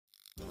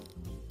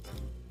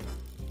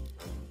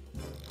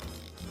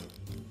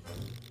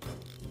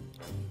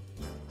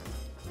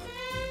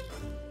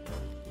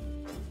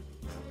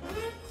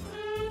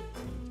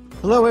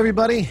Hello,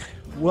 everybody.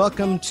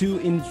 Welcome to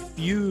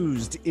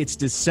Infused. It's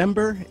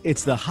December.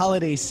 It's the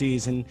holiday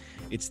season.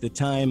 It's the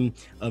time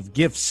of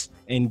gifts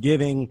and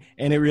giving,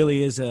 and it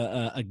really is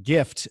a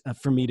gift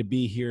for me to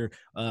be here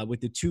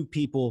with the two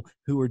people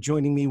who are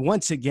joining me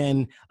once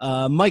again.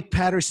 Mike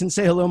Patterson.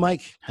 Say hello,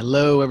 Mike.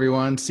 Hello,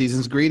 everyone.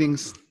 Season's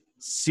greetings.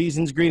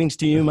 Season's greetings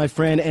to you, my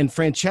friend. And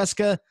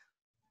Francesca.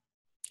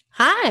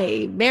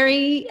 Hi.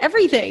 Merry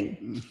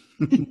everything.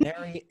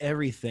 Merry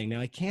everything. Now,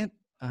 I can't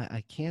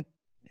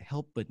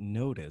help but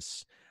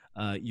notice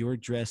you're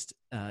dressed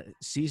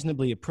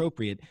seasonably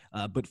appropriate,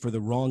 but for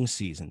the wrong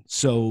season.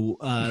 So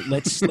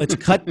let's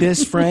cut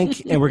this,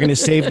 Frank, and we're going to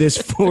save this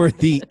for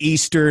the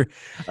Easter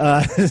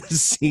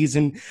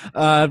season.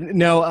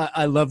 No,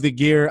 I love the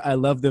gear. I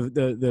love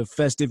the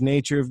festive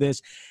nature of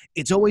this.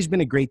 It's always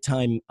been a great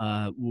time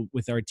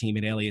with our team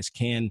at Alias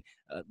Can.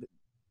 I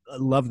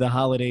love the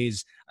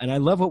holidays, and I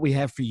love what we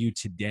have for you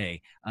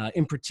today.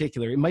 In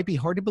particular, it might be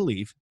hard to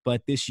believe,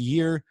 but this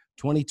year,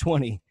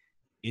 2020,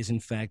 is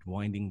in fact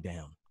winding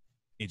down.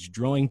 It's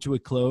drawing to a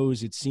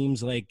close. It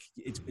seems like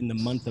it's been the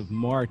month of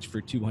March for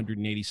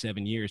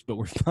 287 years, but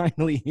we're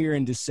finally here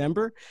in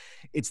December.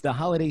 It's the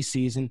holiday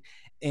season,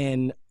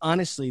 and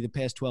honestly, the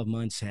past 12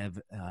 months have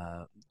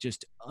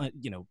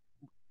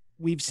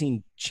we've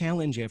seen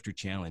challenge after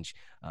challenge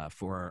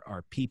for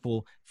our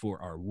people, for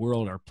our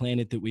world, our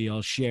planet that we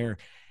all share.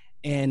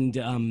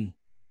 And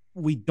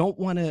we don't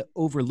want to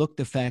overlook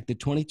the fact that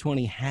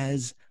 2020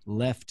 has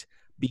left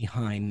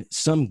behind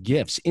some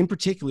gifts. In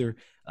particular,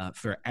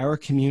 for our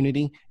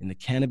community and the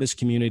cannabis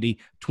community,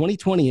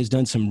 2020 has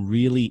done some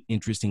really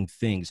interesting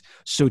things.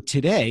 So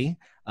today,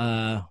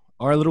 our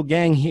little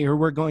gang here,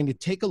 we're going to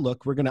take a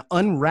look. We're going to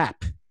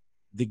unwrap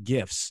the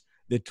gifts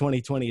that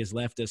 2020 has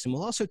left us, and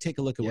we'll also take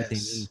a look at what they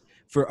mean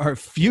for our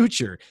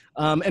future.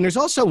 And there's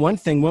also one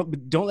thing,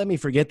 don't let me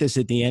forget this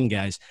at the end,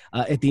 guys.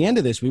 At the end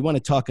of this, we want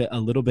to talk a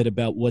little bit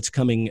about what's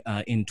coming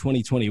in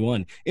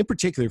 2021, in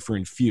particular for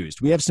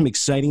Infused. We have some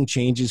exciting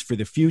changes for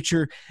the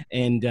future,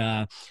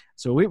 and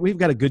so we've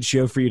got a good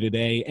show for you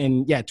today.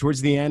 And yeah,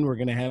 towards the end, we're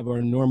going to have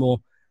our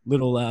normal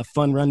little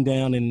fun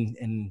rundown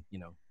and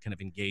kind of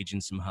engage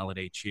in some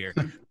holiday cheer.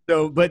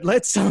 So, but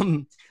let's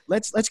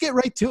get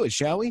right to it,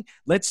 shall we?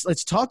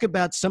 Let's talk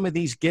about some of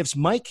these gifts.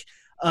 Mike,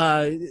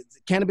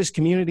 cannabis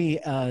community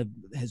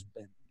has,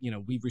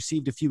 we've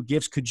received a few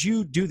gifts. Could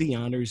you do the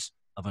honors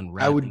of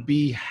unwrapping? I would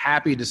be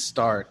happy to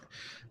start.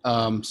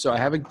 So I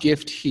have a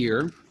gift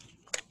here.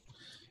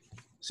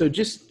 So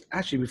just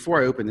actually,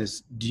 before I open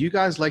this, do you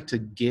guys like to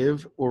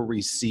give or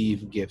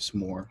receive gifts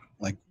more,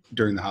 like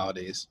during the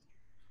holidays?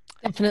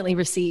 Definitely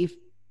receive.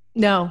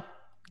 No,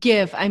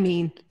 give. I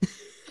mean.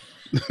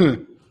 Yeah,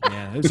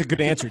 that was a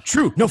good answer.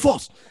 True, no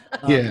false.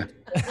 Yeah.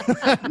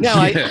 No,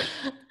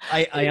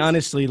 I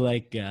honestly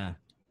like.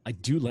 I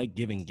do like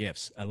giving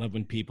gifts. I love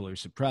when people are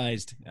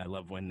surprised. I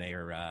love when they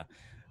are,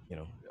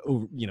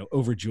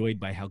 overjoyed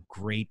by how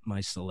great my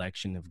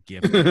selection of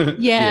gifts.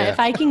 Yeah, if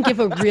I can give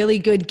a really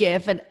good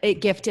gift,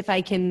 if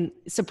I can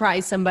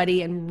surprise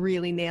somebody and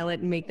really nail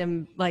it and make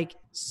them like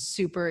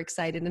super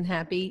excited and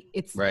happy,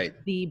 it's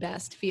the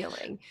best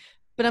feeling.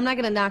 But I'm not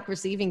going to knock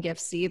receiving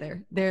gifts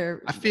either.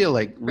 I feel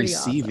like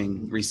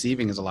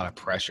receiving is a lot of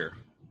pressure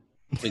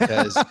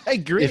because I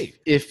agree.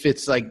 If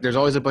it's like there's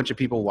always a bunch of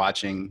people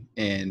watching,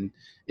 and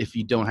if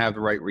you don't have the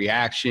right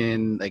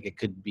reaction, like it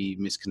could be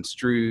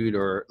misconstrued,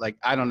 or like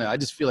I don't know. I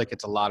just feel like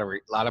it's a lot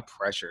of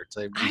pressure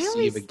to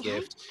receive a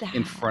gift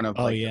in front of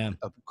a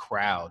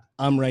crowd.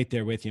 I'm right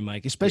there with you,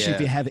 Mike. Especially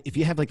if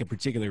you have like a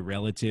particular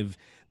relative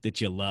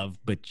that you love,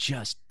 but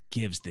just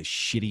gives the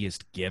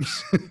shittiest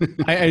gifts.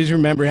 I just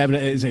remember having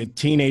as a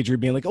teenager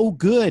being like, "Oh,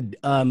 good,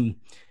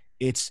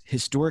 it's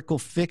historical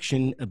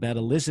fiction about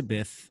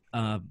Elizabeth.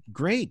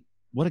 Great,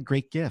 what a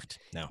great gift."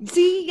 No,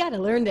 see, you got to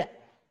learn to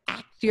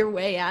act your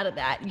way out of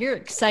that. You're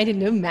excited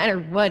no matter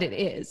what it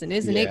is, and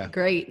isn't it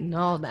great and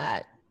all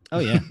that? Oh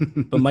yeah,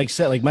 but Mike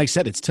said,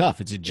 it's tough.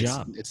 It's a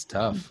job. It's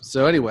tough.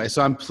 So anyway,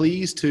 I'm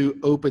pleased to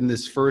open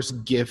this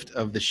first gift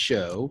of the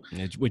show,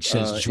 which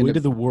says "Joy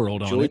to the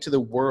World" on it. Joy to the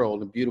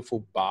World, a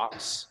beautiful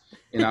box.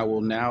 And I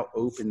will now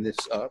open this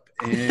up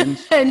and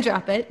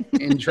drop it.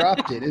 And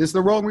dropped it. It's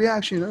the wrong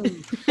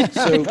reaction.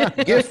 So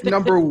gift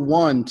number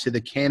one to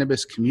the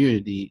cannabis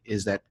community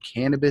is that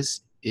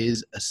cannabis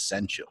is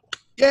essential.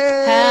 Yay!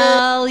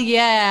 Hell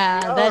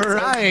yeah.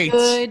 That's a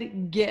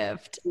good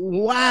gift.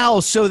 Wow.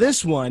 So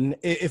this one,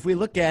 if we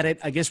look at it,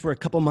 I guess we're a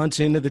couple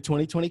months into the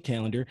 2020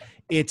 calendar.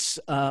 It's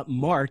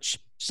March,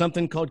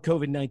 something called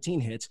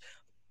COVID-19 hits.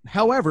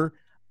 However,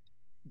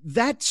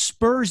 that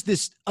spurs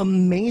this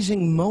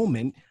amazing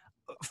moment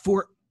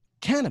for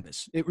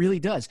cannabis. It really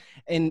does.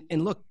 And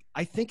look,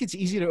 I think it's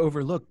easy to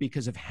overlook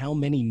because of how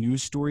many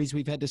news stories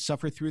we've had to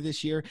suffer through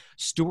this year.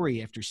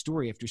 Story after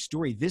story after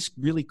story. This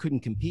really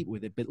couldn't compete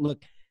with it. But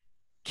look,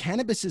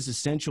 cannabis is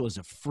essential as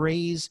a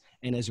phrase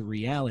and as a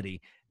reality.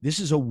 This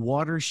is a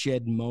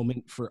watershed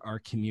moment for our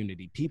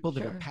community. People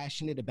that are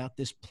passionate about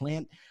this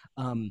plant,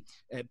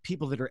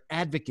 people that are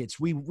advocates.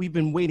 We've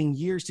been waiting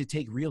years to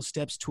take real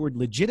steps toward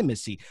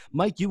legitimacy.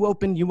 Mike, you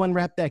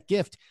unwrapped that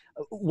gift.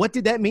 What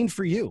did that mean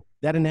for you,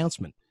 that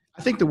announcement?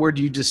 I think the word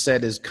you just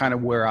said is kind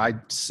of where I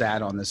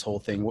sat on this whole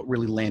thing. What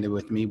really landed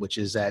with me, which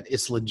is that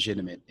it's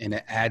legitimate, and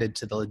it added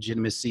to the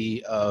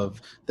legitimacy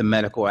of the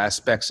medical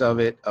aspects of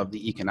it, of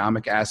the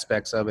economic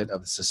aspects of it,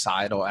 of the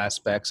societal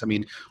aspects. I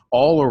mean,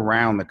 all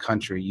around the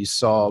country, you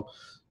saw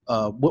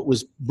what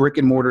was brick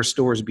and mortar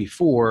stores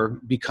before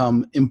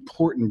become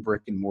important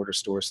brick and mortar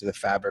stores to the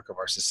fabric of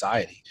our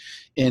society.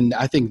 And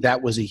I think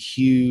that was a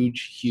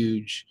huge,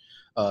 huge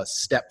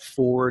step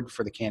forward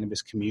for the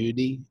cannabis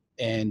community,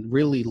 and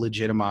really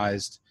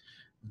legitimized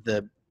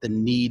the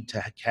need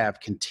to have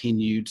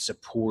continued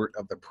support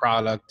of the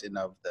product and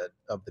of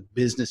the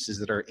businesses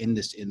that are in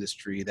this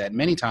industry that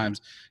many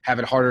times have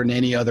it harder than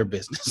any other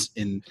business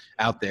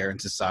out there in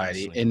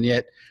society. Absolutely. And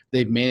yet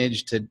they've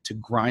managed to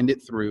grind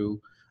it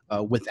through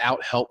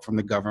without help from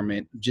the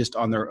government, just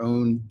on their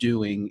own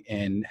doing,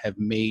 and have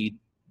made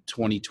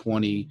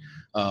 2020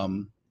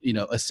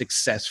 a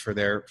success for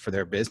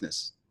their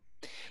business.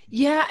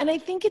 Yeah, and I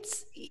think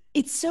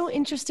it's so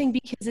interesting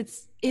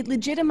because it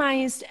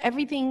legitimized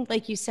everything,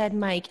 like you said,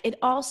 Mike. It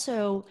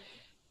also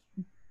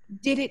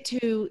did it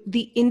to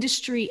the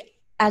industry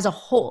as a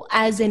whole,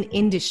 as an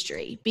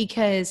industry,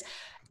 because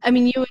I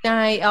mean, you and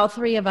I, all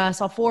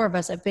four of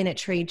us have been at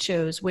trade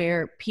shows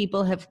where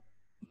people have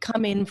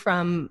come in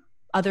from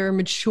other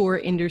mature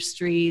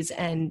industries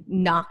and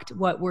knocked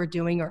what we're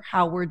doing or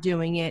how we're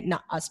doing it,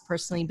 not us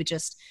personally, but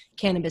just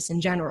cannabis in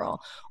general.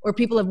 Or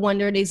people have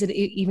wondered, is it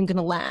even going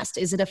to last?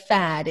 Is it a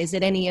fad? Is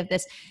it any of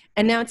this?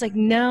 And now it's like,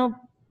 no,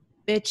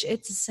 bitch,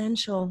 it's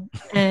essential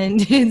and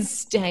it's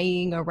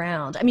staying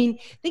around. I mean,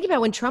 think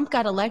about when Trump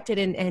got elected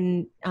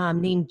and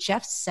named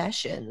Jeff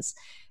Sessions,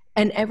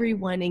 and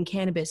everyone in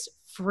cannabis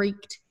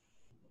freaked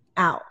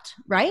out,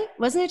 right?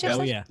 Wasn't it Jeff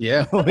Sessions? Yeah.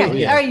 Yeah. Okay.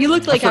 Yeah. All right. You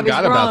looked like I was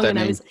wrong, and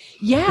I was.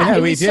 Yeah,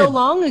 it was so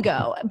long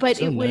ago, but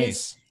so it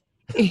was.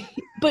 Nice.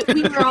 But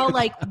we were all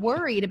like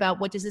worried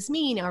about, what does this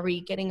mean? Are we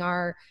getting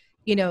our,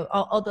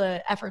 all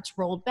the efforts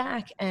rolled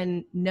back?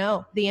 And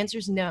no, the answer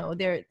is no.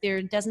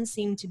 There doesn't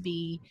seem to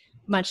be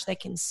much that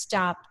can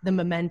stop the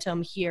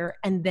momentum here.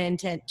 And then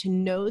to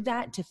know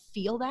that, to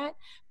feel that,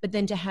 but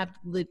then to have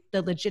the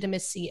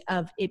legitimacy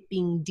of it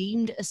being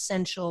deemed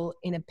essential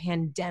in a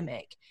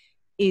pandemic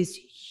is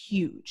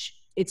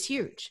huge. It's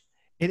huge.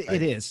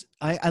 It is.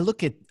 I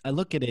look at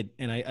it,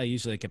 and I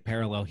usually like a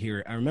parallel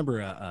here. I remember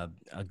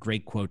a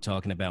great quote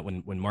talking about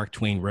when Mark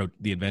Twain wrote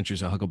The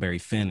Adventures of Huckleberry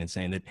Finn, and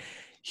saying that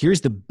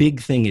here's the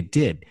big thing it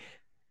did.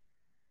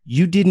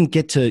 You didn't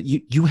get to,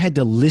 you had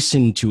to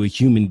listen to a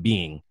human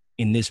being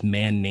in this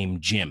man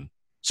named Jim.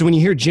 So when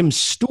you hear Jim's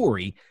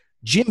story,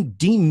 Jim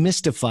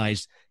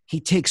demystifies, he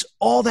takes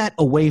all that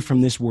away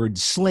from this word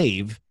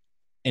slave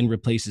and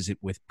replaces it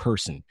with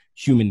person,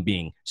 human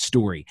being,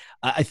 story.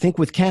 I think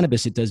with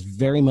cannabis, it does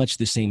very much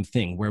the same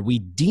thing, where we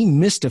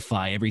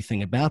demystify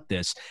everything about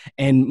this.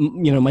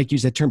 And, Mike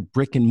used that term,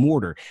 brick and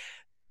mortar.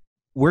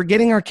 We're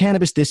getting our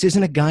cannabis. This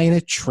isn't a guy in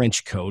a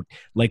trench coat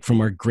like from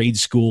our grade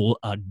school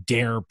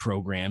DARE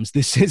programs.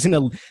 This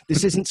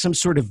isn't some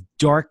sort of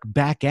dark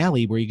back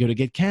alley where you go to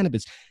get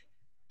cannabis.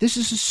 This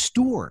is a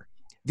store.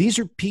 These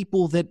are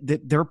people that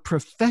they're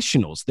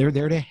professionals. They're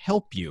there to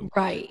help you.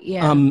 Right.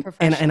 Yeah.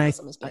 And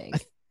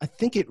I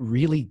think it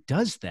really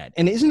does that.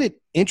 And isn't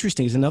it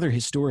interesting, as another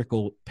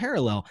historical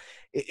parallel,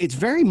 it's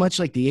very much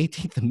like the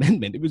 18th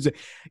Amendment. It was,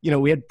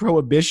 we had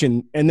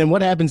prohibition. And then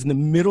what happens in the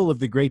middle of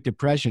the Great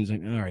Depression is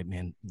like, all right,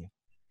 man,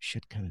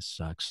 shit kind of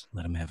sucks.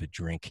 Let them have a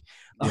drink.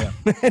 Yeah.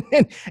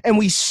 And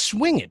we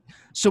swing it.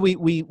 So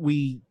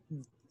we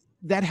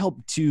that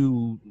helped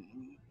to...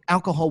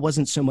 Alcohol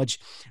wasn't so much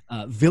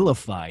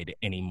vilified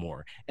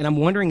anymore. And I'm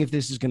wondering if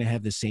this is going to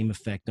have the same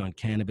effect on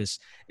cannabis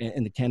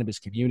and the cannabis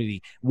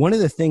community. One of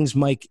the things,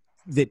 Mike,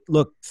 that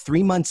look,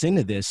 3 months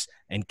into this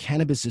and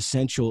Cannabis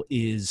Essential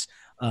is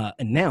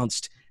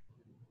announced,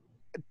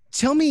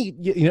 tell me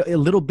a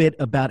little bit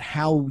about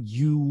how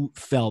you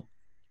felt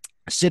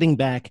sitting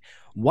back,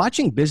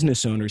 watching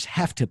business owners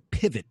have to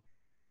pivot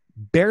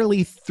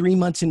barely 3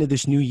 months into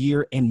this new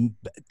year and,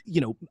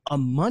 a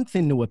month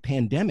into a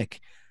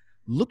pandemic.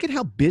 Look at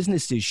how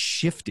businesses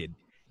shifted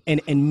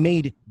and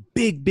made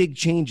big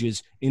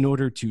changes in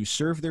order to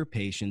serve their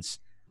patients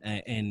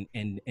and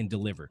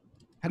deliver.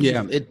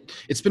 Yeah,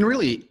 it's been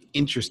really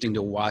interesting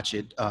to watch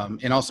it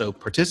and also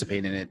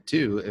participate in it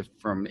too,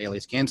 from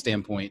Alias Can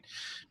standpoint,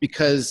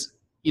 because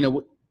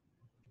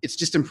it's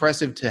just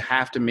impressive to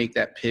have to make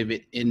that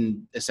pivot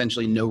in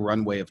essentially no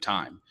runway of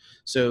time.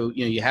 So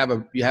you have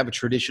a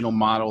traditional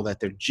model that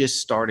they're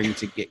just starting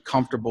to get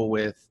comfortable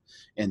with.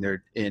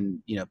 And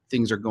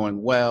things are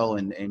going well,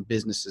 and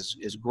business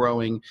is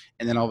growing,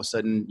 and then all of a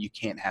sudden you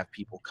can't have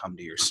people come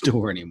to your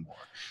store anymore.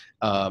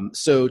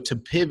 So to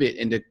pivot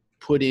and to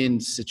put in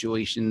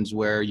situations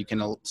where you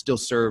can still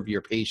serve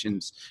your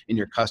patients and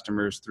your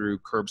customers through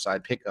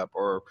curbside pickup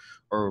or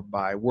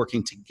by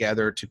working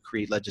together to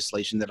create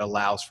legislation that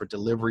allows for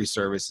delivery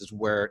services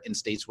where in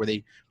states where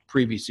they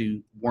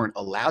previously weren't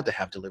allowed to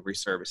have delivery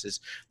services,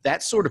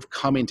 that sort of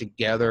coming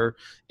together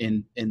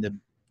in the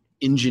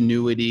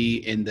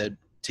ingenuity and the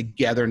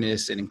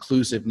togetherness and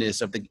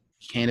inclusiveness of the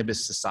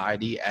cannabis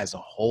society as a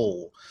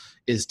whole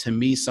is, to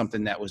me,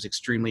 something that was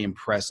extremely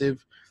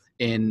impressive.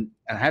 And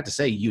I have to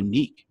say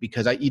unique,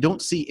 because you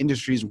don't see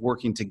industries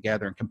working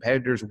together and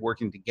competitors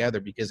working together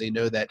because they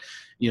know that,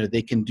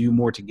 they can do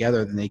more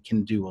together than they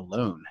can do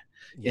alone.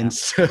 Yeah. And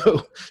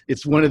so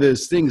it's one of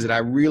those things that I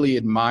really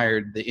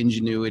admired, the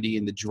ingenuity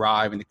and the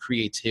drive and the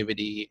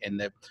creativity and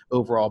the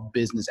overall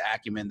business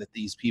acumen that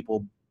these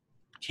people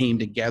came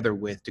together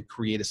with to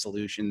create a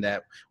solution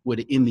that would,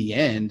 in the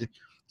end,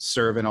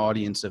 serve an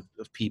audience of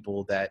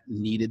people that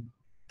needed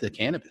the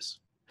cannabis.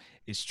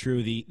 It's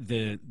true.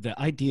 The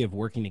idea of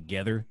working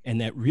together and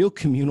that real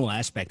communal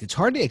aspect, it's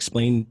hard to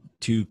explain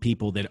to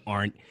people that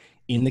aren't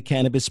in the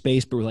cannabis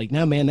space, but we're like,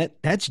 no, man,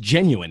 that's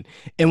genuine.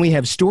 And we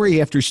have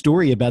story after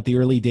story about the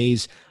early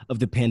days of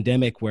the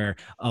pandemic where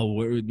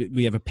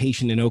we have a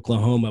patient in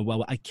Oklahoma.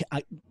 Well,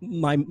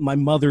 my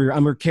mother,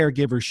 I'm her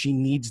caregiver. She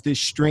needs this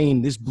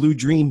strain. This Blue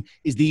Dream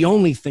is the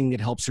only thing that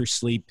helps her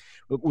sleep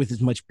with as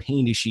much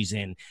pain as she's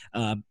in.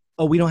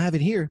 We don't have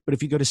it here, but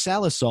if you go to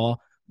Salisol,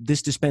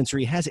 this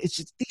dispensary has it. It's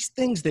just these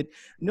things that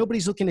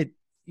nobody's looking at.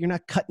 You're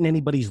not cutting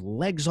anybody's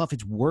legs off.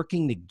 It's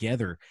working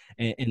together.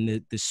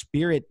 And the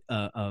spirit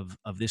of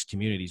this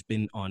community has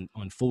been on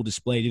full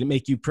display. Did it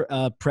make you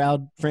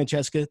proud,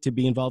 Francesca, to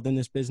be involved in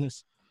this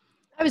business?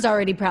 I was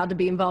already proud to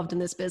be involved in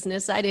this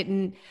business. I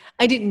didn't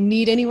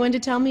need anyone to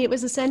tell me it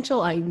was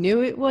essential. I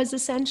knew it was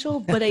essential,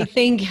 but I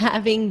think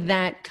having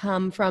that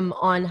come from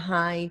on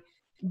high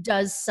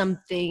does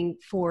something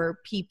for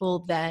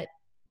people that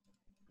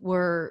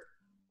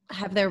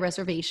have their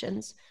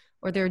reservations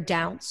or their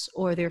doubts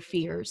or their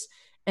fears.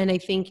 And I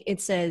think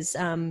it says,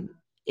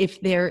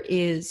 if there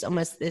is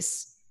almost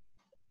this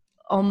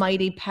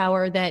almighty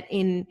power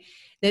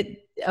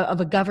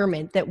of a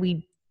government that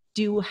we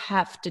do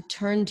have to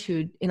turn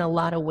to in a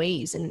lot of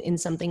ways, in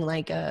something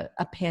like a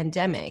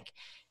pandemic,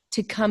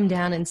 to come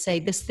down and say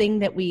this thing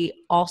that we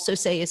also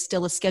say is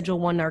still a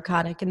Schedule I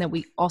narcotic and that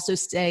we also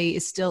say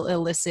is still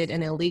illicit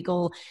and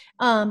illegal,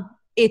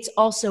 it's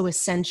also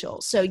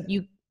essential. So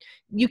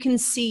you can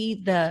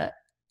see the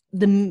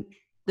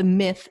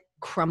myth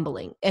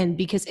crumbling, and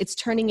because it's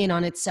turning in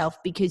on itself,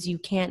 because you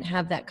can't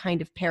have that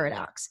kind of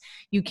paradox.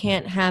 You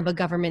can't have a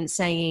government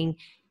saying,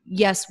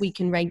 yes,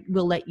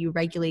 we'll let you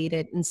regulate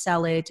it and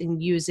sell it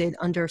and use it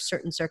under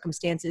certain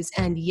circumstances,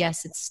 and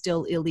yes, it's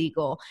still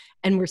illegal.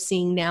 And we're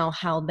seeing now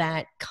how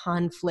that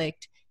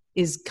conflict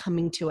is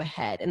coming to a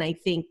head. And I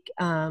think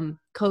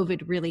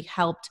COVID really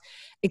helped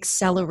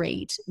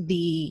accelerate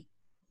the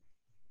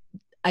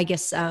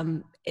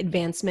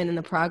advancement and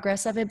the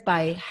progress of it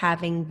by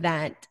having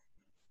that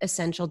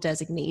essential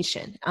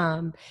designation,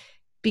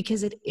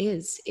 because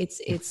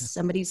it's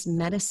somebody's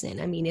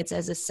medicine. I mean, it's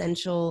as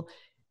essential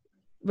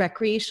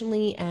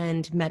recreationally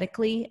and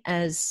medically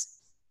as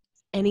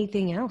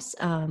anything else.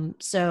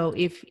 So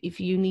if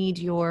you need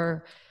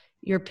your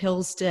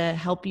pills to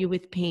help you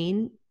with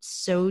pain,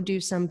 so do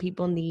some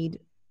people need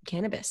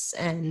cannabis.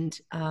 And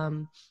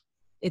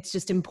it's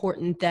just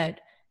important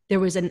that there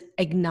was an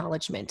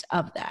acknowledgement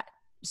of that.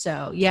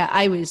 So yeah,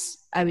 I was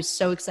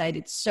so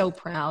excited, so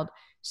proud,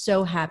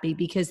 so happy,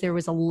 because there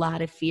was a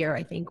lot of fear.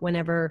 I think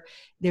whenever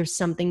there's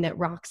something that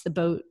rocks the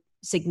boat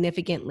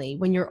significantly,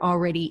 when you're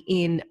already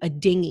in a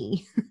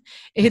dinghy,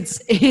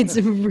 it's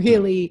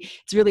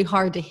really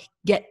hard to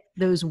get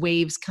those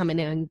waves coming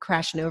in and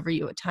crashing over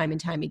you time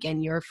and time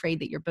again. You're afraid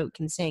that your boat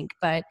can sink,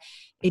 but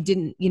it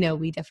didn't.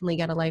 We definitely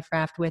got a life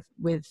raft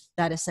with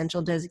that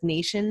essential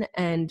designation,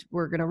 and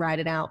we're going to ride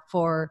it out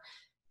for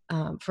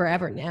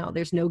forever now.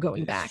 There's no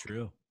going back.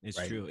 True. It's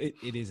right. True.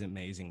 It is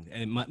amazing.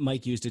 And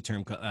Mike used a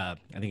term, I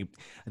think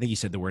he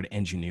said the word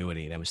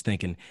ingenuity. And I was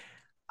thinking,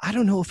 I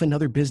don't know if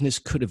another business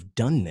could have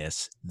done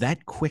this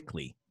that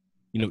quickly,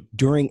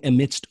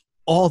 amidst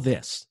all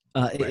this.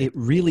 Right. It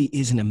really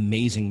is an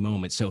amazing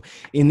moment. So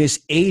in this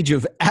age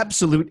of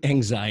absolute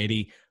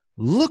anxiety,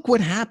 look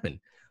what happened.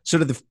 So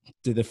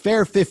to the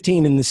fair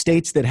 15 in the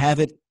states that have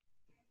it,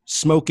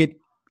 smoke it,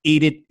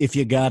 eat it if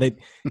you got it,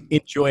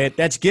 enjoy it.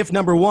 That's gift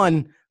number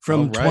one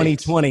from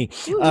 2020.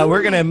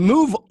 We're going to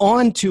move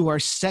on to our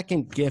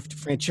second gift.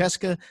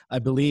 Francesca, I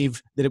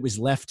believe that it was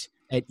left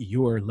at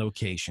your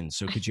location.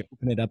 So could you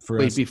open it up for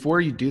us? Wait, before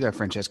you do that,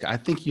 Francesca, I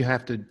think you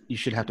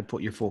should have to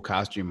put your full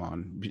costume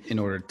on in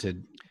order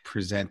to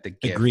present the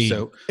gift. Agreed.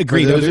 So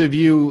Agreed. For those of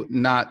you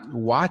not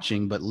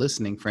watching but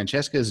listening,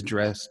 Francesca is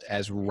dressed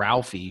as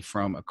Ralphie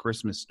from A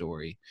Christmas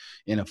Story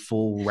in a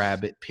full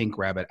pink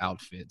rabbit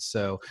outfit.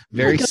 So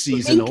very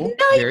seasonal.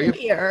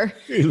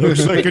 He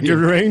looks like a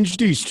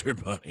deranged Easter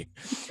bunny.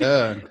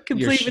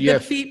 Complete with the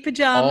feet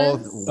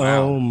pajamas.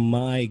 Wow. Oh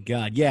my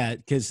God. Yeah.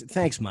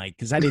 Thanks, Mike.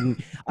 Because I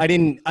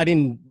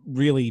didn't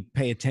really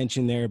pay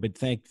attention there, but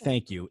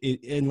thank you.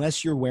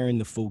 Unless you're wearing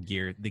the full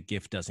gear, the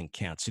gift doesn't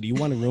count. So do you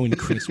want to ruin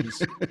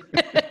Christmas?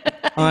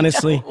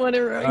 Honestly. All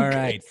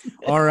right.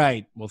 All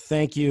right. Well,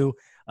 thank you.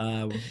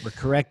 We're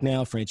correct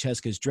now.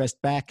 Francesca's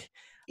dressed back.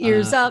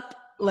 Ears up.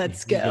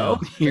 Let's go.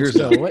 Ears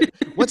up.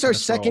 What's our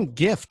second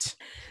gift?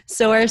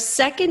 So our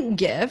second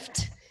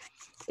gift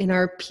in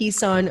our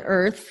Peace on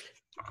Earth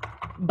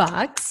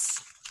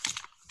box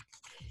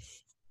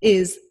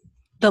is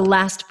the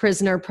Last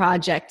Prisoner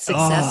Project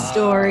success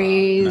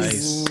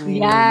stories. Nice.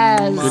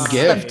 Yes. Good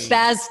gift. The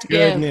best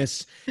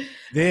Goodness.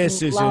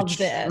 This is Love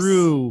a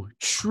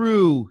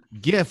true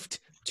gift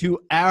to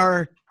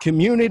our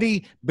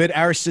community, but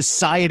our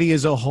society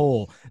as a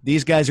whole.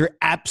 These guys are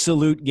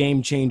absolute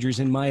game changers,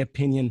 in my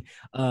opinion.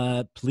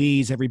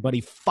 Please, everybody,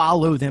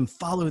 follow them.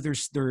 Follow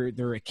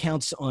their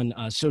accounts on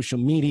social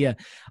media.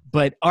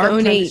 But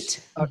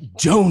donate.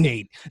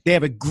 Donate. They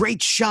have a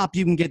great shop.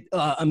 You can get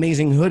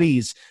amazing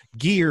hoodies,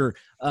 gear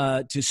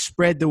to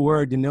spread the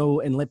word, to know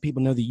and let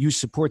people know that you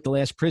support the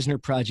Last Prisoner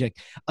Project.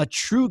 A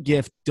true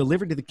gift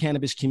delivered to the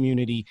cannabis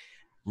community,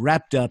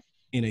 wrapped up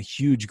in a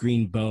huge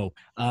green bow.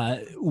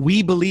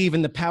 We believe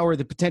in the power,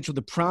 the potential,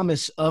 the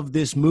promise of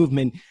this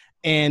movement.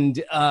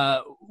 And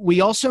we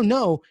also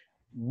know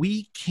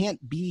we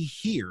can't be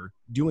here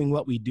doing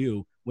what we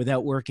do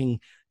without working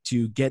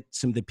to get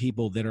some of the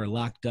people that are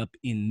locked up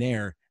in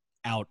there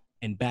out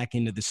and back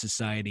into the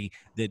society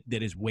that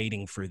is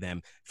waiting for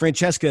them.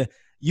 Francesca,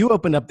 you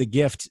opened up the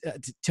gift.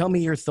 Tell me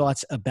your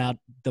thoughts about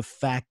the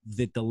fact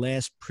that the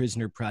Last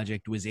Prisoner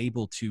Project was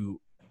able to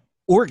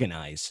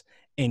organize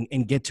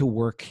and get to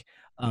work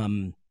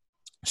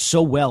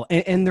so well,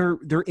 and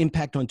their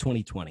impact on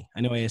 2020.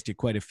 I know I asked you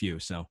quite a few,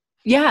 so.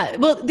 Yeah,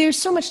 well, there's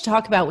so much to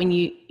talk about when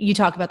you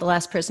talk about the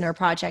Last Prisoner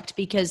Project,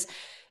 because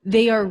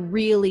they are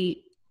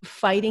really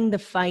fighting the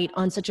fight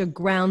on such a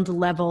ground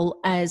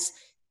level as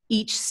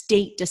each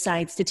state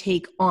decides to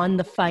take on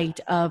the fight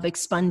of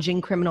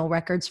expunging criminal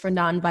records for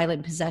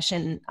nonviolent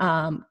possession,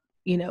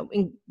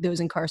 those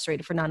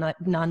incarcerated for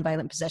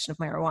nonviolent possession of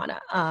marijuana.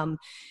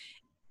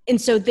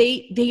 And so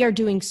they are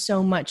doing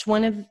so much.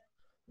 One of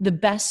the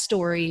best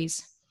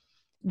stories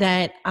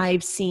that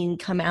I've seen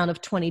come out of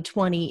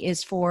 2020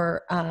 is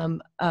for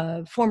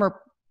a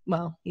former,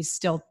 well, he's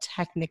still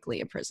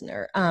technically a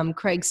prisoner,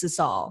 Craig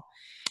Sazal.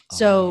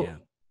 So yeah.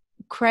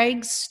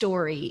 Craig's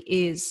story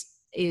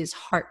is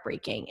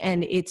heartbreaking,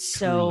 and it's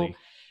so, truly.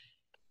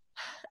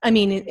 I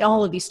mean,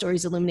 all of these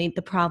stories illuminate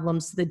the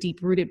problems, the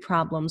deep-rooted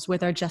problems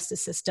with our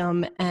justice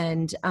system.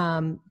 And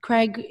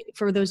Craig,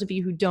 for those of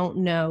you who don't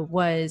know,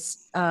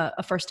 was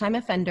a first-time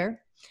offender,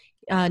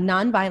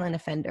 nonviolent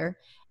offender,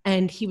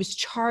 and he was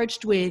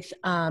charged with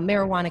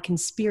marijuana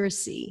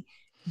conspiracy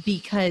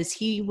because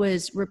he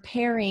was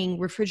repairing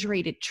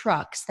refrigerated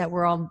trucks that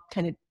were all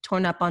kind of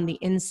torn up on the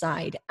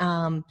inside.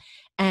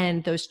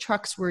 And those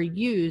trucks were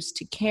used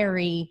to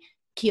carry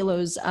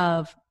kilos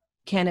of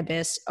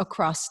cannabis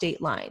across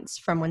state lines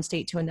from one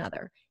state to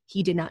another.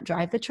 He did not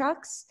drive the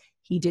trucks.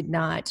 He did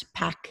not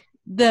pack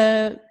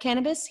the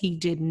cannabis. He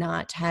did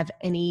not have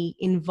any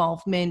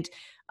involvement,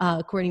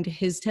 according to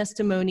his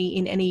testimony,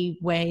 in any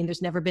way. And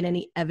there's never been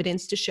any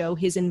evidence to show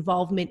his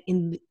involvement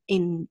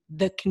in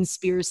the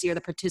conspiracy or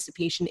the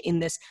participation in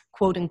this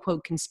quote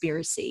unquote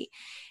conspiracy.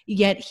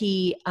 Yet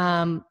he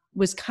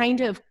was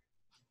kind of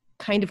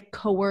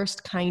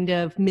coerced, kind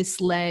of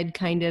misled,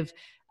 kind of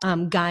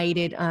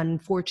guided,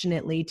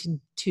 unfortunately,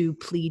 to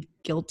plead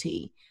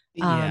guilty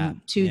to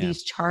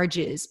these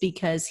charges,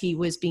 because he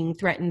was being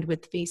threatened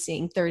with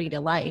facing 30 to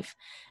life,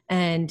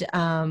 and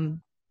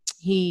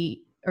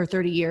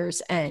 30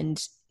 years.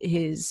 And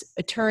his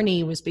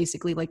attorney was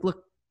basically like,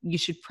 look, you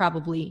should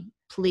probably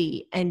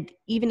plea. And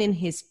even in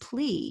his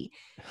plea,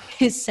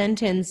 his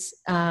sentence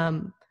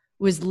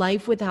was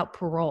life without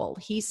parole.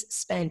 He's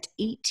spent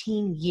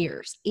 18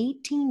 years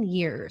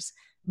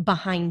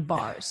behind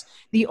bars.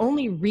 The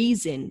only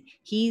reason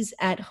he's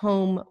at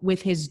home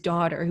with his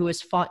daughter, who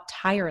has fought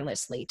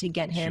tirelessly to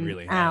get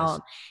him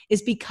out,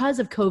 is because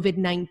of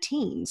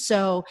COVID-19.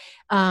 So,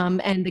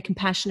 and the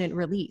compassionate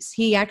release.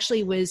 He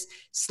actually was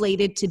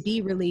slated to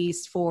be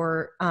released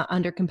for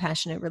under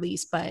compassionate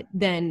release, but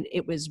then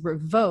it was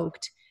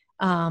revoked.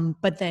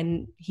 But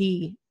then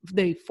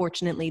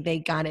fortunately they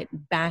got it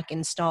back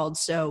installed.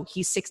 So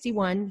he's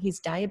 61, he's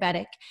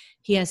diabetic,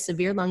 he has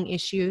severe lung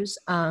issues.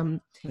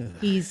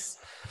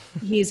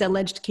 He's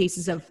alleged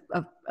cases of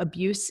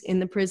abuse in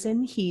the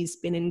prison. He's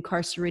been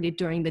incarcerated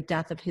during the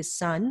death of his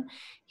son.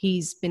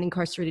 He's been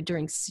incarcerated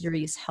during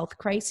serious health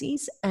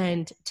crises,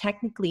 and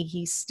technically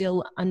he's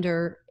still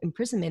under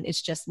imprisonment.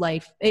 It's just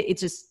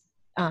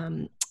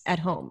at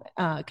home,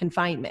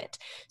 confinement.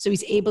 So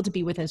he's able to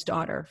be with his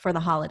daughter for the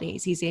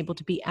holidays. He's able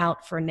to be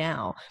out for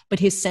now, but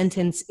his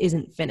sentence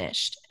isn't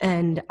finished.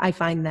 And I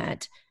find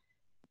that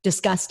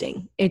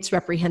disgusting. It's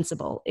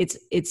reprehensible. It's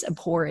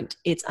abhorrent.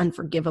 It's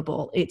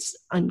unforgivable. It's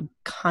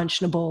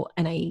unconscionable.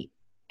 And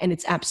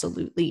it's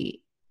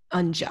absolutely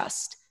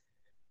unjust.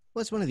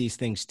 Well, it's one of these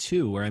things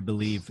too, where I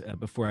believe,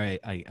 before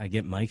I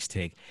get Mike's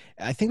take,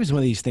 I think it was one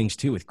of these things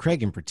too with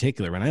Craig in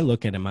particular. When I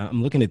look at him,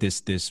 I'm looking at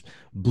this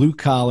blue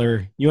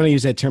collar, you want to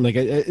use that term, like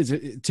it's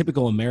a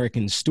typical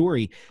American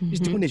story. Mm-hmm. He's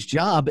doing his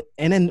job.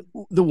 And then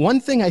the one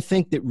thing I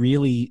think that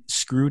really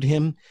screwed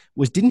him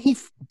was, didn't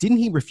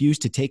he refuse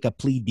to take a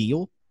plea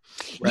deal?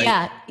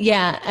 Right?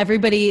 Yeah.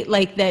 Everybody,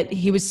 like, that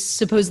he was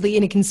supposedly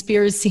in a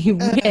conspiracy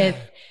with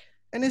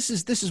And this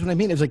is what I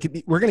mean. It's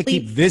like, we're going to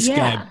keep this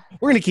guy.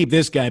 We're going to keep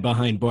this guy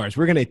behind bars.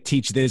 We're going to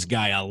teach this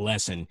guy a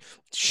lesson.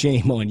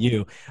 Shame on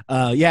you.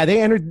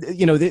 They entered.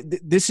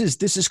 This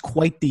is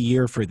quite the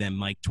year for them,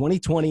 Mike.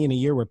 2020, in a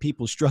year where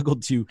people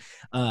struggled to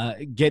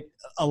get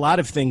a lot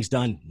of things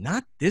done.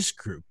 Not this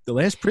group. The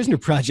Last Prisoner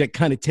Project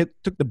kind of took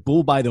the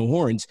bull by the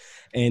horns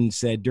and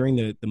said, during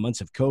the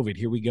months of COVID,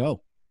 here we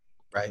go.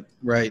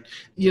 Right.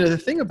 The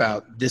thing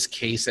about this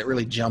case that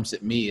really jumps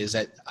at me is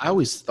that I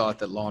always thought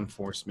that law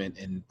enforcement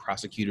and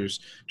prosecutors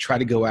try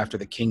to go after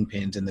the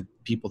kingpins and the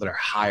people that are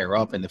higher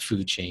up in the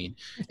food chain.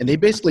 And they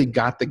basically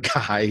got the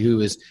guy who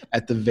is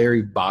at the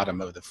very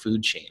bottom of the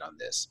food chain on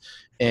this.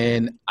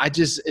 And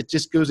it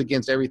just goes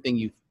against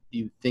everything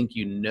you think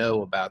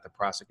about the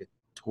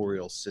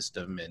prosecutorial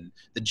system and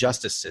the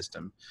justice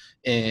system.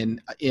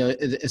 And,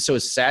 so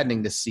it's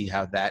saddening to see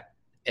how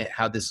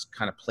this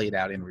kind of played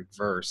out in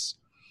reverse.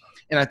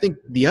 And I think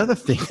the other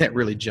thing that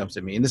really jumps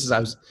at me, and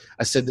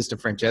I said this to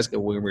Francesca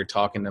when we were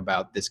talking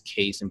about this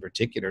case in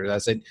particular. I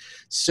said,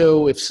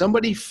 so if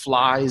somebody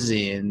flies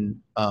in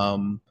a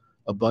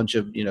bunch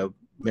of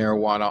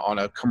marijuana on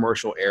a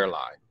commercial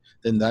airline,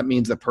 then that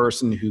means the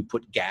person who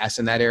put gas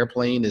in that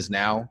airplane is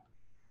now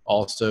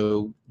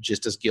also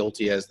just as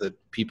guilty as the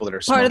people that are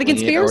part of the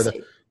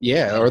conspiracy.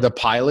 Or the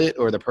pilot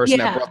or the person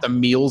that brought the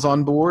meals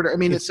on board. I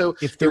mean, if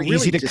they're really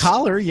easy to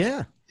collar,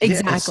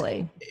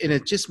 exactly. And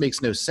it just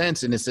makes no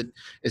sense. And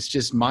it's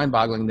just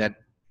mind-boggling that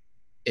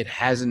it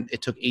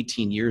took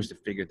 18 years to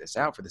figure this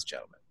out for this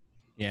gentleman.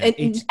 Yeah.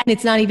 And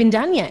it's not even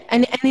done yet.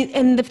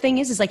 And the thing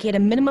is like he had a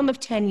minimum of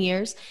 10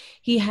 years.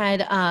 He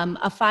had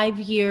a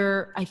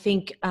 5-year, I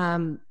think,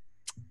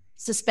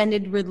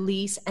 suspended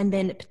release, and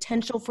then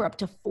potential for up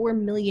to $4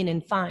 million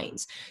in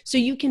fines. So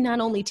you can not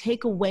only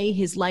take away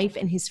his life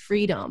and his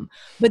freedom,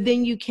 but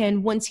then you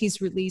can, once he's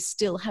released,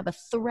 still have a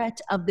threat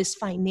of this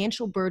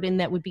financial burden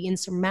that would be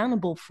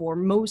insurmountable for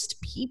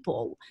most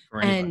people.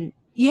 Right. And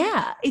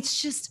why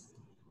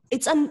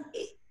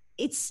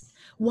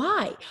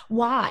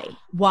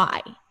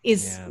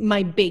is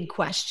my big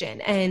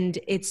question. And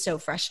it's so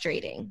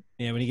frustrating.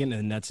 Yeah. When you get into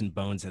the nuts and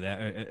bolts of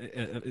that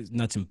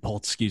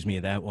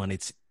one,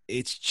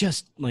 it's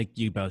just like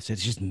you both said,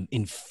 it's just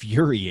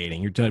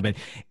infuriating. You're talking about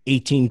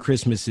 18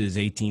 Christmases,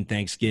 18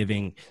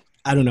 Thanksgiving.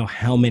 I don't know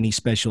how many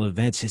special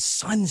events, his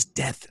son's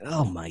death.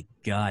 Oh my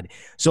God.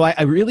 So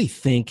I really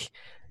think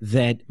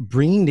that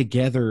bringing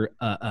together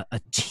a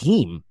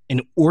team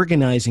and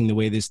organizing the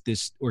way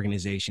this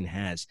organization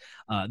has,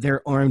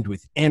 they're armed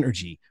with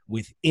energy,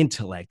 with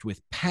intellect,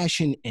 with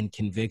passion and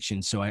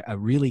conviction. So I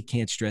really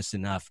can't stress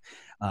enough.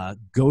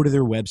 Go to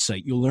their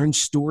website. You'll learn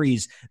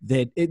stories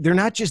that they're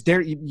not just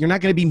there. You're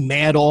not going to be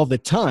mad all the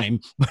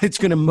time, but it's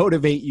going to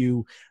motivate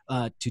you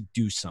to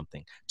do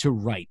something, to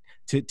write,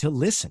 to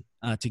listen,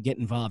 to get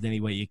involved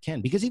any way you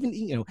can. Because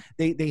even,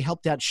 they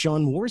helped out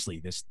Sean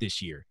Worsley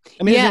this year.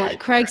 I mean,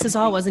 Craig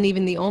Cesal wasn't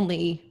even the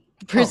only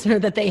prisoner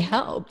that they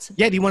helped.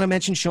 Yeah. Do you want to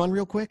mention Sean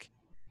real quick?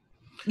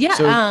 Yeah.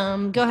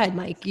 So, go ahead,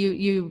 Mike.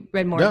 You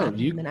read more about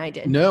him than I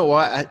did. No,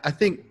 well, I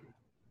think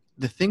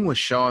the thing with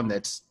Sean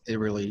it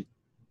really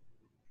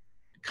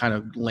kind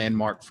of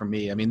landmark for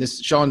me. I mean,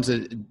 Sean's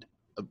a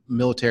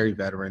military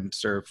veteran,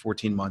 served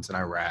 14 months in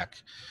Iraq,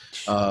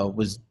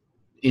 was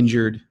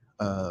injured,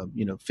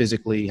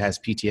 physically, has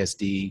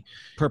PTSD.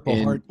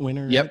 Purple Heart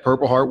winner. Yep.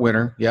 Purple Heart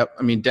winner. Yep.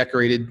 I mean,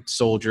 decorated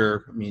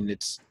soldier. I mean,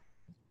 it's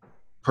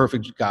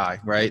perfect guy,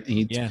 right?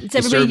 It's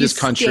everybody you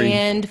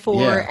stand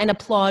for and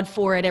applaud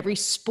for at every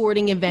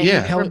sporting event you've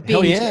ever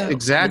been to.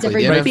 Exactly.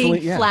 It's every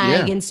big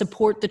flag and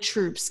support the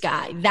troops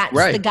guy. That's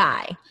the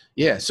guy.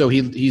 Yeah. So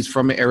he's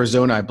from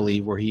Arizona, I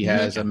believe, where he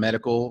has a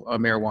medical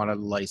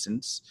marijuana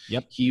license.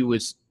 Yep. He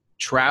was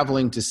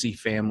traveling to see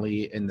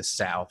family in the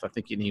South. I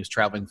think he was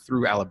traveling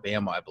through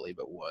Alabama, I believe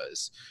it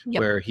was,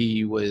 where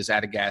he was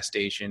at a gas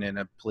station and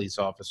a police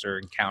officer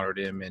encountered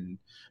him and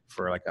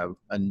for like a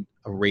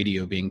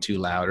radio being too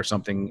loud or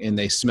something, and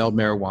they smelled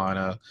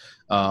marijuana.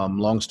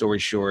 Long story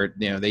short,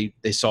 they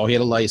saw he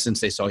had a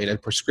license, they saw he had a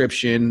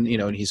prescription,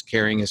 and he's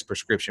carrying his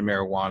prescription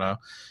marijuana,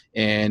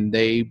 and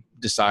they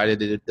decided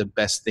that the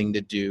best thing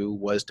to do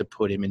was to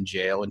put him in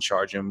jail and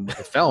charge him with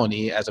a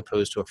felony as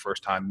opposed to a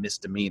first-time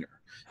misdemeanor.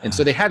 And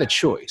so they had a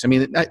choice. I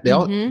mean,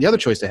 the other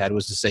choice they had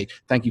was to say,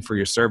 thank you for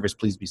your service.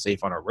 Please be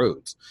safe on our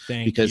roads.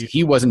 Because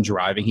he wasn't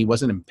driving. He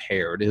wasn't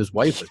impaired. His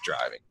wife was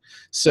driving.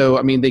 So,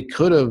 I mean, they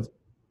could have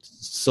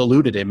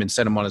saluted him and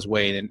sent him on his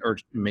way and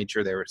made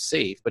sure they were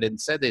safe. But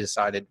instead, they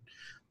decided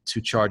to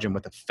charge him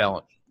with a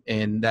felony.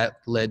 And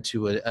that led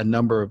to a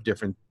number of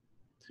different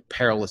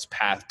perilous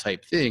path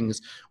type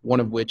things, one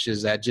of which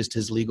is that just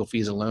his legal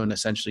fees alone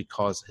essentially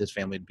caused his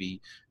family to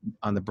be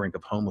on the brink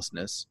of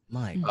homelessness.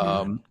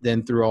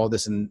 Then through all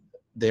this, and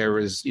there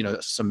was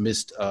a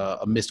missed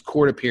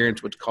court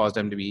appearance, which caused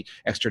him to be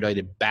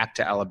extradited back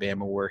to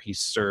Alabama, where he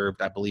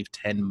served, I believe,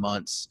 10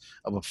 months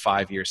of a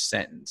 5-year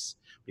sentence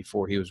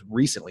before he was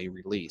recently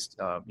released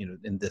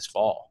in this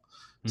fall.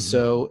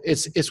 So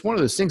it's one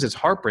of those things that's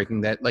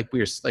heartbreaking that like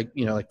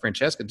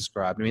Francesca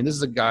described. I mean, this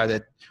is a guy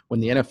that when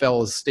the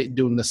NFL is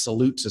doing the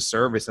salute to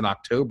service in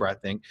October, I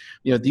think,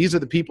 these are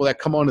the people that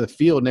come onto the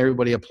field and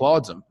everybody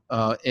applauds them.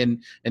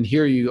 And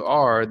here you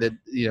are that,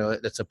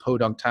 that's a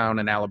podunk town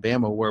in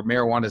Alabama where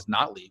marijuana is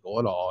not legal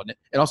at all.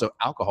 And also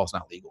alcohol is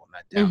not legal in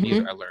that town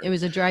either, I learned. It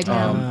was a dry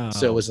town.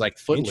 So it was like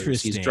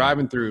Footloose. He's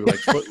driving through like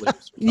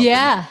Footloose.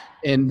 Yeah.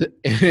 And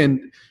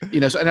and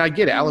I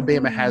get it.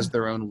 Alabama has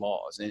their own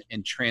laws,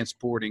 and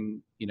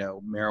transporting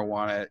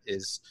marijuana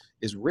is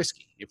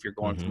risky if you're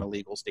going from a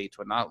legal state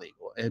to a not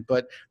legal.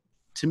 But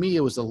to me,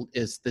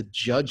 it's the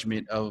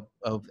judgment of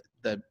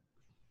the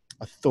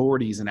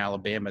authorities in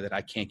Alabama that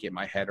I can't get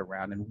my head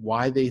around, and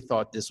why they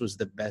thought this was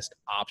the best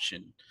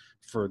option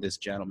for this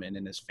gentleman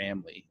and his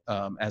family,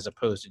 as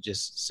opposed to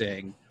just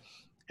saying,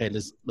 "Hey,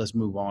 let's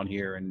move on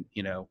here," and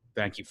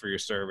thank you for your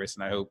service,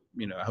 and I hope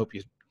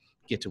you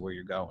get to where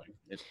you're going.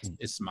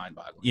 It's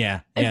mind-boggling. Yeah,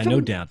 no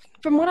doubt.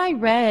 From what I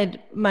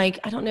read, Mike,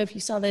 I don't know if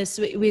you saw this.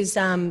 It was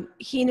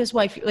he and his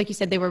wife, like you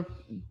said, they were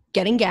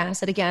getting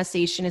gas at a gas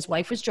station. His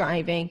wife was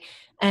driving,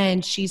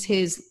 and she's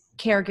his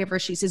caregiver.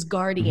 She's his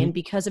guardian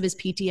because of his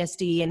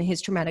PTSD and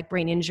his traumatic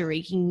brain injury.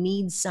 He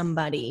needs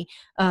somebody,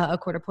 a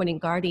court-appointed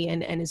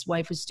guardian, and his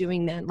wife was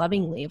doing that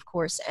lovingly, of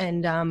course.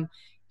 And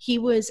he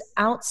was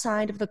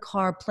outside of the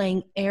car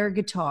playing air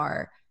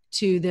guitar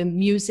to the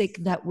music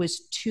that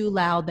was too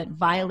loud, that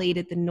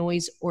violated the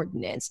noise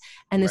ordinance.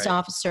 And this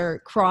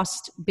officer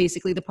crossed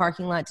basically the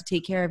parking lot to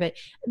take care of it.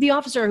 The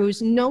officer,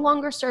 who's no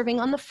longer serving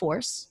on the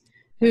force,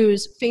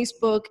 whose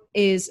Facebook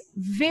is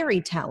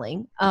very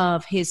telling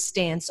of his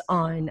stance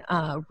on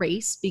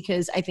race,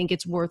 because I think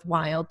it's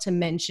worthwhile to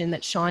mention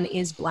that Sean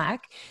is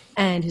Black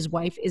and his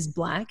wife is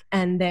Black,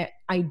 and that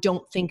I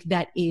don't think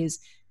that is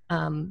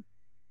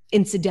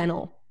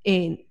incidental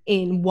in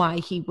why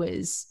he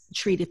was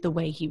treated the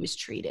way he was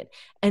treated.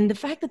 And the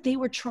fact that they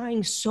were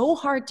trying so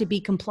hard to be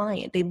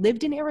compliant. They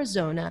lived in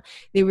Arizona,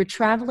 they were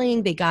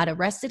traveling, they got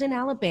arrested in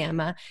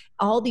Alabama,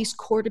 all these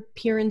court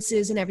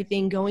appearances and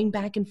everything going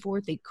back and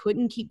forth. They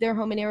couldn't keep their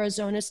home in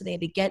Arizona, so they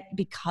had to get,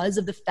 because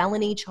of the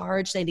felony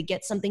charge, they had to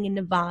get something in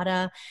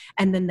Nevada.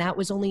 And then that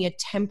was only a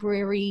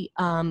temporary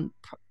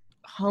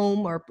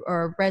home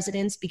or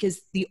residence,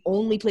 because the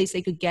only place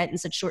they could get in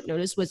such short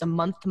notice was a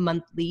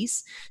month-to-month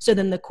lease. So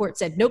then the court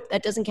said, nope,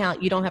 that doesn't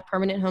count. You don't have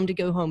permanent home to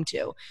go home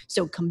to.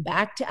 So come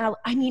back to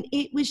I mean,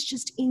 it was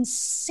just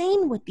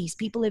insane what these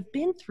people have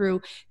been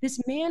through.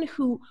 This man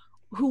who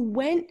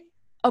went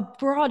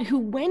abroad, who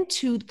went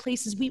to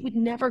places we would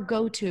never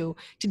go to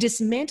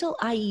dismantle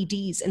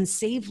IEDs and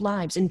save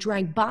lives and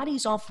drag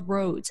bodies off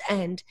roads.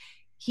 And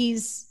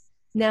he's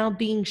now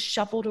being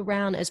shuffled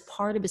around as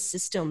part of a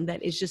system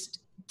that is just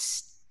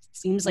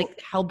seems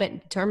like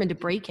hell-bent determined to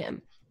break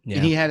him. Yeah.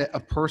 And he had a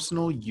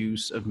personal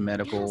use of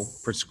medical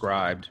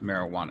prescribed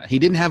marijuana. He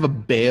didn't have a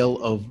bale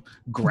of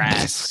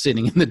grass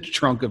sitting in the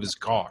trunk of his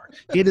car.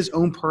 He had his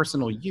own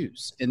personal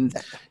use. And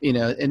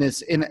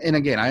and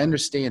again, I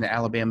understand that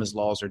Alabama's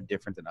laws are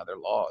different than other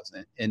laws.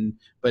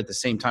 But at the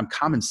same time,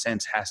 common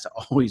sense has to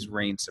always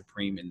reign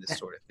supreme in this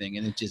sort of thing.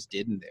 And it just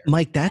didn't there.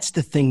 Mike, that's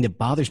the thing that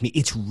bothers me.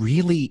 It's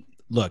really,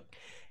 look,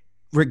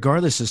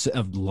 regardless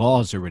of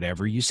laws or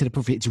whatever, you said it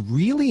perfectly. It's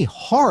really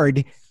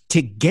hard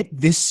to get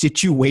this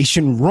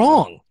situation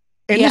wrong.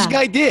 And this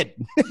guy did.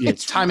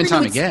 It's time and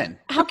time again.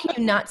 How can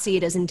you not see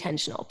it as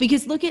intentional?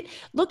 Because look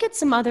at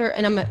some other,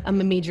 and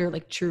I'm a major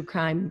like true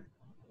crime,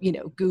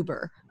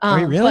 goober.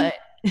 Really?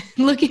 But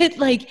look at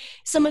like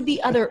some of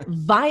the other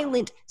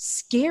violent,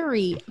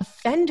 scary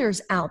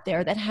offenders out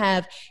there that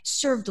have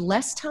served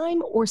less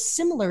time or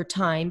similar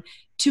time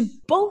to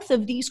both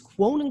of these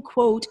quote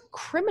unquote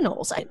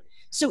criminals.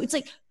 So it's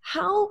like,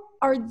 how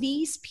are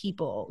these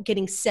people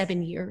getting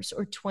 7 years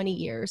or 20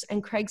 years,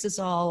 and Craig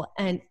Zazal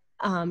and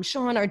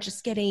Sean are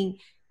just getting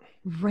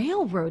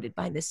railroaded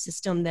by this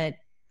system that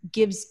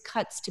gives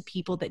cuts to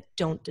people that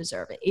don't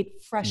deserve it?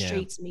 It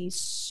frustrates me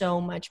so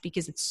much,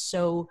 because it's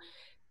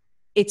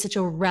such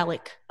a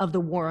relic of the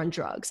war on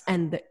drugs.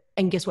 And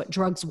guess what?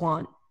 Drugs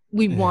won.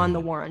 We won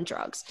the war on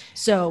drugs.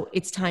 So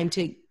it's time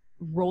to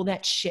roll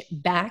that shit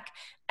back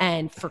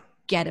and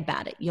forget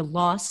about it. You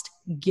lost,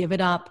 give it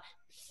up.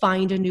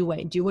 Find a new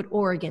way. Do what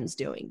Oregon's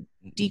doing.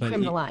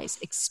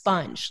 Decriminalize,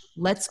 expunge.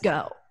 Let's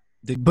go.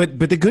 But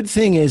the good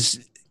thing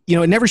is,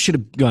 it never should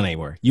have gone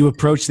anywhere. You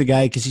approach the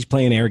guy because he's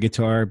playing air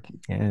guitar.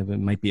 It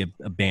might be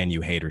a band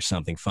you hate or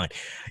something. Fine.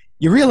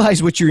 You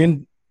realize what you're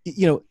in.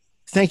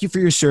 Thank you for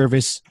your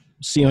service.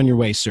 See you on your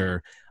way,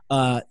 sir.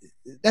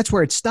 That's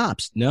where it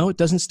stops. No, it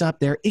doesn't stop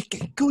there.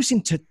 It goes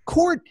into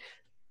court,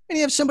 and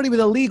you have somebody with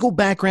a legal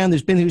background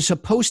who's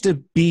supposed to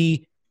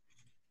be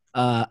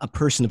a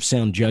person of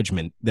sound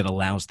judgment that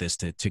allows this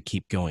to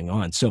keep going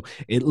on. So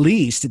at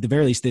the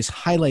very least, this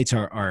highlights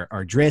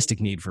our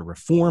drastic need for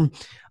reform.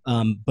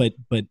 But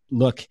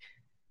look,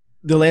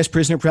 the Last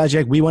Prisoner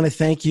Project, we want to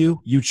thank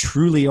you. You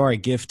truly are a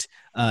gift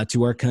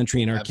to our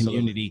country and our Absolutely.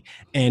 community.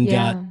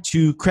 And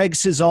to Craig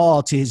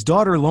Cizal, to his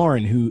daughter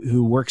Lauren,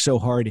 who works so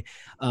hard,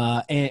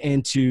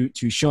 and to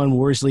Sean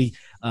Worsley,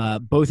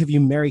 both of you,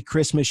 Merry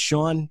Christmas,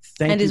 Sean.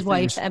 Thank you. And his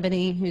wife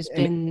Ebony, who's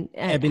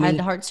had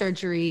heart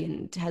surgery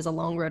and has a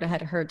long road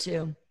ahead of her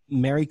too.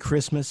 Merry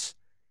Christmas.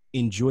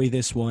 Enjoy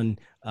this one.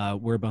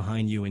 We're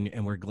behind you,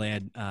 and we're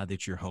glad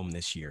that you're home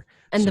this year.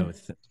 And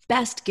the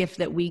best gift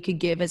that we could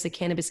give as a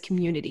cannabis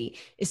community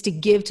is to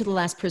give to the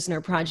Last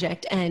Prisoner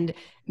Project and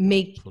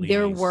make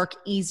their work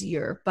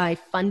easier by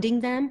funding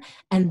them.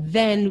 And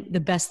then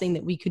the best thing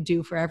that we could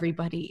do for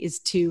everybody is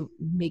to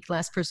make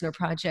Last Prisoner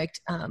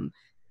Project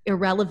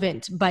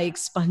irrelevant by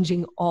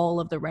expunging all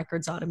of the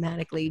records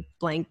automatically,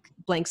 blank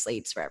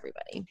slates for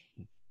everybody.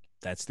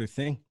 That's their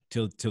thing.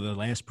 Till the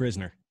last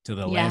prisoner. Till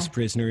the last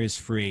prisoner is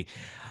free.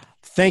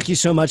 Thank you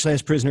so much,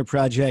 Last Prisoner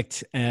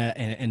Project,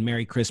 and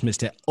Merry Christmas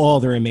to all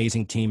their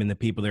amazing team and the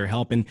people that are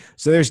helping.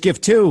 So there's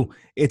gift 2.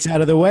 It's out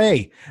of the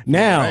way.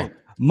 Now,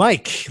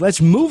 Mike, let's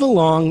move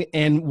along.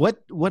 And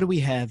what do we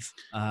have?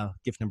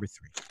 Gift number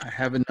 3. I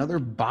have another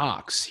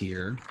box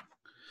here,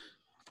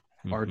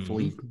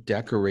 artfully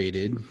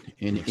decorated,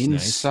 and looks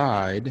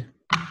inside... Nice.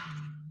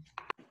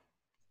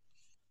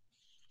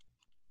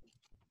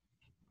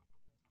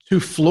 To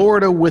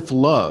Florida with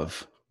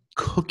Love.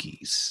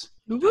 Cookies.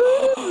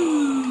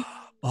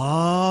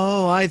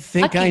 Oh, I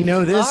think I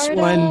know this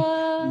one.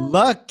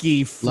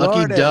 Lucky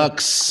Florida. Lucky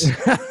Ducks.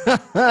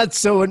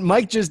 So what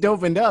Mike just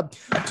opened up,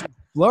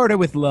 Florida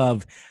with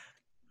Love.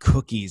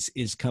 Cookies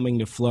is coming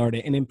to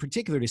Florida, and in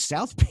particular to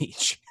South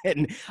Beach.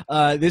 And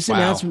this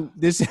announcement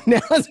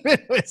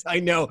was, I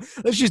know.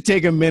 Let's just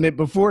take a minute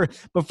before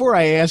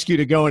I ask you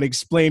to go and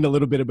explain a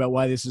little bit about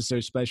why this is so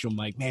special,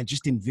 Mike. Man,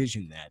 just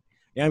envision that.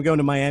 Yeah, I'm going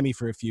to Miami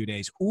for a few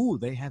days. Ooh,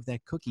 they have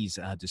that cookies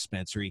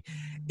dispensary.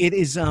 It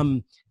is.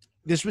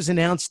 This was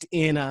announced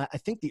in I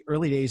think the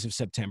early days of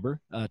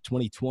September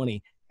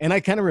 2020, and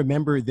I kind of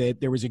remember that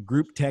there was a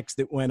group text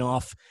that went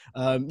off.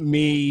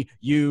 Me,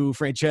 you,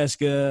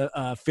 Francesca,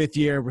 5th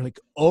year. We're like,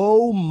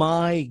 oh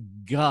my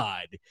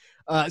God.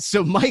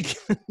 So, Mike,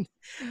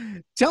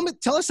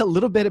 tell us a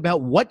little bit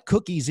about what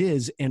Cookies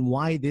is and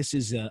why this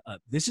is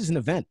an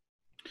event.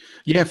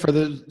 Yeah, for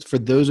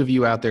those of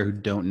you out there who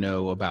don't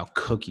know about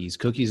Cookies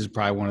is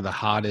probably one of the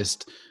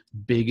hottest,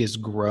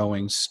 biggest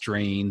growing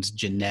strains,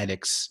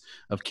 genetics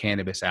of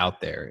cannabis out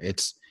there.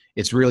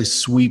 It's really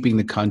sweeping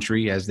the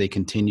country as they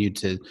continue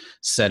to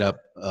set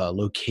up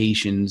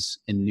locations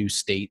in new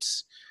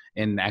states.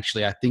 And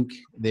actually, I think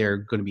they're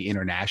going to be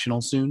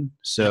international soon.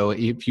 So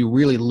if you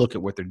really look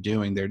at what they're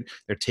doing,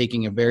 they're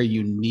taking a very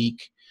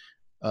unique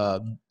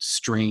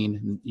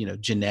strain,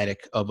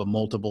 genetic of a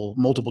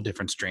multiple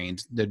different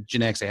strains. The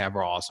genetics they have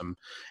are awesome,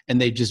 and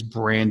they just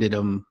branded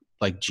them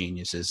like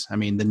geniuses. I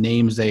mean, the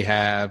names they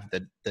have,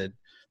 the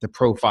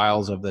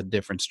profiles of the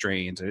different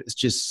strains, it's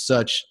just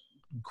such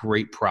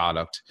great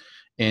product.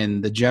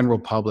 And the general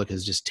public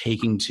is just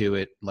taking to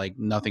it like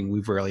nothing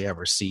we've really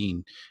ever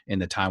seen in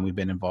the time we've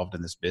been involved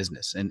in this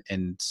business.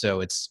 And so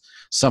it's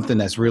something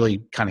that's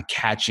really kind of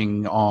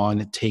catching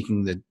on,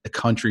 taking the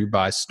country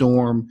by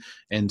storm,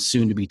 and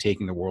soon to be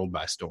taking the world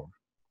by storm.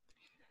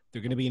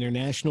 They're going to be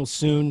international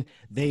soon.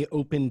 They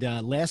opened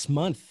last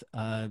month.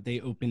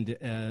 They opened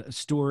a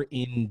store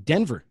in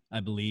Denver,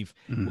 I believe,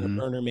 where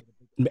Berner made.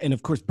 And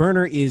of course,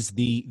 Berner is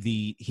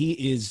the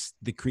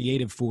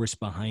creative force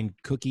behind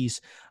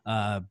Cookies.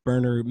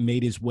 Berner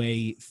made his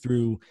way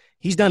through.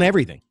 He's done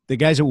everything. The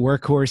guy's a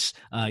workhorse.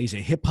 He's a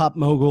hip hop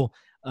mogul.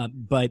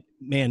 But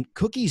man,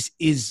 Cookies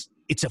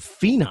it's a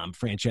phenom,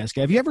 Francesca.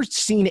 Have you ever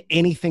seen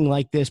anything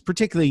like this,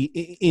 particularly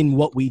in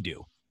what we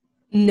do?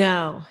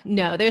 No,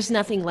 there's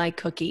nothing like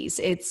Cookies.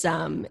 It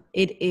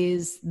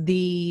is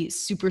the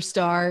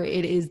superstar.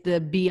 It is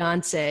the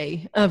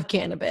Beyonce of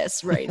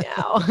cannabis right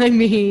now. I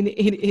mean,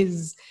 it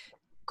is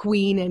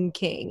queen and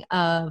king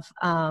of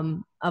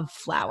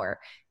flower.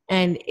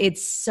 And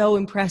it's so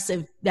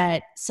impressive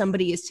that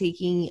somebody is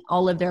taking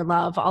all of their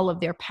love, all of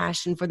their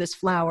passion for this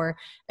flower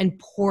and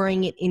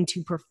pouring it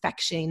into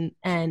perfection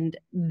and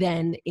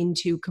then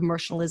into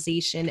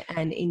commercialization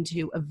and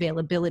into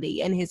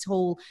availability. And his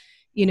whole,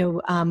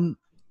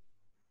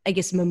 I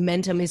guess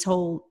momentum, his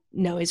whole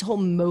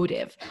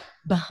motive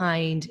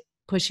behind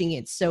pushing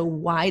it so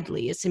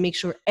widely is to make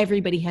sure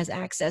everybody has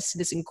access to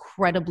this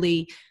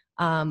incredibly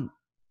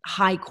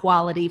high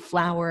quality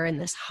flower and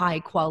this high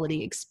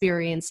quality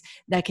experience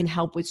that can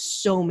help with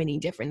so many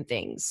different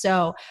things.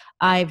 So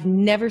I've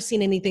never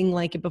seen anything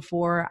like it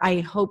before. I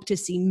hope to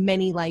see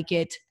many like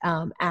it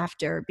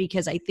after,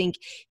 because I think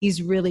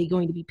he's really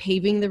going to be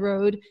paving the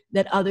road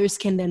that others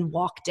can then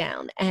walk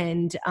down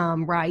and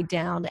ride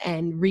down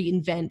and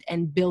reinvent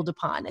and build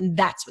upon. And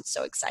that's what's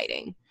so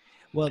exciting.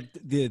 Well,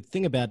 the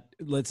thing about,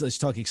 let's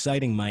talk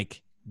exciting,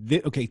 Mike.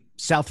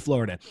 South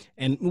Florida,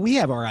 and we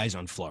have our eyes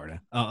on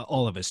Florida.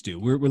 All of us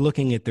do. We're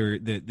looking at the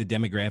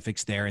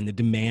demographics there and the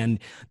demand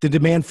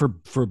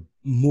for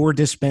more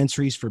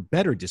dispensaries, for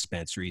better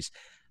dispensaries.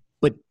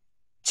 But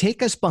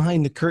take us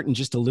behind the curtain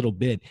just a little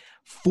bit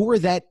for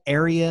that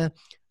area,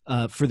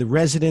 for the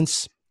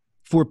residents,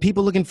 for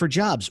people looking for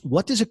jobs,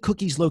 what does a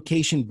Cookies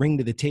location bring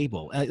to the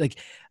table?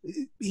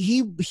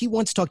 He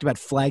once talked about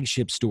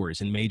flagship stores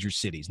in major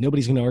cities.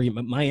 Nobody's going to argue,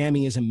 but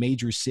Miami is a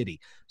major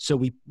city. So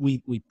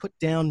we put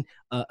down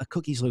a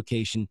Cookies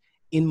location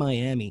in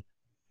Miami.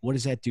 What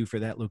does that do for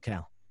that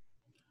locale?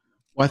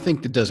 Well, I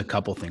think that does a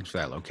couple things for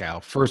that locale.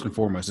 First and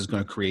foremost, it's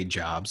going to create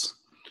jobs,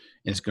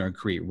 and it's going to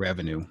create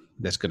revenue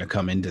that's going to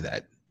come into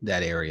that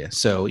area.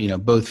 So,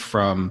 both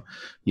from,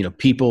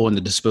 people and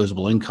the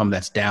disposable income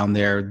that's down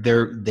there,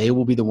 they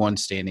will be the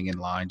ones standing in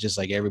line, just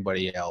like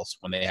everybody else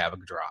when they have a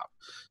drop.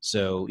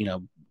 So,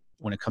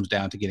 when it comes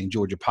down to getting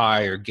Georgia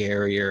pie or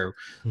Gary or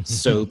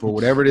soap or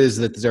whatever it is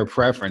that's their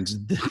preference,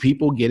 the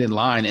people get in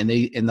line, and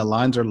the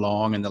lines are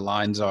long, and the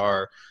lines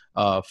are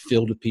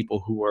filled with people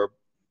who are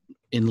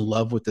in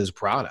love with those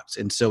products.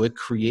 And so it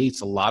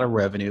creates a lot of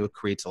revenue, it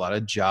creates a lot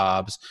of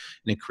jobs,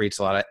 and it creates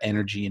a lot of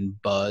energy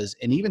and buzz,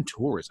 and even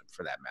tourism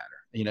for that matter.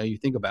 You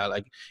think about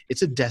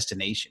it's a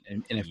destination.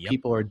 And if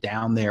people are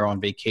down there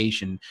on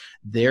vacation,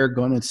 they're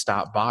going to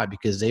stop by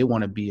because they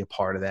want to be a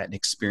part of that and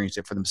experience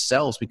it for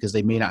themselves, because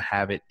they may not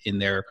have it in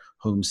their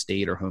home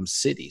state or home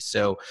city.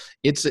 So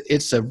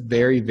it's a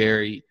very,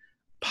 very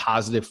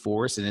positive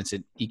force, and it's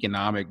an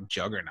economic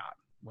juggernaut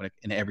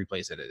in every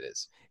place that it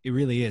is. It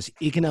really is.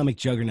 Economic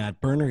juggernaut.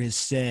 Berner has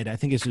said, I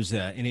think this was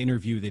an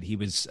interview that he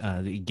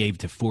gave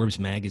to Forbes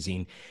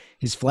magazine,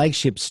 his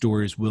flagship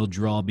stores will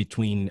draw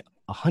between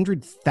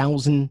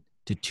 $100,000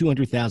 to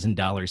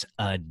 $200,000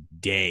 a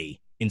day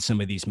in some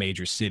of these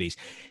major cities.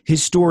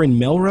 His store in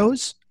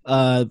Melrose,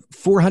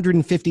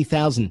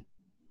 $450,000.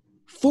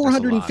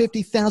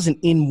 $450,000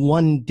 in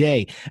one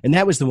day. And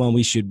that was the one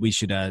we should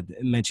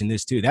mention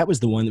this too. That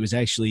was the one that was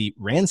actually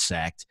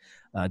ransacked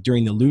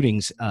during the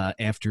lootings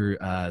after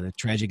the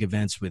tragic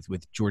events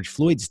with George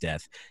Floyd's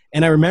death.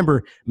 And I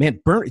remember, man,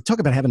 talk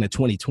about having a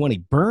 2020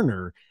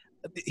 Berner,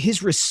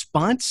 his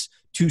response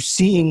to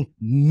seeing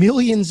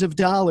millions of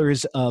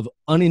dollars of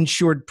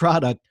uninsured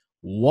product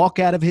walk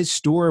out of his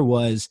store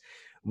was,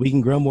 we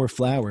can grow more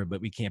flour,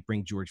 but we can't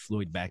bring George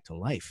Floyd back to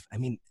life. I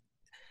mean,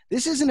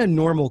 this isn't a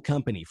normal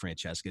company,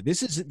 Francesca.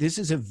 This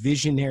is a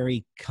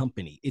visionary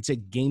company. It's a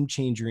game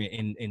changer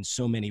in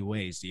so many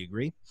ways. Do you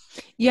agree?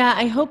 Yeah,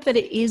 I hope that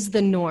it is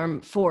the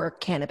norm for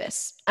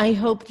cannabis. I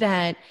hope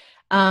that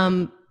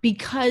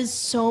because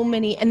so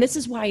many, and this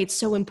is why it's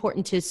so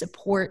important to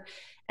support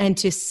and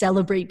to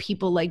celebrate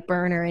people like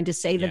Berner, and to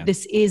say that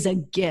this is a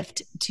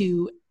gift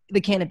to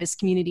the cannabis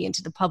community and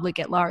to the public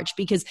at large,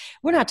 because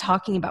we're not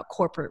talking about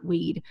corporate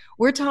weed.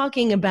 We're not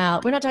talking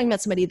about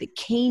somebody that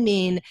came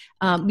in,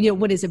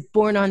 what is it,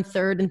 born on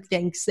third and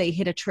thinks they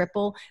hit a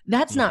triple.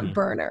 That's not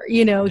Berner.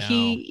 No.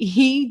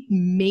 He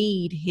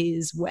made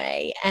his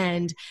way,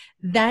 and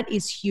that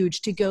is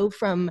huge. To go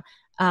from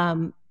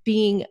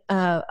being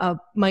a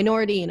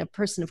minority and a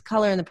person of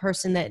color and the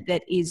person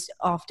that is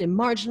often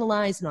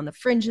marginalized and on the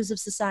fringes of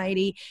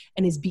society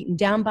and is beaten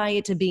down by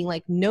it, to being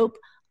like, nope,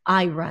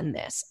 I run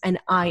this and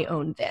I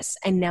own this.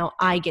 And now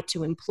I get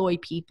to employ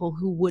people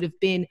who would have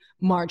been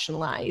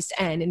marginalized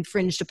and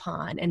infringed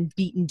upon and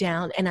beaten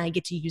down. And I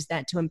get to use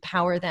that to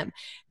empower them.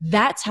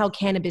 That's how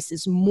cannabis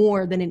is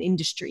more than an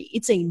industry.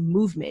 It's a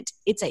movement.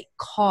 It's a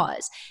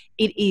cause.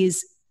 It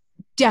is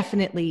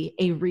definitely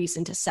a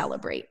reason to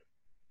celebrate.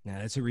 Yeah,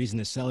 that's a reason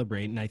to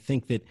celebrate. And I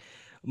think that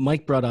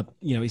Mike brought up,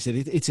 he said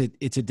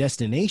it's a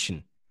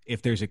destination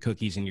if there's a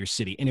Cookies in your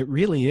city. And it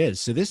really is.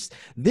 So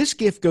this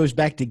gift goes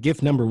back to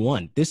gift number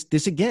one.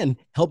 This again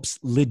helps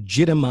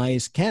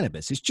legitimize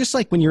cannabis. It's just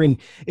like when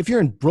if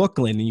you're in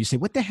Brooklyn and you say,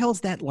 what the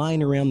hell's that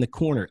line around the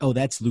corner? Oh,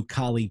 that's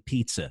Lucali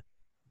Pizza.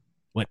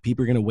 What,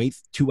 people are going to wait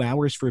 2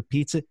 hours for a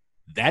pizza?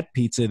 That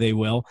pizza they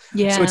will.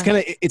 Yeah. So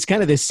it's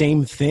kind of the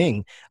same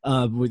thing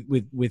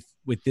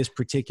with this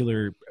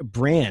particular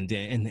brand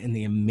and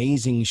the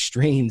amazing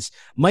strains.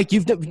 Mike,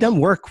 you've done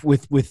work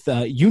with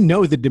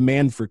the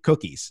demand for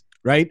cookies,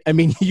 right? I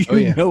mean,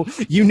 know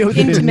that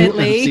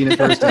intimately. I've seen it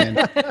firsthand.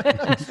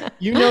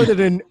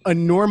 That a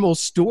normal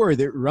store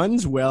that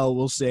runs well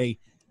will say,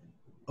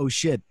 "Oh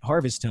shit,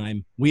 harvest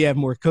time. We have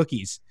more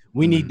cookies.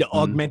 We need to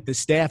augment the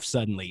staff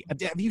suddenly."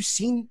 Have you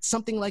seen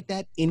something like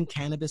that in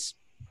cannabis?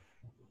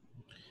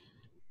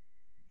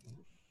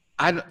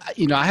 I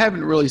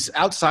haven't really,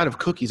 outside of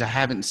cookies, I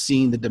haven't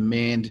seen the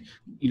demand,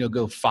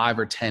 go 5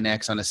 or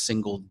 10x on a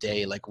single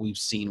day like we've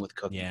seen with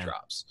cookie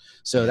drops.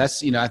 So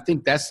that's, I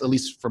think that's, at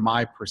least from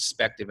my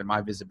perspective and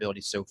my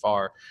visibility so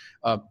far,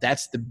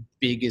 that's the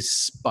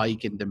biggest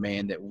spike in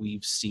demand that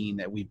we've seen,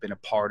 that we've been a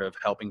part of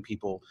helping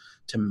people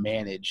to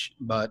manage.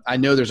 But I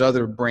know there's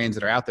other brands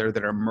that are out there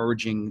that are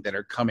emerging, that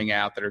are coming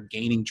out, that are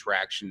gaining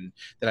traction,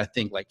 that I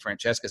think, like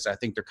Francesca said, I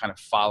think they're kind of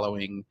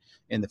following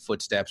in the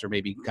footsteps, or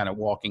maybe kind of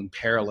walking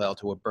parallel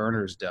to what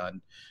Berner's done.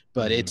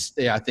 But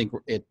I think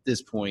at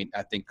this point,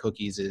 I think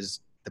Cookies is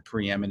the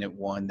preeminent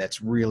one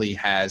that's really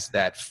has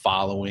that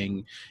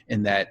following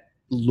and that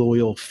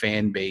loyal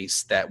fan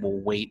base that will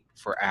wait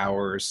for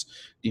hours,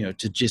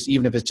 to just,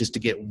 even if it's just to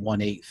get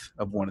 1/8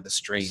 of one of the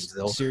strains.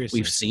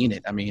 We've seen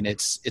it. I mean,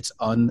 it's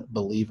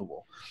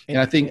unbelievable. And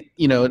I think,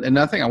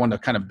 another thing I wanted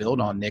to kind of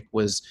build on, Nick,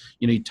 was,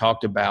 you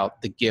talked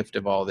about the gift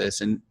of all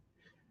this. And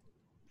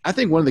I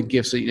think one of the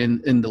gifts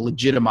in the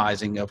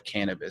legitimizing of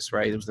cannabis,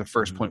 right? It was the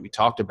first point we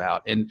talked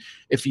about. And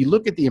if you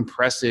look at the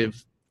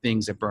impressive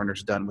things that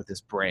Berner's done with his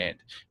brand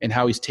and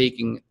how he's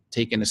taken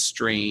a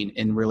strain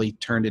and really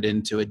turned it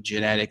into a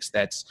genetics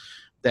that's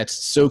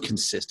so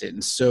consistent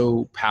and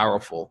so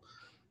powerful,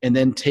 and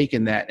then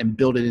taken that and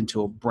built it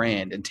into a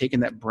brand, and taken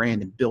that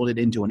brand and built it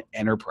into an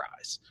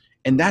enterprise.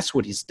 And that's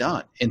what he's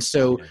done. And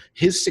so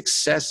his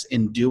success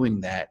in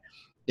doing that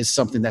is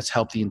something that's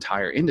helped the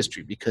entire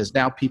industry, because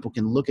now people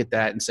can look at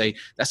that and say,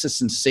 that's a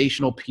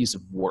sensational piece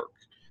of work.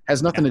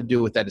 Has nothing to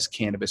do with that as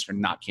cannabis or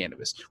not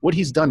cannabis. What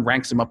he's done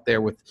ranks him up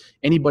there with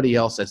anybody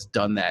else that's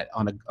done that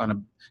on a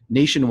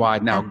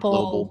nationwide, now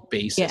global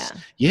basis.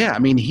 Yeah. I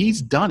mean,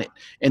 he's done it.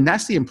 And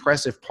that's the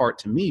impressive part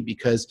to me,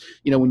 because,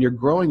 when you're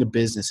growing a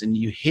business and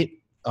you hit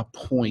a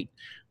point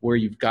where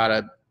you've got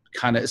to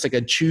it's like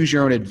a choose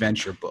your own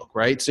adventure book,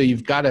 right? So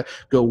you've got to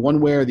go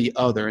one way or the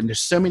other, and there's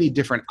so many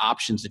different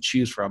options to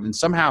choose from. And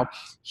somehow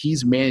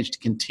he's managed to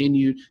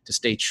continue to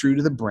stay true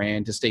to the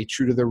brand, to stay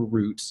true to the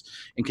roots,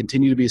 and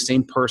continue to be the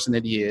same person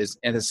that he is.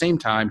 And at the same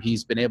time,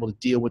 he's been able to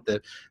deal with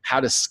how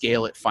to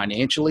scale it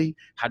financially,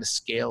 how to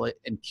scale it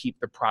and keep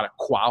the product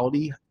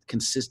quality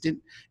consistent,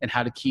 and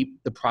how to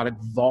keep the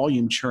product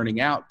volume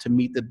churning out to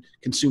meet the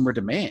consumer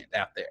demand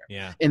out there.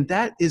 Yeah. And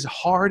that is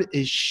hard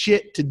as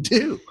shit to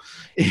do.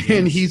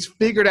 And he's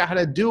figured out how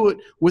to do it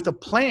with a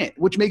plant,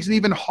 which makes it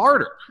even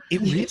harder.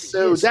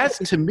 So that,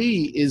 to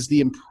me, is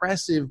the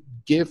impressive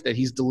gift that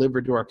he's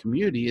delivered to our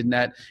community, in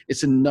that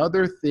it's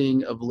another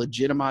thing of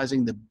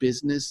legitimizing the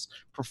business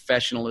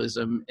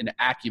professionalism and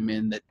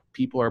acumen that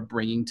people are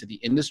bringing to the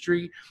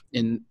industry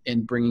and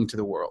bringing to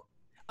the world.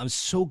 I'm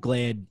so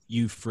glad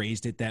you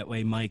phrased it that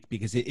way, Mike,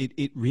 because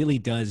it really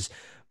does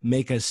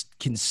make us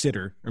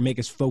consider, or make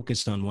us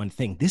focus on one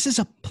thing. This is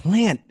a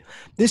plant.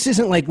 This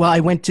isn't like, well, I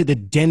went to the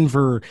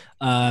Denver,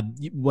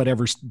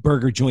 whatever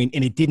burger joint,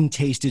 and it didn't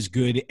taste as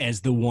good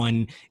as the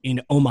one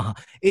in Omaha.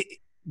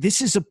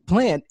 This is a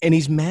plant, and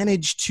he's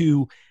managed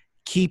to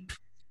keep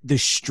the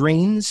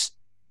strains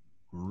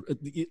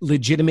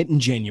legitimate and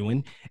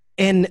genuine.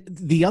 And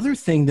the other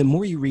thing, the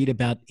more you read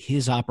about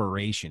his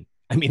operation,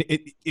 I mean,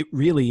 it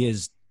really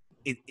is,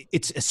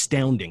 it's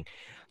astounding.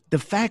 The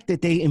fact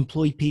that they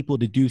employ people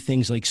to do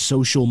things like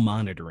social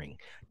monitoring,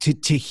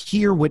 to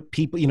hear what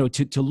people,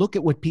 to look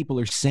at what people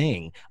are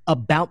saying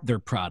about their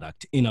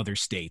product in other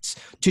states,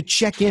 to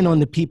check in on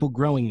the people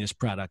growing this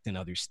product in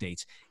other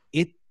states.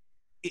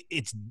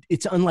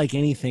 It's unlike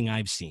anything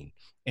I've seen.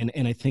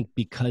 And I think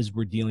because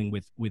we're dealing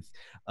with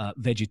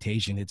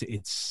vegetation,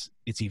 it's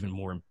even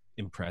more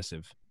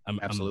impressive.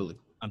 Absolutely.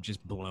 I'm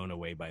just blown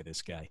away by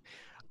this guy.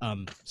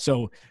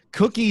 So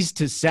Cookies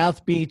to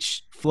South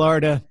Beach,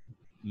 Florida.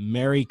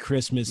 Merry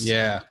Christmas.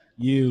 Yeah.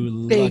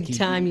 You big lucky,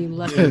 time, you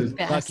lucky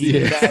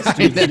bastard.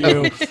 bastard.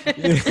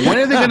 When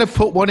are they going to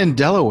put one in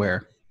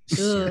Delaware?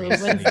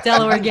 When's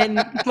Delaware getting,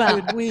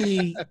 well,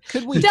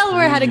 could we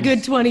Delaware had a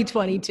good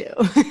 2022.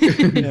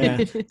 Yeah,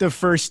 the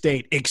first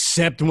state,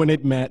 except when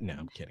it met. No,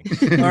 I'm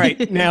kidding. All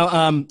right. Now,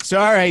 all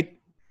right.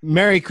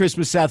 Merry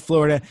Christmas, South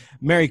Florida.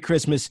 Merry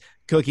Christmas,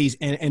 Cookies.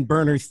 And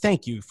Berner,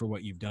 thank you for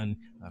what you've done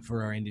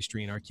for our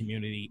industry and our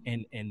community.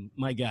 And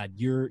my God,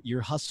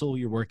 your hustle,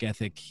 your work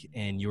ethic,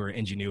 and your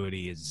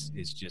ingenuity is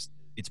just,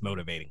 it's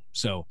motivating.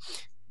 So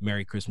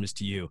Merry Christmas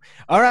to you.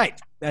 All right.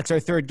 That's our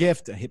third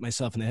gift. I hit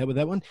myself in the head with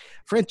that one.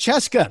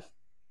 Francesca,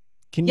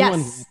 can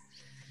you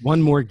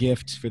one more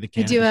gift for the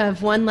cannabis? I do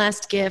have one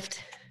last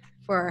gift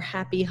for our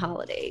happy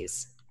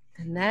holidays.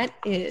 And that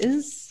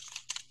is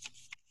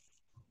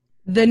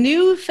the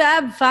new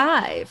Fab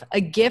Five,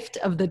 a gift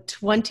of the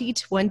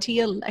 2020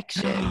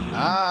 election.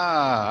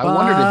 I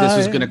wondered if this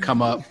was going to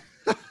come up.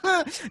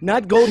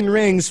 Not golden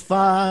rings,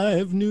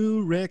 5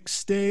 new rec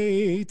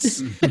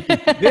states.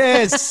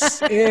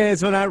 This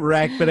is, well, not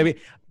rec, but I mean,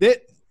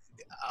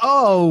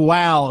 oh,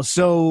 wow.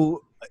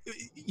 So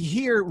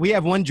here we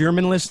have one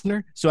German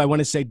listener. So I want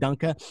to say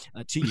Danke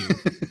to you.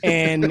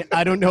 And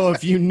I don't know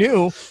if you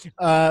knew,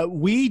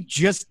 we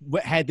just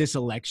had this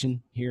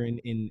election here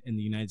in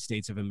the United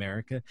States of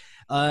America.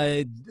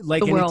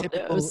 Like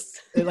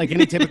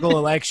any typical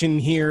election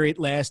here, it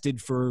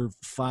lasted for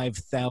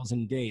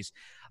 5,000 days.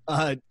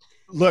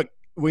 Look,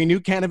 we knew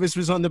cannabis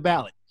was on the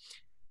ballot.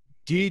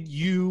 Did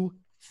you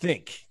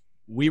think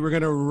we were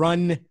going to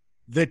run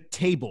the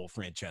table,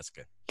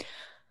 Francesca?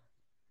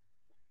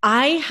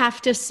 I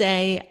have to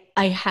say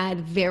I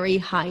had very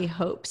high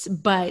hopes,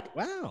 but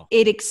wow,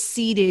 it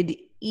exceeded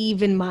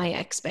even my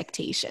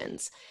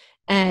expectations.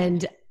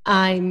 And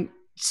I'm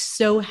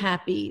so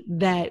happy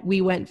that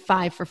we went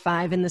 5 for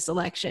 5 in this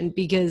election,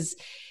 because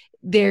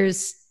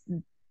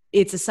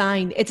it's a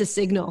sign, it's a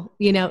signal,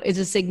 it's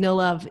a signal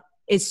of,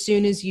 as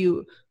soon as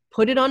you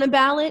put it on a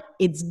ballot,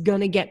 it's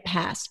going to get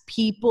passed.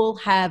 People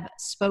have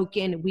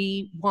spoken.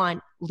 We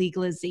want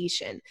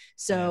legalization.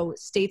 So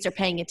states are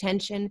paying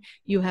attention.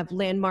 You have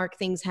landmark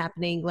things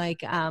happening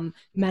like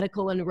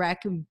medical and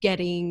rec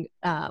getting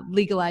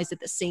legalized at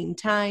the same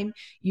time.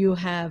 You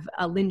have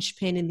a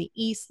linchpin in the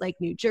East like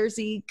New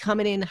Jersey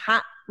coming in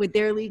hot with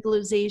their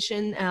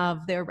legalization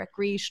of their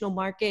recreational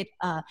market.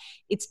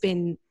 It's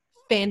been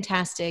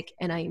fantastic,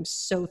 and I am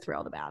so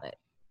thrilled about it.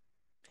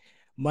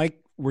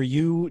 Mike,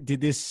 did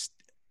this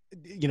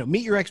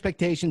meet your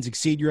expectations,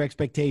 exceed your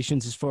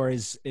expectations as far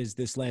as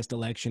this last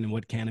election and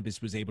what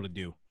cannabis was able to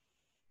do?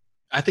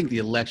 I think the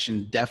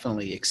election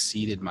definitely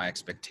exceeded my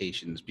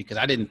expectations because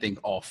I didn't think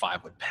all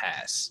 5 would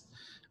pass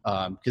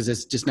because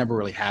this just never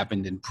really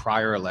happened in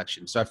prior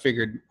elections. So I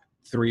figured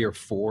 3 or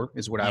 4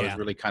 is what I was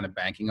really kind of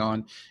banking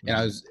on. And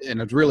I was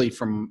really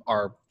from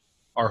our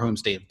home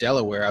state of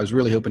Delaware, I was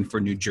really hoping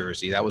for New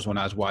Jersey. That was when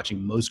I was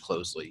watching most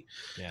closely.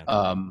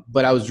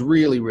 But I was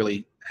really,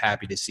 really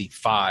happy to see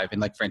 5. And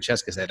like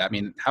Francesca said, I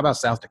mean, how about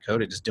South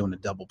Dakota just doing a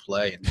double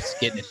play and just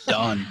getting it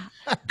done?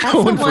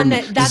 Going from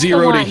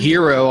 0 to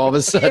hero all of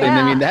a sudden.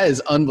 I mean, that is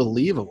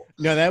unbelievable.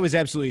 No, that was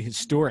absolutely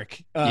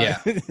historic.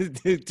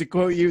 To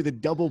quote you, the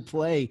double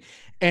play.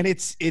 And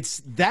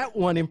it's that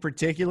one in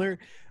particular.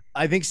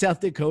 I think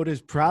South Dakota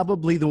is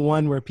probably the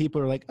one where people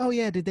are like, oh,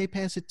 yeah, did they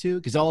pass it too?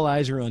 Because all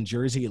eyes are on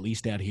Jersey, at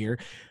least out here.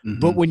 Mm-hmm.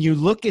 But when you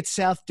look at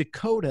South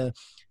Dakota,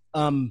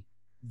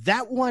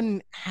 that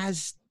one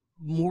has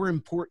more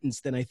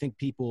importance than I think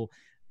people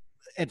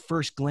at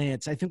first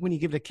glance. I think when you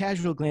give it a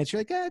casual glance,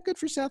 you're like, good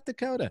for South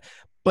Dakota.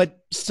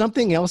 But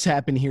something else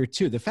happened here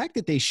too. The fact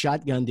that they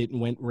shotgunned it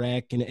and went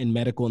rec and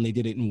medical and they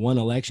did it in one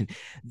election,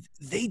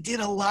 they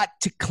did a lot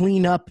to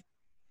clean up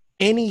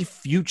any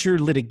future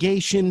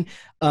litigation.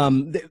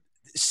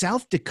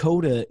 South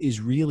Dakota is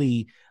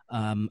really,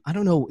 I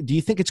don't know, do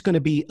you think it's going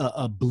to be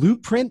a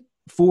blueprint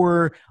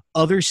for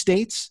other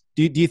states?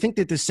 Do you think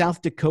that the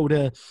South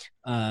Dakota,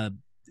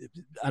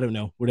 I don't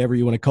know, whatever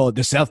you want to call it,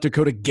 the South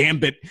Dakota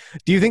gambit,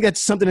 do you think that's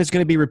something that's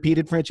going to be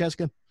repeated,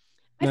 Francesca?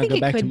 I think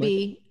it could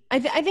be. I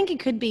think it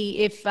could be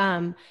if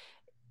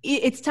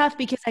it's tough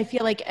because I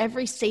feel like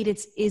every state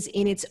is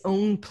in its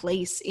own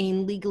place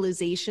in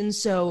legalization.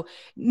 So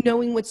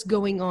knowing what's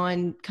going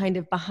on kind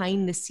of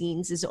behind the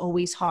scenes is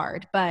always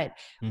hard. But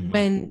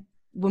when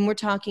we're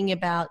talking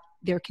about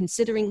they're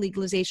considering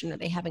legalization or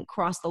they haven't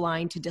crossed the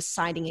line to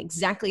deciding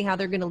exactly how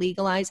they're going to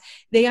legalize,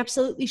 they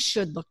absolutely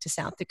should look to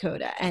South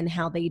Dakota and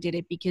how they did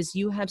it, because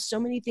you have so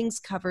many things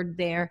covered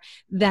there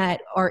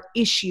that are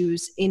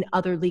issues in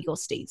other legal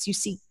states. You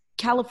see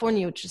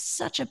California, which is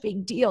such a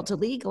big deal to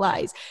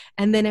legalize.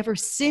 And then ever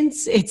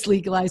since it's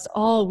legalized,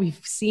 all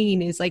we've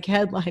seen is like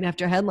headline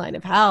after headline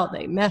of how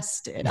they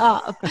messed it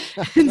up.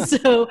 And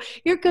so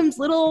here comes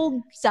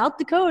little South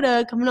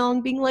Dakota coming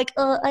along being like,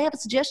 I have a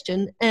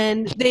suggestion.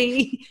 And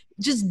they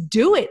just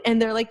do it. And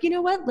they're like, you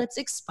know what? Let's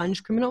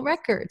expunge criminal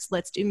records.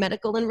 Let's do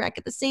medical and rec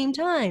at the same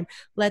time.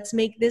 Let's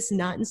make this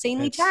not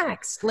insanely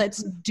taxed.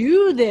 Let's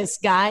do this,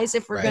 guys,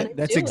 if we're going to do it.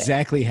 That's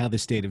exactly how the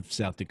state of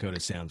South Dakota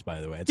sounds, by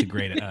the way. It's a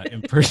great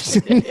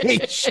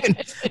impersonation.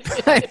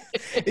 But,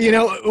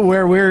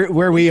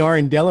 where we are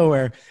in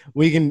Delaware,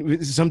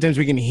 sometimes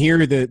we can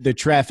hear the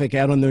traffic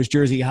out on those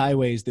Jersey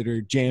highways that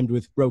are jammed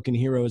with broken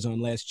heroes on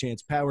last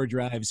chance power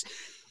drives.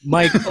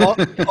 Mike,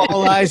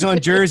 all eyes on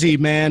Jersey,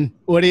 man.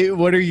 What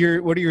are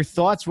your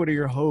thoughts? What are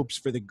your hopes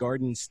for the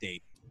Garden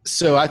State?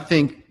 So I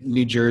think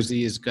New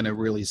Jersey is going to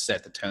really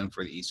set the tone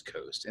for the East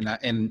Coast, and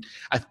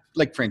I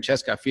like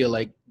Francesca. I feel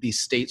like these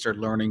states are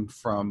learning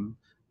from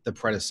the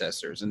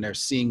predecessors, and they're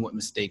seeing what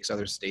mistakes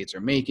other states are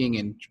making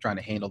and trying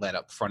to handle that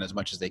up front as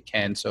much as they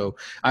can. So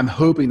I'm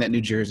hoping that New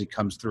Jersey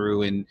comes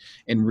through and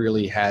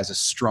really has a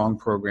strong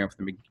program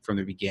from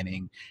the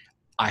beginning.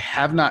 I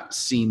have not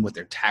seen what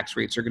their tax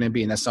rates are going to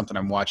be, and that's something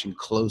I'm watching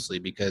closely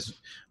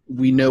because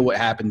we know what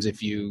happens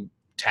if you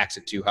tax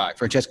it too high.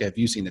 Francesca, have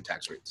you seen the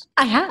tax rates?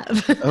 I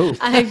have. Oh.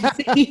 I've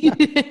seen.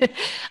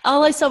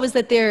 All I saw was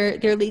that their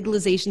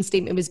legalization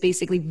statement was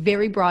basically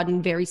very broad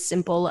and very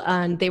simple.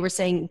 And they were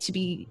saying to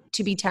be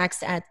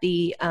taxed at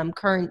the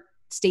current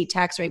state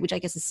tax rate, which I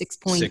guess is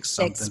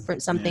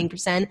 6.6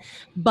 percent,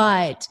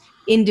 but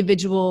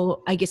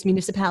individual, I guess,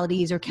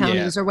 municipalities or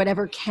counties or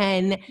whatever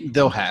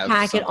they'll have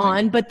tack it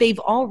on. But they've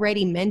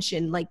already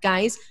mentioned, like,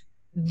 guys,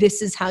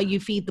 this is how you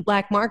feed the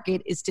black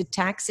market, is to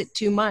tax it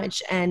too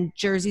much. And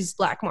Jersey's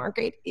black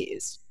market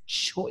is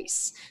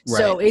choice. Right.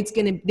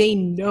 So they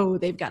know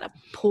they've got to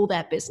pull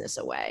that business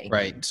away.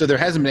 Right. So there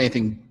hasn't been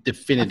anything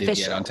definitive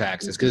yet on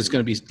taxes because it's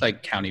going to be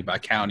like county by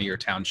county or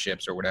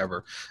townships or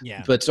whatever.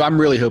 Yeah. But so I'm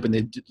really hoping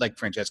that, like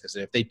Francesca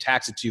said, if they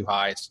tax it too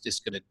high, it's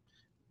just going to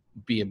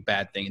be a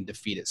bad thing and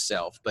defeat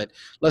itself. But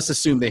let's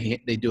assume they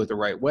do it the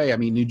right way. I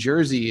mean, New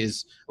Jersey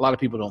is, a lot of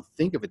people don't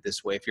think of it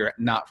this way if you're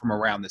not from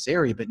around this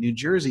area, but New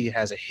Jersey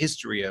has a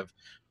history of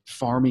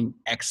farming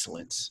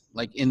excellence.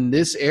 Like in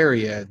this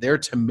area, their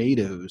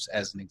tomatoes,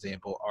 as an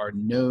example, are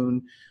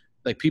known,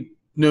 like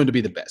known to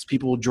be the best.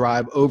 People will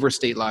drive over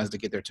state lines to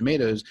get their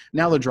tomatoes.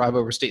 Now they'll drive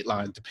over state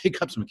lines to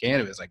pick up some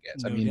cannabis, I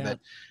guess.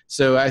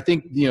 So I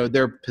think,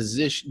 their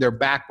position, their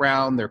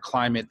background, their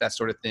climate, that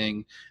sort of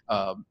thing,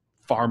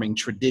 farming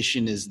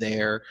tradition is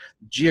there.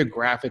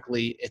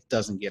 Geographically, it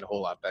doesn't get a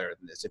whole lot better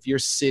than this. If you're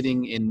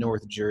sitting in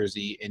North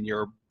Jersey and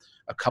you're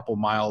a couple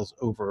miles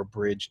over a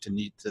bridge to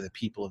the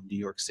people of New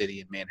York City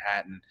and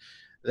Manhattan,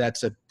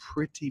 that's a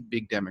pretty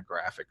big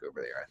demographic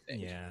over there, I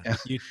think. Yeah.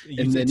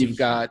 And then you've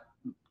got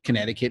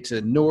Connecticut to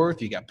the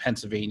north, you got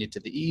Pennsylvania to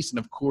the east, and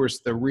of course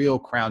the real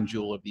crown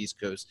jewel of the East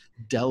Coast,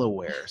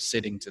 Delaware,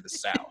 sitting to the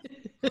south.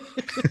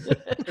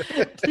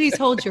 Please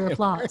hold your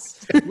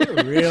applause.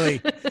 We're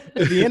really,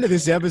 at the end of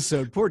this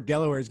episode, poor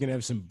Delaware is going to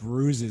have some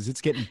bruises.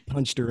 It's getting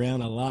punched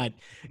around a lot.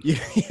 You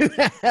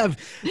have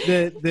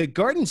the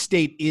Garden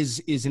State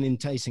is an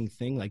enticing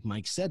thing, like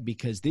Mike said,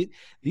 because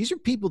these are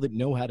people that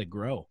know how to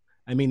grow.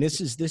 I mean, this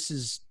is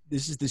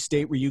the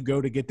state where you go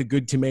to get the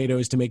good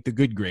tomatoes to make the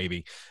good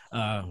gravy,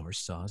 or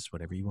sauce,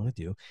 whatever you want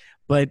to do.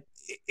 But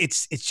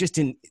it's just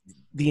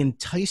the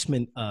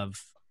enticement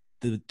of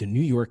the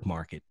New York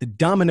market, the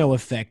domino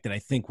effect that I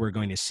think we're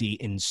going to see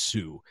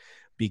ensue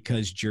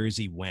because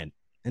Jersey went.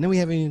 And then we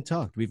haven't even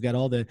talked. We've got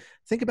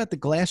think about the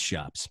glass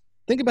shops.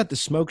 Think about the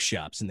smoke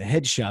shops and the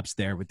head shops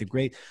there with the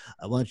great,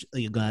 you're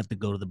going to have to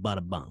go to the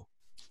Bada Bang.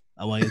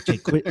 I want you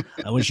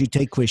to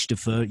take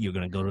Christopher. You're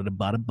going to go to the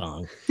Bada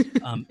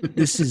Bang.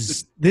 This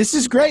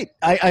is great.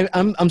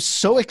 I'm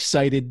so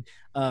excited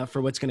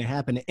for what's going to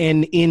happen.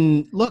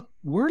 And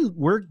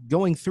we're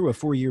going through a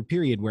 4-year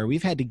period where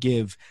we've had to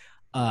give.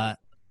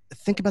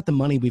 Think about the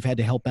money we've had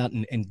to help out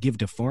and give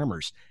to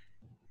farmers.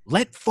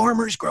 Let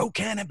farmers grow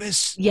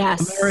cannabis.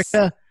 Yes,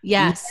 America.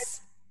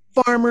 Yes,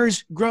 let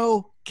farmers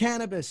grow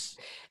cannabis.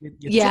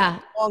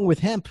 Along with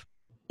hemp.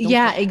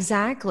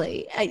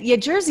 Exactly.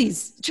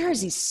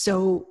 Jersey's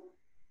so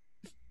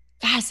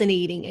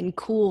fascinating and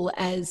cool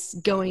as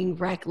going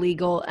rec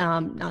legal,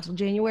 not till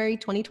January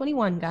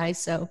 2021, guys.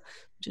 So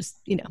just,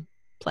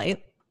 play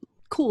it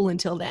cool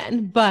until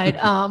then. But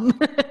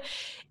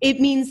it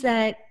means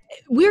that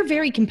we're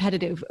very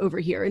competitive over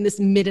here in this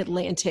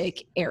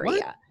mid-Atlantic area.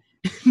 What?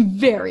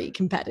 Very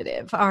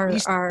competitive. Our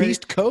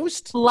East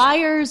Coast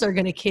Flyers are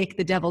going to kick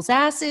the devil's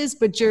asses,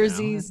 but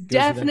Jersey's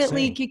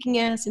definitely kicking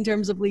ass in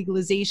terms of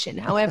legalization.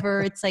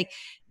 However, it's like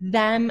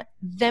them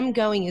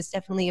going is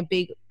definitely a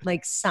big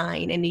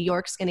sign, and New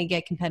York's going to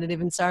get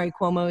competitive. And sorry,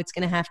 Cuomo, it's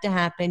going to have to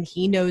happen.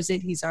 He knows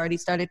it. He's already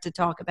started to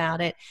talk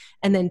about it.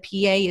 And then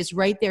PA is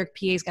right there.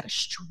 PA's got a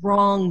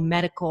strong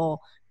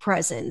medical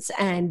presence,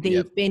 and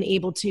they've been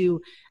able to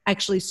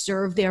actually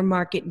serve their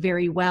market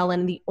very well.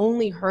 And the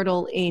only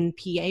hurdle in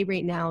PA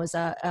right now is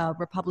a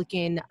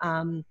Republican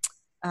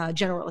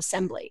General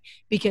Assembly,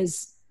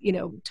 because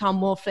Tom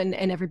Wolf and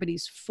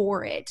everybody's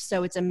for it.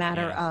 So it's a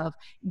matter of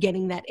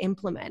getting that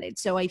implemented.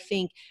 So I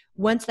think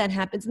once that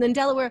happens, and then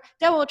Delaware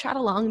will trot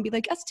along and be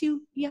like, us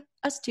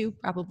too,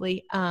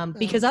 probably.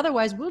 Because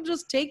otherwise we'll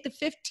just take the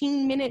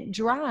 15-minute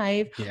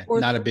drive. Yeah, or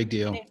not a big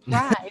deal.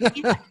 Drive,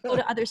 go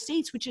to other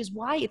states, which is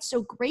why it's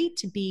so great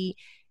to be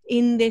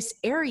in this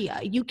area.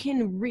 You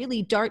can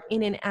really dart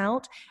in and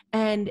out,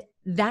 and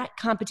that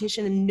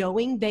competition and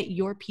knowing that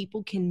your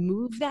people can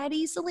move that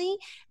easily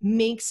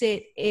makes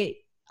it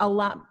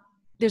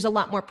there's a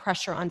lot more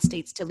pressure on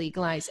states to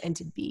legalize and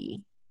to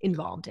be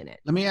involved in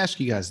it. Let me ask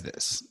you guys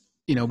this.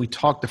 We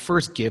talked, the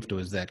first gift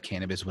was that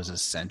cannabis was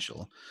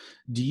essential.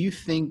 Do you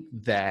think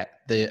that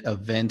the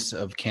events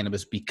of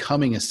cannabis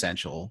becoming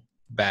essential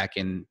back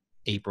in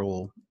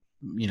April,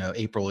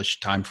 April-ish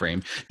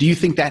timeframe, do you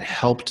think that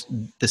helped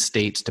the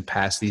states to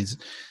pass these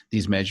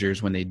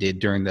measures when they did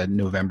during the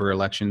November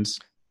elections?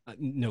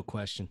 No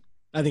question.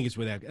 I think it's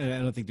I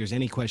don't think there's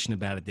any question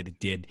about it that it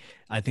did.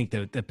 I think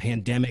the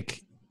pandemic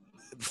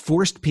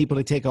forced people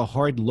to take a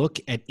hard look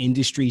at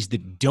industries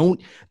that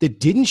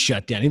didn't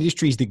shut down,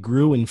 industries that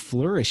grew and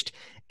flourished.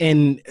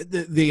 And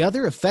the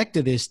other effect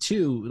of this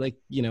too,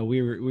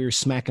 we were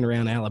smacking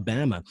around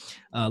Alabama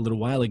a little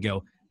while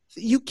ago.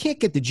 You can't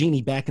get the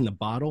genie back in the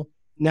bottle.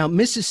 Now,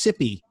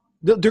 Mississippi,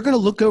 they're going to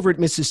look over at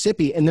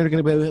Mississippi and they're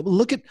going to be,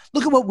 look at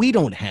what we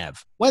don't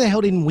have. Why the hell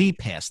didn't we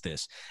pass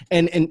this?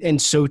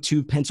 And so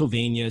too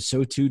Pennsylvania,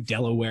 so too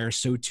Delaware,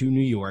 so too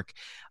New York.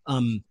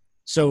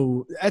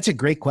 So that's a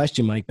great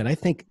question, Mike. But I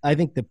think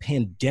the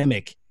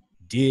pandemic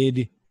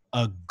did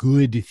a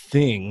good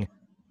thing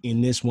in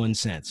this one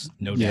sense,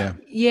 no doubt.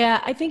 Yeah,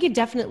 I think it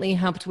definitely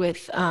helped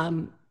with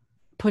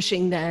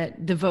pushing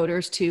the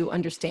voters to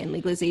understand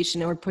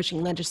legalization, or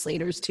pushing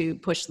legislators to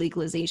push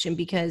legalization,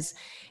 because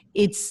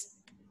it's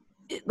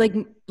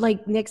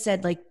like Nick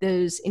said,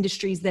 those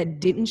industries that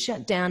didn't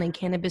shut down, and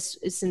cannabis,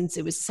 since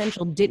it was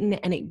essential, didn't,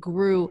 and it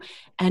grew.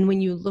 And when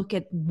you look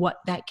at what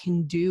that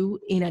can do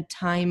in a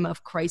time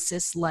of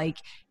crisis like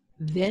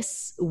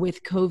this,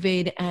 with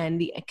COVID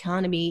and the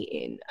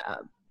economy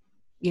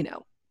in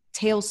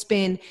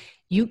tailspin,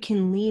 you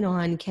can lean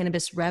on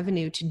cannabis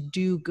revenue to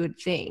do good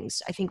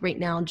things. I think right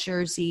now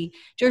Jersey's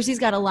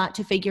got a lot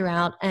to figure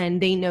out, and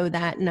they know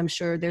that. And I'm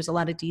sure there's a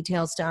lot of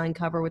details to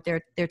uncover with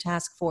their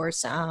task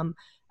force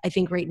I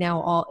think right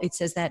now it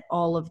says that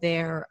all of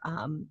their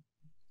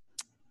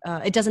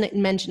it doesn't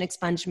mention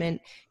expungement.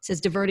 It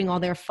says diverting all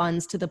their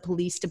funds to the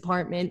police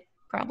department.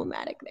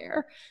 Problematic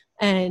there.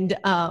 And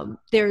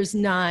there's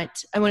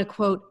not, I want to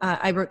quote,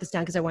 I wrote this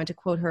down because I wanted to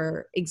quote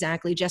her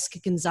exactly. Jessica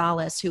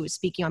Gonzalez, who was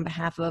speaking on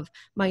behalf of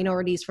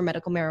Minorities for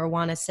Medical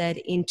Marijuana, said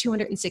in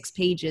 206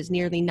 pages,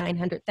 nearly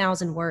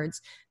 900,000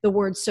 words, the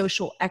word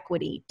social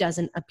equity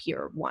doesn't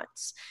appear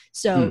once.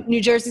 So New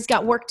Jersey's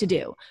got work to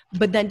do,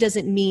 but that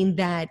doesn't mean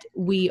that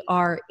we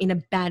are in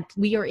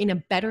a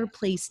better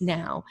place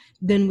now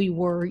than we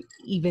were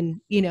even,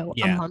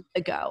 a month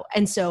ago.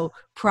 And so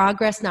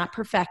progress, not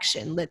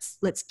perfection.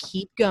 Let's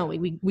keep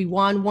going. We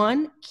won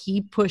one,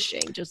 keep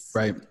pushing, just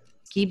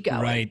keep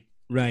going.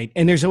 Right.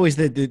 And there's always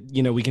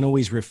we can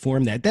always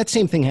reform that. That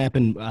same thing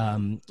happened.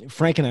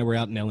 Frank and I were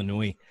out in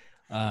Illinois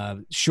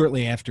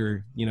shortly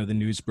after, the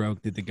news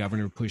broke that the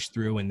governor pushed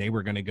through and they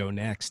were going to go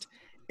next.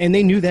 And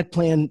they knew that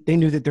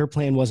their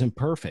plan wasn't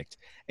perfect.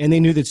 And they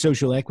knew that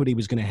social equity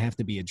was going to have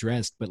to be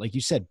addressed. But like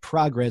you said,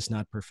 progress,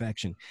 not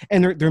perfection.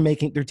 And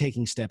they're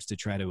taking steps to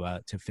try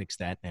to fix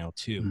that now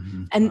too.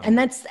 Mm-hmm.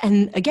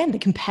 And again, the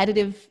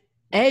competitive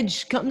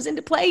edge comes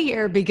into play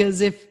here,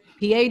 because if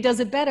PA does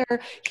it better,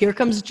 here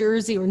comes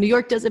Jersey, or New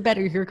York does it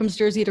better, here comes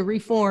Jersey to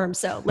reform.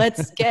 So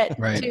let's get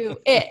to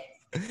it.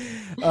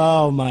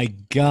 Oh my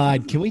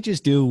God. Can we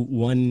just do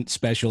one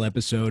special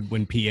episode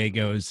when PA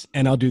goes,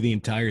 and I'll do the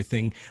entire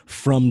thing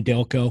from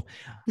Delco?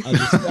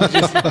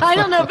 I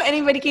don't know if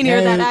anybody can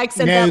hear that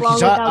accent that long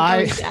without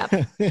going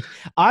deaf.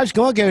 I was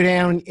going to go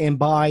down and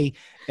buy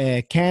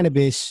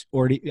cannabis,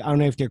 or I don't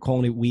know if they're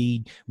calling it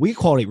weed. We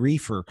called it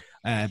reefer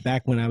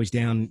back when I was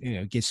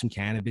down, get some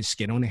cannabis,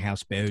 get on a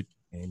houseboat,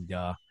 and,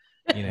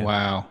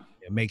 wow,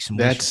 make some.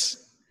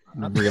 That's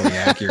really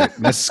accurate.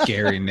 That's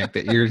scary, Nick,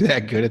 that you're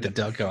that good at the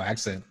Delco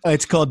accent.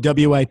 It's called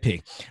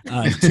WIP.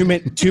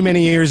 Too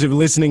many years of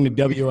listening to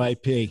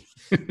WIP.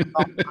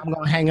 I'm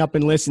going to hang up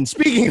and listen.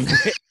 Speaking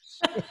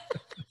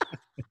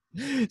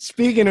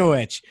of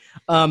which,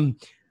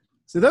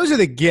 so those are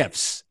the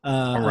gifts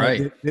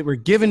that were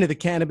given to the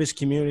cannabis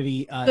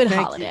community. Good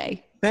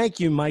holiday.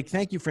 Thank you, Mike.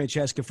 Thank you,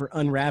 Francesca, for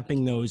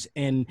unwrapping those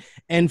and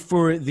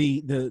for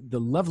the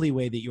lovely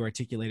way that you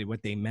articulated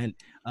what they meant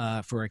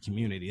for our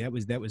community.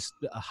 That was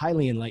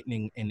highly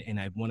enlightening, and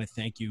I want to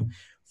thank you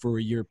for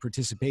your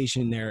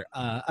participation there.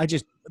 I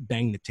just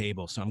banged the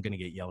table, so I'm going to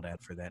get yelled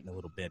at for that in a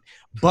little bit.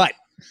 But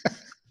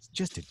it's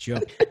just a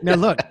joke. Now,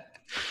 look,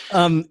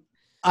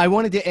 I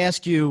wanted to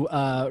ask you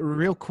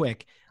real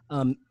quick.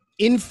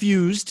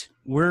 Infused.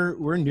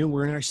 We're new.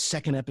 We're in our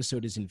second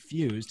episode as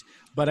Infused,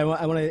 but I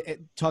want to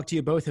talk to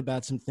you both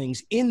about some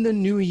things in the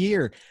new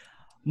year.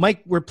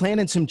 Mike, we're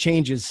planning some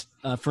changes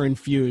for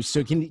Infused.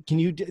 So can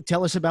you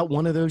tell us about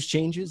one of those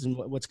changes and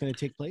what's going to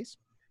take place?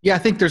 Yeah, I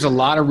think there's a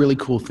lot of really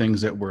cool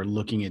things that we're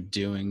looking at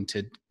doing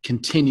to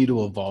continue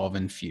to evolve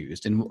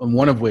Infused. And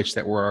one of which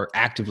that we're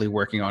actively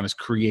working on is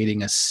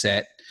creating a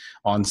set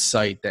on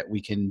site that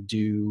we can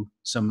do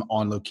some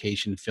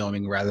on-location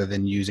filming rather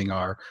than using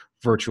our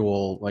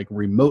virtual, like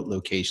remote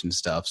location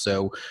stuff.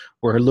 So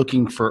we're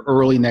looking for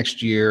early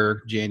next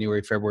year,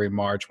 January, February,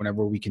 March,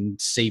 whenever we can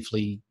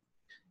safely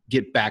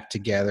get back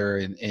together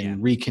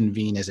and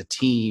reconvene as a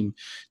team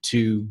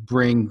to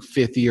bring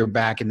Fifth Year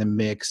back in the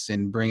mix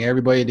and bring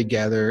everybody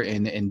together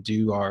and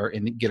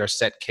get our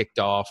set kicked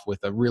off with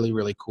a really,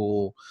 really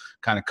cool,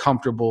 kind of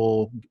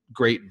comfortable,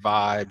 great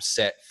vibe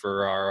set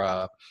for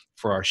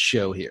our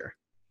show here.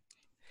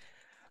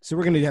 So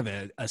we're going to have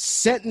a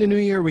set in the new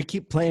year. We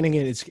keep planning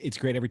it. It's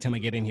great. Every time I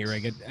get in here,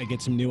 I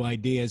get some new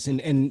ideas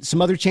and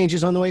some other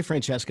changes on the way,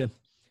 Francesca.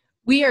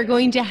 We are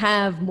going to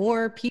have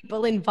more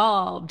people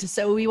involved.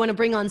 So we want to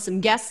bring on some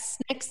guests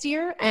next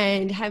year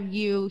and have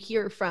you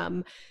hear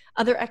from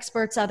other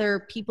experts,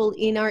 other people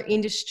in our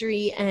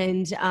industry,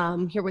 and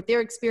hear what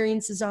their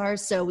experiences are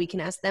so we can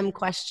ask them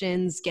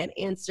questions, get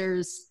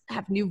answers,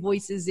 have new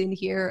voices in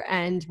here,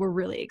 and we're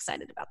really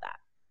excited about that.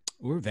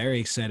 We're very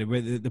excited.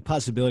 The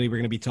possibility we're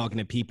going to be talking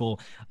to people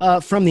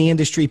from the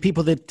industry,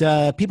 people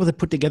that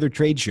put together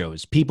trade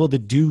shows, people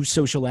that do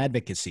social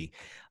advocacy,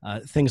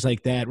 things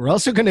like that. We're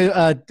also going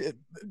to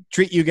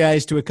treat you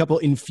guys to a couple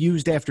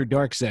Infused After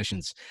Dark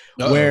sessions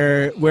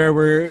where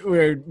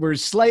we're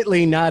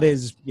slightly not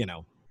as,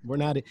 we're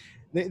not.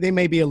 They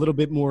may be a little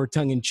bit more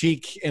tongue in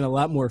cheek and a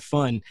lot more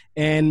fun.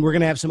 And we're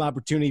going to have some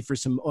opportunity for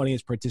some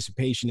audience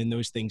participation in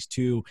those things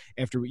too.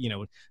 After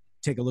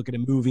take a look at a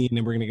movie and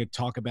then we're going to go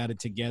talk about it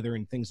together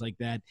and things like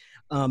that.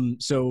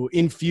 So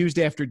Infused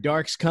After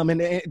Dark's coming.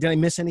 Did I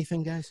miss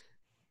anything, guys?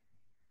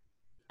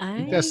 I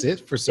think that's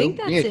it for so. I think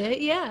that's it.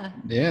 Yeah.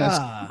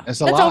 Yeah.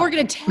 That's all we're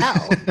going to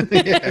tell.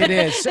 It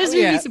is. There's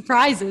going to be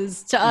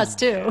surprises to us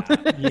too.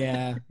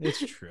 Yeah, it's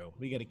true.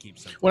 We got to keep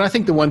something. Well, I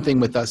think the one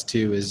thing with us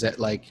too is that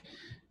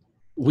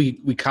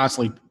we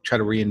constantly try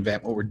to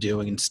reinvent what we're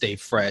doing and stay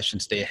fresh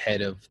and stay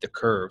ahead of the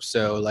curve.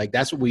 So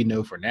that's what we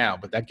know for now,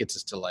 but that gets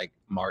us to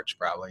March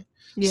probably.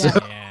 Yeah. So,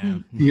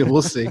 yeah,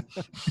 we'll see.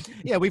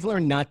 Yeah, we've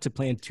learned not to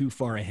plan too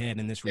far ahead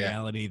in this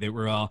reality that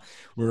we're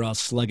all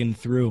slugging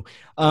through.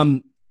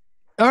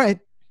 All right.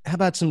 How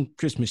about some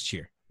Christmas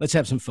cheer? Let's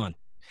have some fun.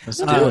 Let's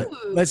do it.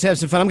 Let's have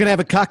some fun. I'm going to have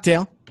a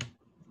cocktail.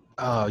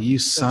 Oh, you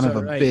son of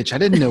a bitch. I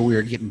didn't know we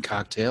were getting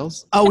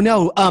cocktails. Oh,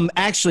 no.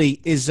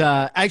 Actually,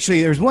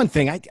 there's one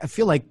thing. I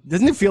feel like,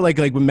 doesn't it feel like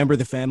remember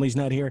the family's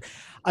not here?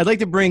 I'd like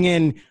to bring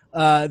in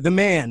the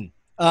man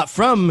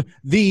from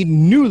the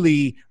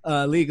newly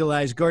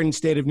legalized Garden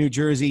State of New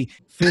Jersey,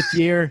 5th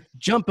year.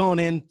 Jump on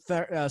in,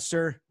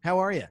 sir. How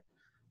are you?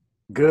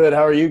 Good.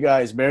 How are you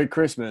guys? Merry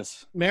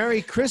Christmas.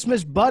 Merry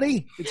Christmas,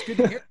 buddy. It's good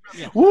to hear from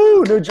you.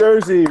 Woo, New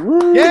Jersey.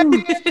 Woo. Yeah.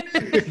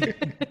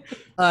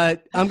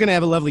 I'm going to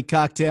have a lovely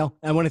cocktail.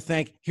 I want to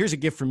thank, here's a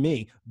gift from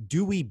me.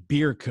 Dewey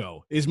Beer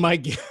Co. is my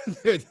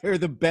gift. They're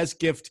the best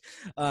gift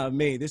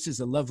made. This is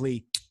a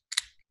lovely,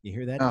 you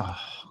hear that? Oh,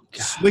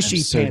 God, swishy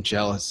I'm so pants.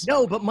 jealous.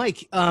 No, but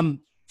Mike,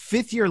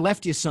 5th year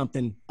left you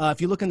something. If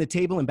you look on the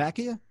table in back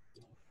of you,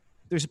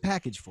 there's a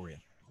package for you.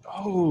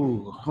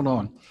 Oh, hold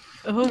on.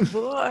 Oh,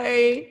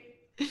 boy.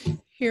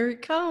 Here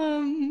it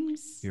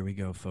comes. Here we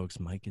go, folks.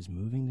 Mike is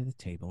moving to the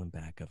table in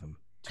back of him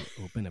to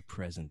open a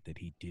present that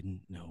he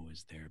didn't know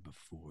was there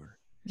before.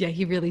 Yeah,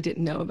 he really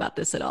didn't know about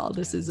this at all.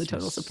 This is a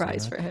total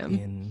surprise for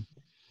him.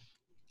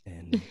 All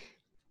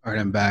right,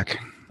 I'm back.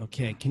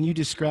 Okay, can you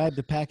describe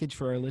the package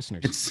for our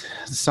listeners? It's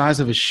the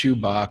size of a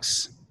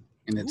shoebox,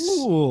 and it's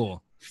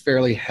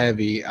fairly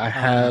heavy. I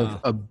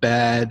have a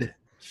bad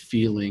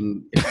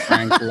feeling if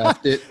Frank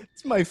left it.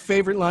 It's my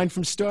favorite line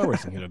from Star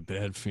Wars. I got a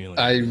bad feeling.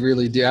 I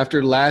really do.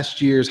 After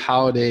last year's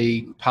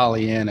holiday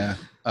Pollyanna,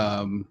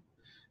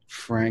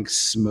 Frank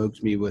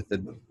smoked me with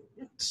a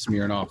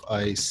Smirnoff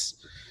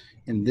Ice,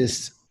 and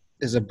this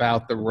is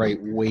about the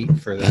right weight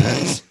for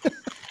that.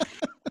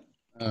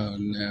 Oh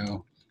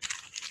no!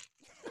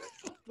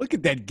 Look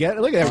at that!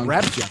 Look at that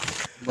wrap job.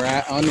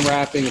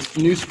 Unwrapping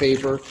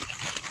newspaper.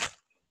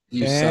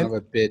 You son of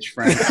a bitch,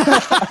 Frank.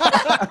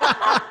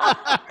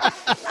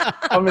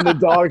 I'm in the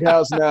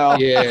doghouse now.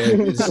 Yeah.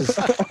 This is...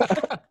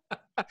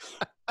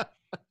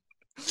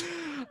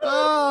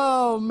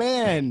 Oh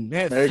man!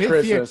 Merry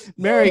Christmas.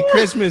 Merry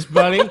Christmas,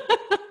 buddy.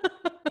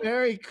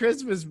 Merry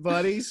Christmas,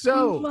 buddy.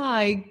 So,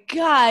 my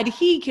God,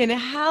 he can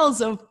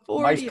house a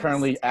 40. Mike's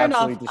currently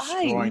absolutely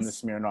destroying the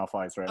Smirnoff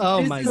Ice right now.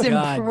 Oh my God, this is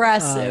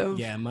impressive.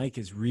 Yeah, Mike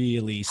is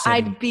really.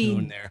 I'd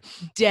be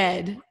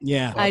dead.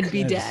 Yeah, I'd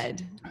be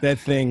dead. That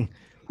thing.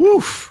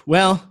 Woof.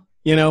 Well,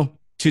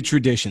 to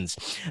traditions.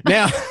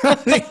 Now,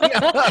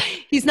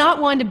 he's not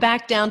one to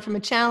back down from a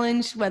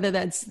challenge, whether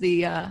that's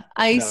the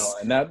ice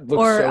and that looks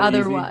or so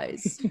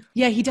otherwise. Easy.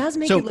 Yeah, he does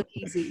make it look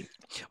easy.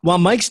 While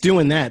Mike's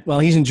doing that, while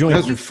he's enjoying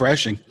that was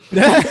refreshing.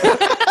 That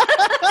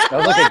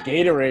was like a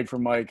Gatorade for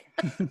Mike.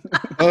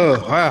 Oh,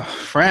 wow.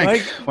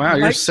 Frank,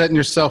 you're setting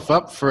yourself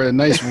up for a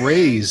nice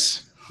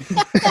raise.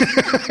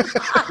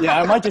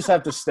 Yeah, I might just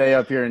have to stay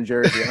up here in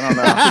Jersey. I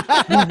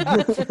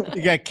don't know.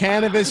 You got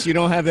cannabis. You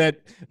don't have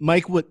that.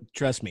 Mike would,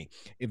 trust me,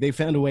 if they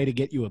found a way to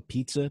get you a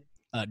pizza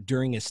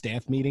during a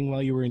staff meeting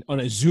while you were on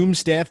a Zoom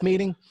staff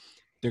meeting,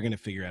 they're going to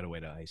figure out a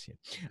way to ice you.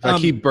 If I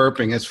keep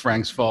burping, it's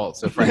Frank's fault.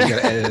 So Frank's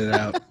got to edit it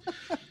out.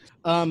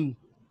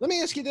 Let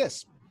me ask you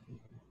this.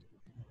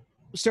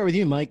 We'll start with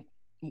you, Mike.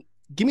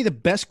 Give me the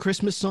best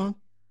Christmas song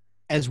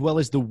as well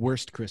as the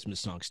worst Christmas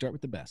song. Start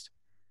with the best.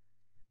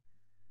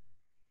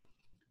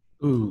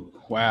 Ooh,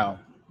 wow.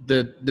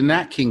 The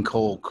Nat King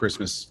Cole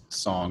Christmas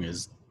song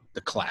is the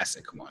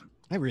classic one.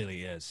 It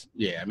really is.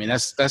 Yeah, I mean,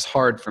 that's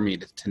hard for me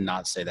to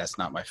not say that's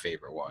not my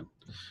favorite one.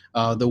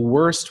 The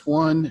worst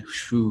one,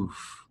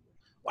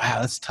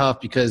 wow, that's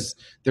tough because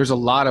there's a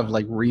lot of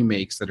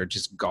remakes that are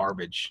just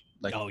garbage,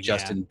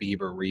 Justin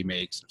Bieber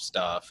remakes of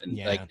stuff. And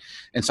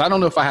and so I don't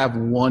know if I have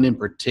one in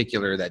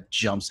particular that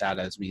jumps out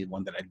as me,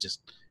 one that I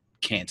just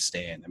can't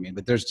stand. I mean,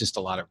 but there's just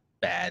a lot of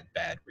bad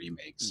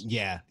remakes.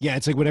 Yeah.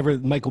 It's like whatever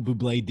Michael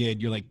Bublé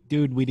did. You're like,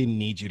 dude, we didn't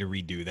need you to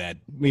redo that.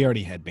 We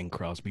already had Bing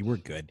Crosby. We're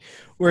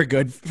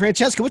good.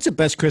 Francesca, what's the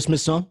best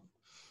Christmas song?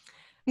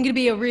 I'm going to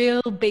be a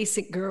real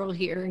basic girl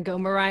here and go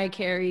Mariah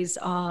Carey's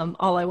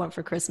All I Want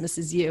for Christmas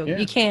Is You. Yeah.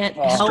 You can't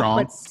help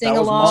but sing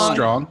along.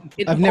 Strong.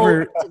 I've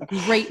never. It's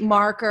a great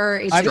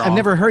marker. I've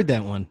never heard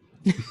that one.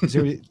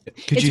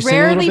 It's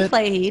rarely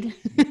played.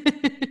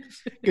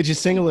 Could you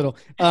sing a little?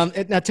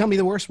 Now tell me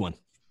the worst one.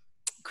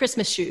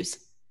 Christmas Shoes.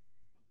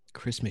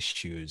 Christmas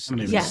Shoes. I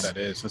don't even know what that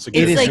is. That's a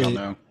good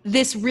one.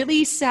 This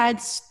really sad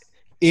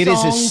It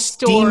is a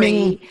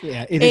steaming. Story.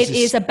 Yeah, it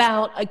is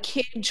about a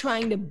kid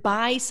trying to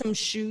buy some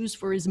shoes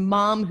for his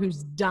mom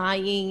who's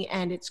dying,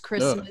 and it's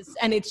Christmas,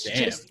 and it's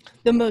just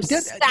the most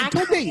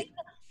saccharine,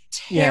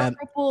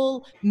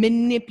 terrible,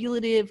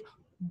 manipulative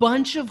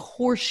bunch of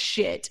horse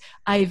shit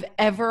I've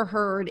ever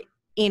heard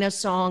in a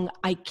song.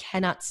 I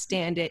cannot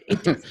stand it.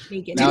 It doesn't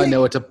make it. Now I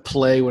know what to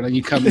play when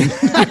you come in.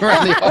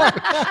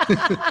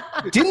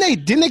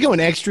 Didn't they go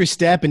an extra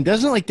step? And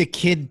doesn't the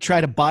kid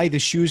try to buy the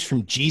shoes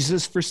from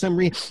Jesus for some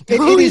reason?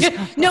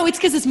 No, it's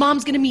because his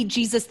mom's going to meet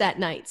Jesus that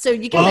night. So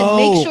you got to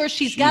make sure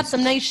she's got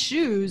some nice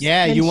shoes.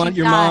 Yeah, you want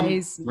your mom.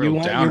 You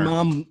want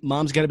your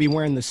mom's got to be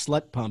wearing the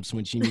slut pumps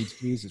when she meets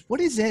Jesus. What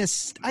is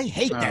this? I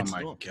hate that. Oh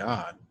my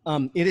God.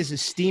 It is a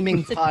steaming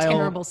it's pile. A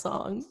terrible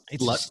song.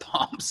 It's Slut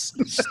bombs.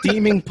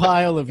 Steaming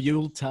pile of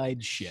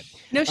Yuletide shit.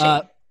 No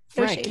shame.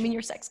 Frank, no shame in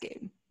your sex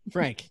game.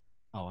 Frank.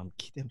 Oh, I'm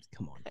kidding.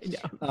 Come on. I know.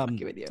 I'm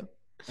with you.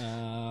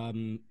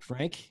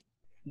 Frank,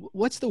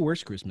 what's the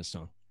worst Christmas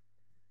song?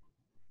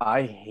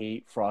 I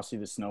hate Frosty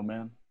the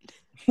Snowman.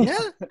 Yeah.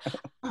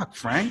 Fuck,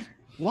 Frank.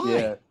 Why?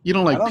 Yeah. You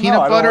don't like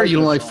peanut butter? You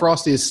don't like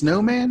Frosty the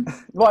Snowman?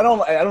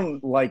 Well, I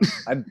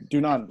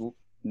do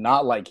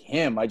not like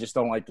him. I just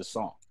don't like the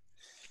song.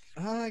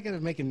 I got to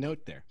make a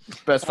note there.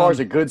 But as far as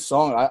a good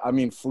song, I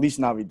mean, Feliz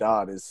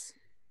Navidad is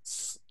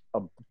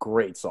a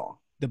great song.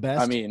 The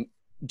best? I mean,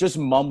 just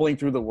mumbling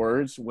through the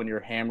words when you're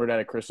hammered at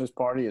a Christmas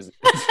party is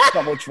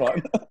so much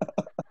fun.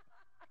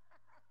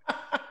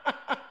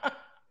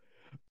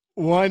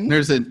 One.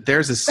 There's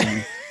a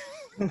scene.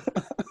 I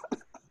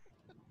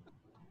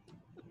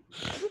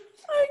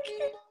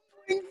can't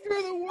bring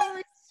through the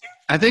words.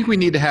 I think we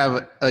need to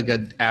have like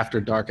an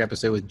After Dark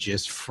episode with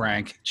just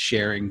Frank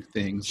sharing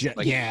things.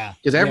 Yeah.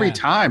 Because every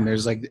time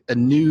there's like a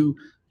new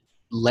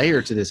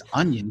layer to this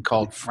onion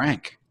called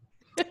Frank.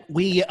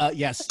 We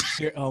yes.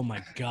 Oh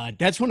my God,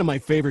 that's one of my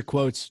favorite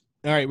quotes.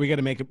 All right, we got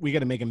to make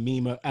a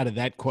meme out of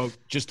that quote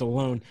just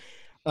alone.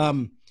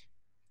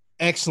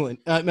 Excellent.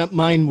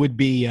 Mine would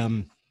be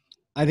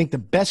I think the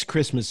best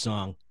Christmas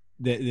song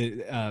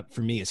that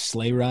for me is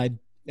Sleigh Ride.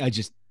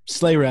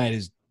 Sleigh Ride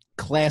is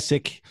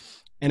classic,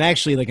 and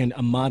actually like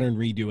a modern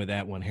redo of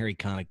that one. Harry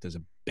Connick does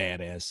a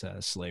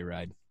badass Sleigh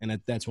Ride, and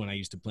that's one I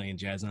used to play in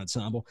jazz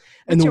ensemble.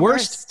 And What's the your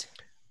worst?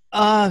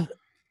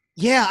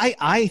 Yeah,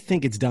 I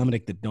think it's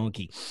Dominic the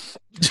Donkey.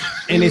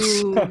 And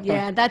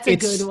that's a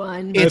good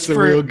one. That's a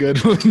real good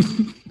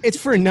one. It's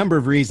for a number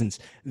of reasons.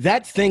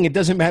 That thing, it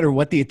doesn't matter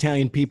what the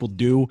Italian people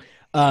do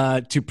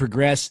to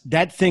progress.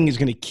 That thing is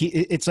going to keep.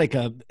 It's like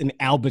an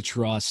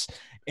albatross,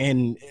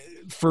 and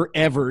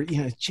forever.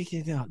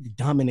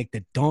 Dominic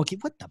the Donkey.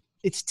 What the?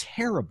 It's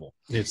terrible.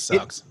 It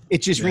sucks.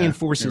 It just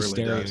reinforces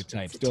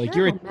stereotypes. They're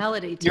like,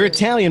 melody you're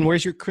Italian.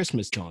 Where's your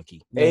Christmas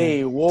donkey?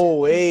 Hey,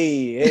 whoa,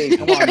 hey,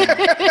 come on.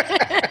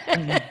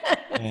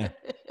 Yeah.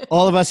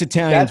 All of us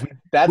Italians,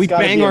 we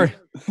bang our.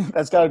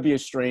 That's got to be a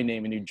strain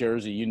name in New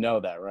Jersey. You know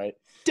that, right?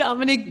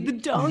 Dominic the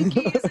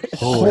Donkey.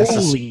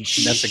 Holy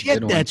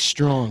shit, that's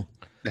strong.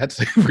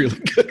 That's a really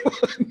good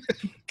one.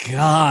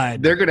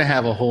 God. They're going to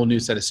have a whole new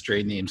set of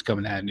strain names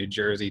coming out of New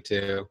Jersey,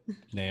 too.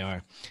 They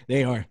are.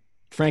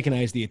 Frank and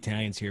I, as the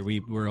Italians here,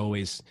 we're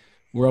always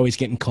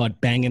getting caught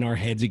banging our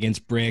heads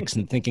against bricks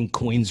and thinking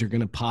coins are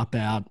going to pop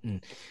out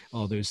and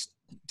all those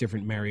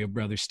different Mario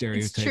Brothers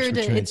stereotypes.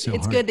 It's true.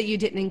 It's good that you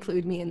didn't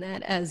include me in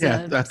that as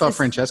I thought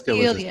Francesca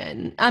was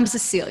Sicilian. I'm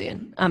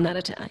Sicilian. I'm not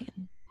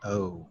Italian.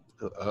 Oh.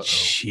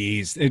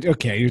 Jeez.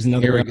 Okay, here's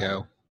another. Here we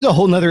go. A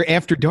whole nother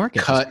After Dark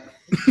cut.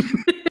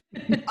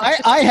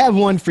 I have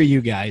one for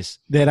you guys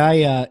that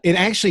it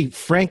actually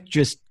Frank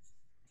just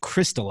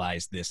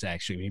crystallized this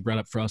actually when he brought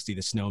up Frosty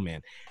the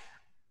Snowman.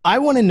 I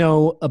want to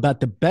know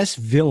about the best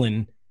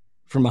villain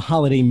from a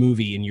holiday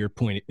movie in your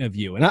point of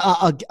view. And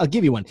I'll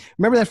give you one.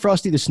 Remember that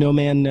Frosty the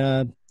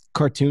Snowman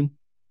cartoon?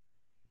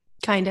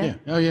 Kind of. Yeah.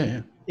 Oh,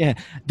 yeah. Yeah.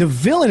 The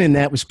villain in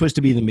that was supposed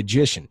to be the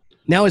magician.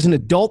 Now, as an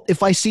adult,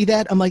 if I see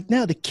that, I'm like,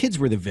 no, the kids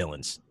were the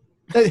villains.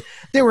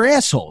 They were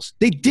assholes.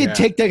 They did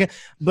take that.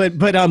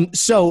 But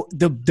so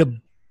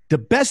the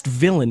best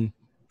villain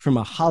from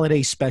a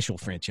holiday special,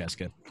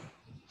 Francesca.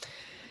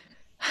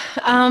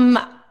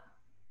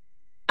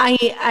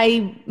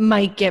 I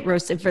might get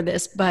roasted for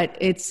this, but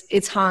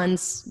it's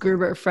Hans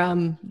Gruber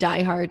from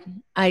Die Hard.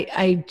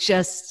 I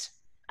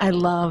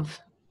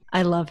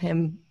love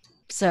him.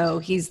 So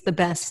he's the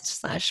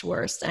best /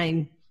 worst.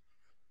 Die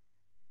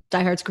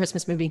Hard's a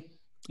Christmas movie.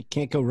 You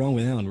can't go wrong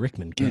with Alan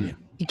Rickman, can you?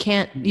 You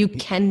can't. You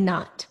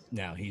cannot.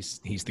 No, he's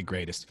the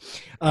greatest.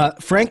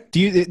 Frank, do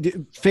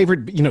you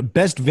favorite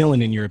best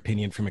villain in your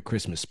opinion from a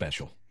Christmas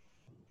special?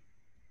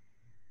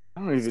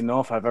 I don't even know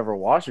if I've ever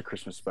watched a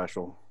Christmas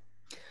special.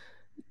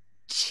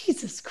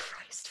 Jesus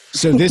Christ.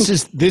 So this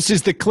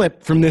is the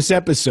clip from this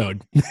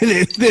episode.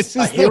 This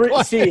is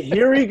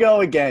here we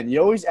go again.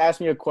 You always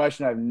ask me a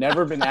question I've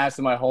never been asked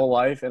in my whole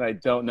life, and I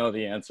don't know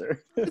the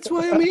answer. That's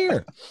why I'm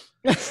here.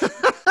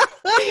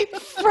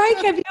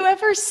 Frank, have you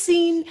ever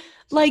seen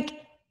like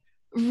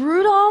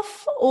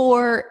Rudolph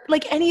or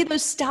like any of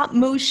those stop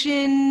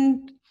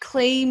motion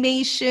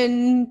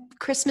claymation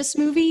Christmas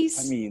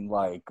movies? I mean,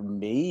 like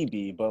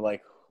maybe, but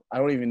like I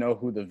don't even know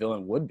who the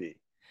villain would be.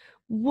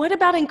 What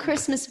about in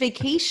Christmas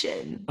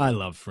Vacation? I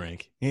love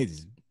Frank.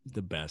 He's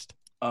the best.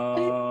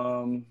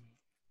 No,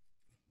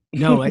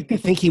 I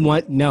think we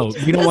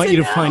don't want you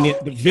to find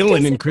it the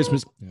villain in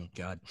Christmas. Oh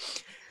God.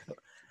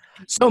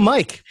 So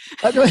Mike.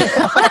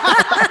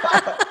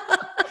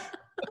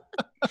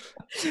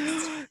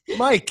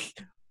 Mike,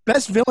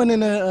 best villain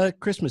in a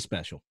Christmas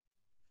special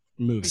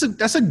movie.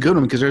 That's a good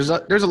one because there's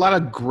a lot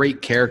of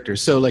great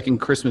characters. So like in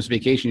Christmas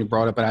Vacation you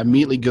brought up, but I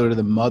immediately go to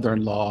the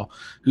mother-in-law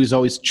who's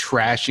always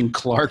trashing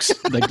Clark's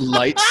like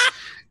lights.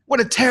 What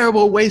a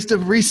terrible waste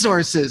of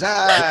resources.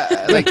 I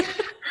was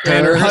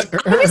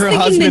thinking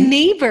husband. The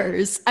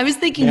neighbors. I was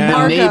thinking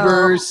Margot.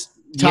 Neighbors.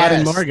 Todd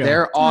and Margo.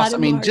 They're awesome.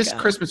 I mean, Margo. just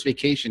Christmas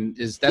Vacation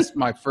that's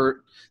my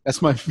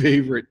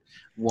favorite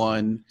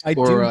one.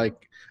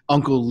 Like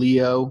Uncle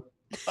Leo.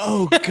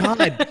 Oh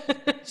God!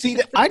 See,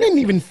 I didn't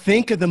even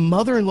think of the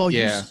mother-in-law.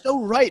 Yeah. You're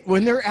so right.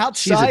 When they're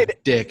outside, she's a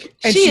dick.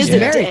 And she's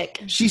married. A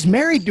dick. She's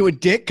married to a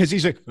dick because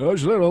he's like,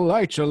 those little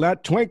lights are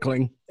not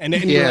twinkling, and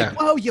then you're like,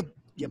 oh, you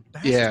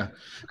bastard. Yeah,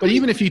 but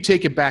even if you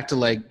take it back to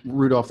like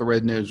Rudolph the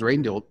Red-Nosed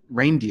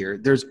Reindeer,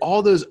 there's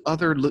all those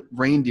other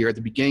reindeer at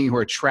the beginning who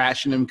are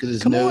trashing him because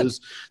his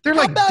nose. They're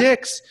like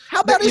dicks. How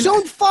about his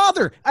own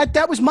father?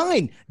 That was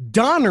mine.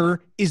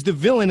 Donner is the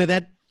villain of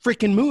that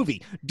freaking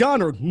movie.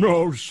 Donner,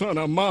 no son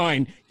of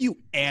mine, you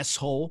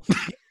asshole.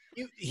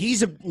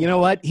 He's you know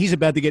what? He's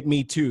about to get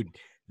me too'd.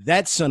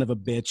 That son of a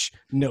bitch,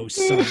 no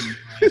son.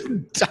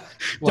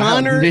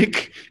 Donner,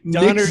 Nick's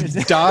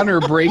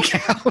Donner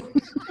breakout.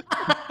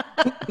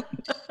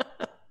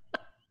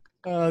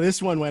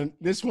 This one went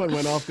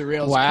off the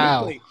rails.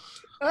 Wow. Quickly.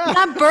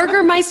 That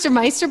Burgermeister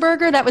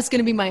Meisterburger, that was going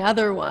to be my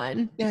other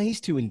one. Yeah, he's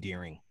too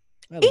endearing.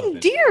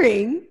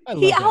 Endearing?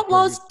 He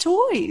outlaws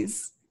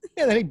toys.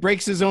 Yeah, then he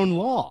breaks his own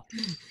law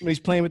when he's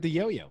playing with the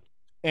yo-yo.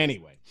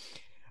 Anyway.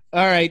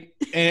 All right.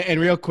 And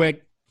real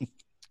quick,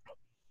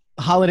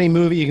 holiday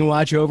movie you can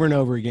watch over and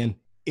over again.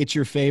 It's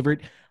your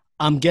favorite.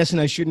 I'm guessing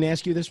I shouldn't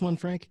ask you this one,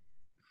 Frank?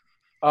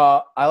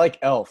 I like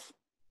Elf.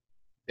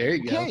 There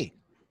you go.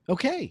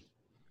 Okay.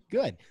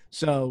 Good.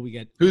 So we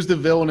got... Who's the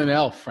villain in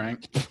Elf,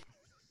 Frank?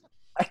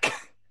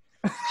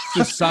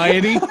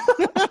 Society? I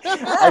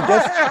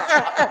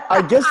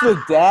guess the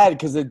dad,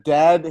 because the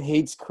dad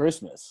hates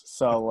Christmas.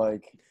 So,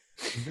 like...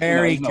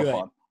 Very good.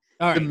 No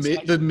all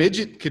right. The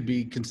midget could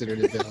be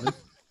considered a villain.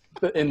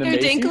 In the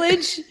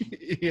Dinklage?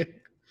 Yeah.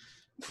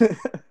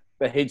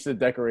 That hates the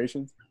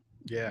decorations?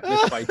 Yeah,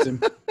 that fights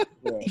him.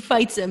 Yeah. He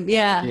fights him,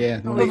 yeah.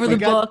 Over the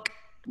book.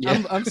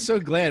 Yeah. I'm so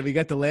glad we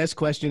got the last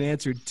question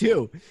answered,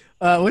 too.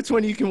 What's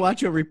one you can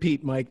watch or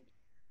repeat, Mike?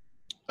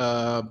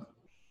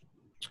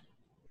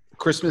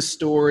 Christmas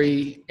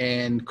Story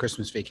and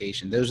Christmas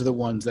Vacation. Those are the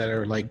ones that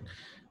are like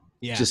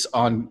just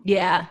on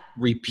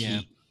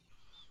repeat.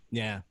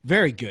 Yeah,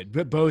 very good.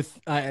 But both,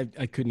 I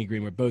couldn't agree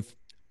more. Both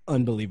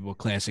unbelievable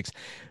classics.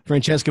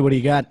 Francesca, what do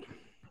you got?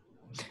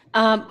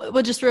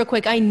 Well, just real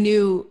quick, I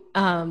knew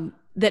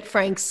that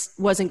Frank's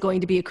wasn't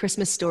going to be a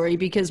Christmas Story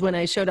because when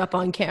I showed up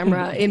on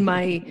camera in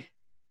my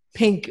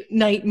pink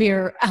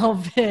nightmare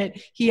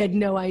outfit, he had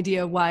no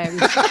idea why I was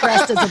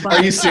dressed as a bunny.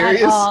 Are you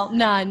serious? At all.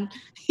 None.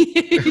 He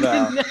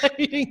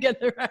didn't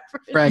get the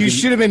reference. Frank, you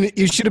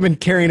should have been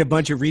carrying a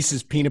bunch of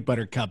Reese's peanut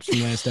butter cups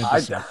from last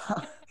episode.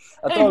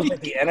 I thought it was like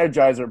the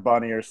Energizer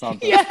Bunny or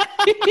something. Yeah.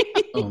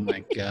 Oh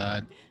my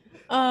God.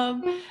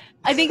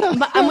 I think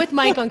I'm with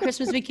Mike on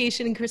Christmas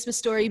Vacation and Christmas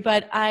Story,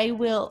 but I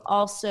will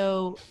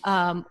also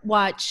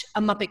watch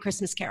A Muppet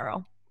Christmas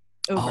Carol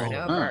over and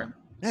over.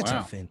 That's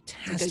a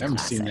fantastic. I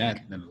haven't seen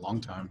that in a long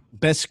time.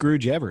 Best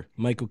Scrooge ever,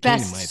 Michael Caine.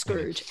 Best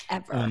Scrooge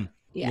ever.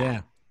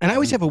 Yeah. And I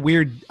always have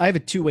I have a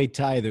two-way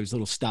tie, those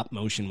little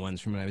stop-motion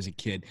ones from when I was a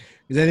kid.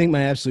 Because I think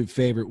my absolute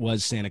favorite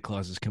was Santa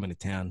Claus is Coming to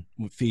Town,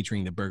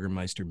 featuring the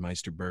Burgermeister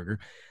Meisterburger.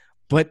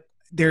 But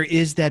there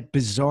is that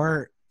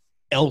bizarre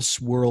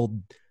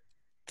Elseworld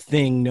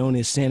thing known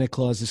as Santa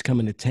Claus is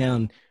Coming to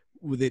Town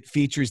that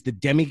features the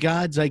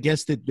demigods, I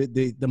guess,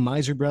 the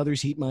Miser brothers,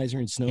 Heat Miser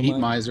and Snow Heat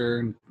Miser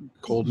and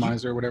Cold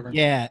Miser, whatever.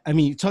 Yeah. I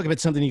mean, you talk about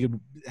something you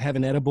could have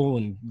an edible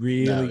and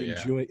really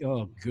enjoy.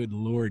 Oh, good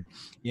Lord.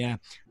 Yeah.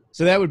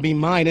 So that would be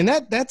mine, and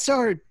that's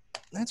our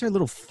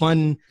little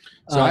fun.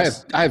 So I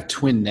have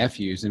twin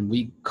nephews, and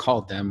we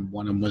called them.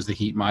 One of them was the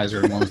Heat Miser,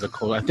 and one was the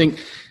Cold. I think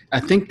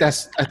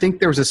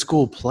there was a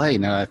school play.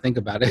 Now that I think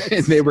about it,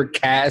 and they were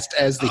cast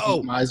as the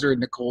Heat Miser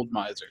and the Cold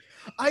Miser.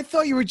 I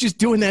thought you were just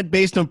doing that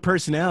based on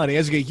personality. I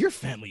was like, your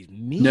family's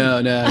mean.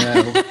 No.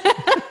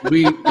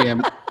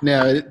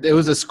 It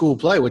was a school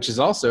play, which is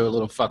also a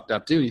little fucked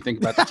up too. You think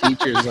about the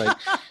teachers, like,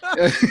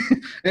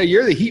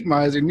 you're the Heat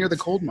Miser and you're the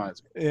Cold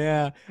Miser.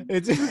 Yeah,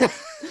 that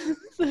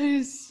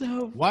is so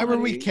funny. Why were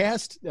we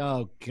cast?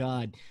 Oh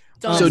God.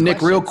 So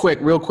Nick, real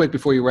quick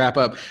before you wrap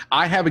up,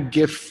 I have a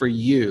gift for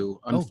you.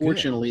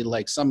 Unfortunately,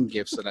 like some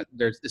gifts that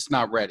it's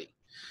not ready.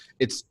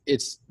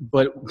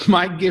 But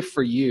my gift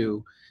for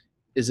you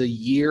is a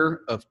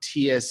year of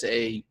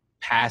TSA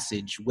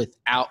passage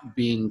without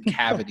being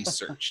cavity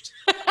searched.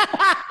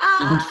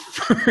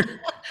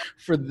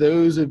 For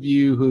those of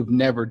you who've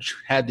never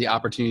had the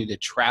opportunity to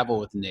travel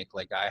with Nick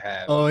like I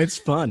have. Oh, it's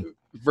fun.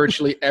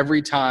 Virtually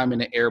every time in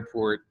the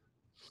airport,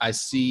 I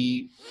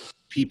see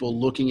people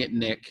looking at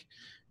Nick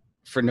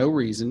for no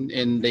reason,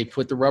 and they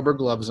put the rubber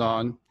gloves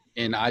on,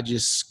 and I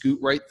just scoot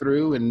right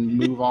through and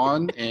move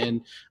on.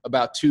 And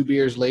about 2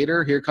 beers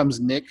later, here comes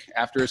Nick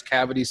after his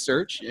cavity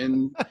search,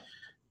 and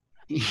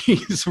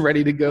he's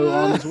ready to go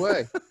on his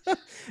way.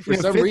 For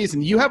some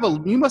reason, you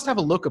must have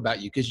a look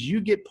about you because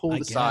you get pulled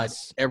aside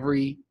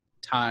every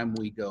time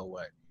we go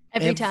away.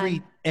 Every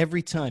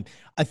time.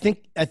 I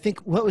think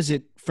what was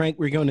it, Frank?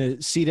 We're going to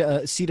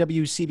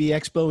CWCB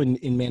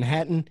Expo in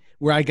Manhattan,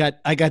 where I got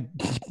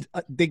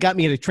they got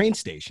me at a train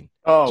station.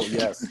 Oh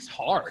yes, it's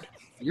hard.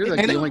 You're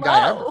like the only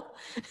guy ever.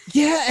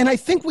 Yeah, and I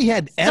think we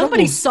had edibles.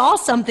 Somebody saw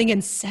something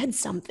and said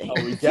something.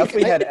 Oh, we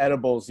definitely had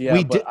edibles,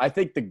 but I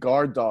think the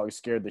guard dog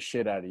scared the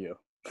shit out of you.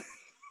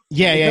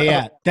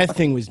 Yeah. That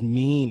thing was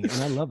mean,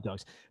 and I love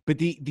dogs. But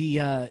we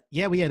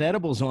had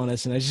edibles on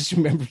us, and I just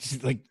remember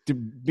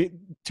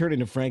turning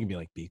to Frank and be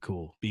like, "Be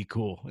cool,"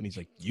 and he's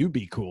like, "You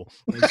be cool."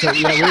 And so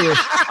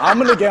I'm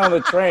gonna get on the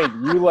train.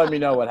 You let me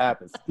know what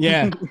happens.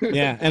 Yeah,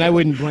 and I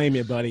wouldn't blame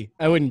you, buddy.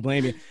 I wouldn't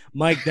blame you,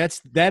 Mike.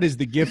 That is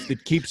the gift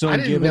that keeps on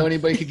giving. I didn't know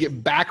anybody could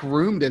get back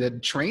roomed at a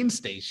train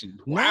station.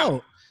 Wow.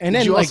 No, and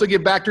then did you also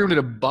get back roomed at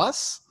a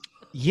bus?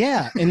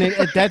 Yeah, and then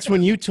that's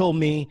when you told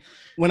me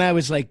when I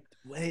was like.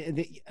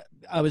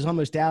 I was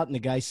almost out, and the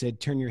guy said,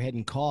 "Turn your head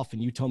and cough,"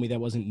 and you told me that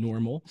wasn't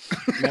normal.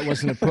 That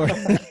wasn't a part of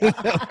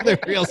the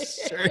real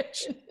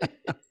search.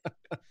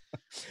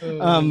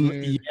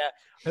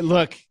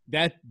 Look,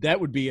 that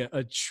would be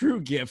a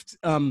true gift.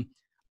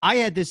 I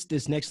had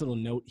this next little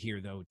note here,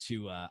 though.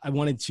 I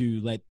wanted to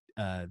let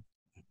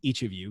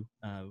each of you,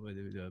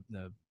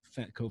 the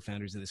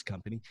co-founders of this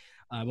company,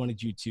 I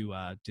wanted you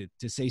to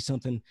say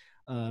something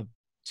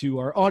to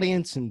our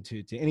audience and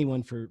to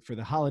anyone for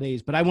the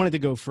holidays. But I wanted to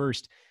go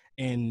first.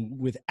 And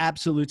with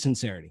absolute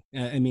sincerity,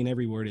 I mean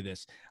every word of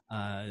this.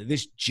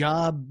 This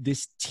job,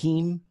 this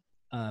team,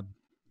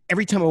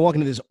 every time I walk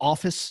into this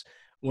office,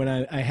 when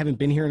I haven't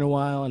been here in a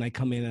while, and I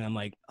come in and I'm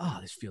like, oh,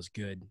 this feels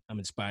good. I'm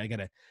inspired.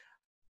 I'm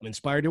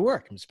inspired to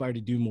work. I'm inspired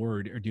to do more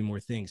or do more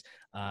things.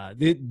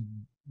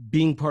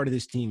 Being part of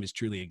this team is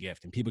truly a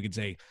gift. And people could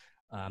say,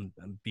 I'm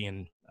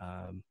being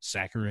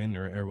saccharine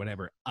or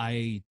whatever.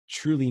 I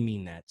truly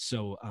mean that.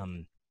 So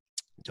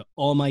to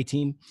all my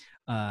team,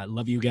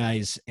 love you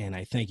guys, and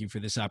I thank you for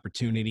this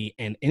opportunity,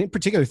 and in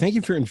particular, thank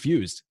you for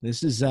Infused.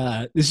 This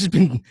has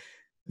been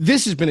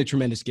a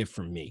tremendous gift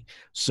from me.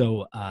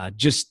 So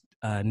just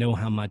know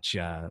how much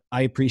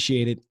I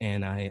appreciate it,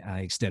 and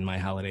I extend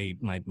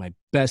my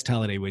best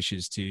holiday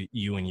wishes to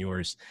you and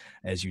yours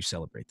as you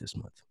celebrate this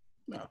month.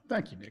 Oh,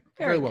 thank you, Nick.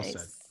 Very well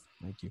said.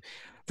 Thank you,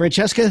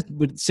 Francesca.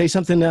 Would say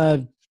something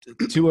to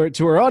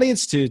our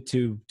audience,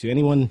 to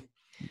anyone.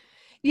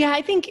 Yeah,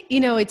 I think,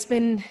 it's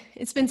been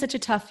such a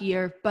tough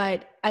year,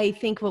 but I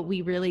think what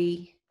we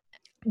really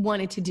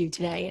wanted to do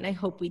today, and I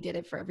hope we did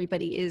it for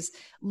everybody, is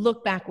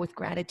look back with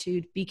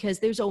gratitude, because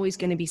there's always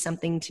going to be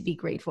something to be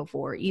grateful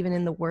for, even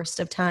in the worst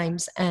of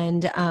times.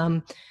 And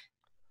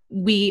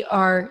we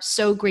are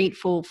so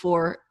grateful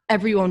for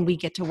everyone we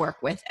get to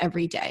work with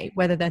every day,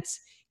 whether that's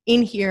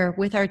in here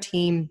with our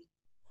team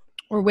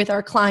or with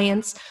our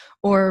clients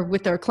or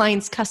with our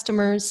clients'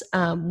 customers.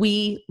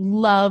 We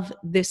love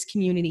this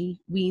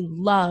community. We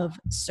love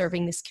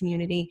serving this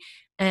community.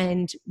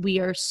 And we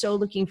are so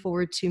looking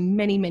forward to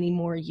many, many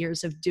more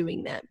years of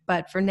doing that.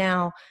 But for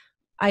now,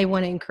 I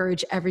want to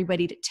encourage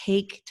everybody to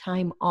take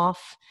time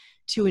off,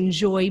 to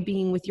enjoy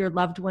being with your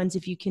loved ones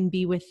if you can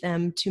be with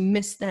them, to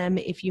miss them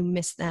if you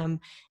miss them,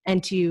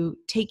 and to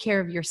take care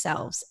of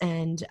yourselves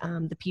and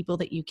the people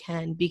that you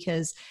can,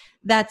 because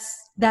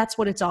that's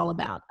what it's all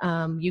about.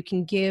 You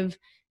can give,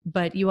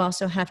 but you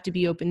also have to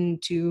be open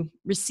to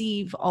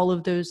receive all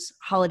of those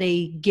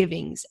holiday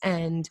givings,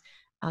 and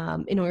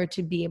in order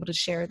to be able to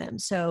share them.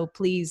 So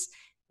please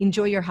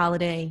enjoy your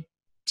holiday,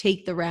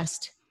 take the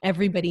rest.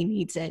 Everybody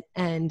needs it.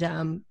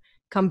 And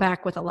come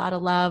back with a lot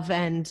of love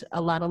and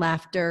a lot of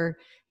laughter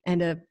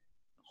and a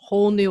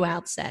whole new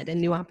outset and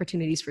new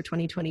opportunities for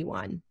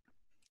 2021.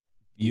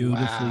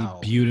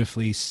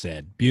 Beautifully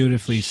said.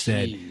 Beautifully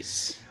said.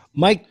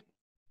 Mike,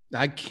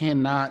 I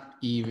cannot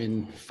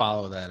even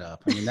follow that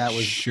up. I mean, that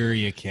was sure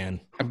you can.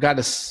 I've got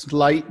a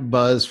slight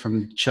buzz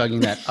from chugging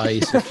that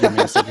ice a few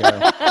minutes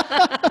ago.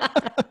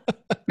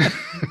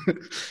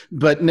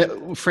 But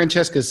no,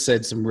 Francesca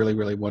said some really,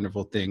 really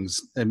wonderful things.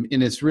 And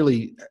it's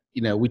really,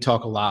 we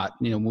talk a lot,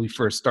 when we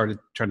first started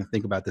trying to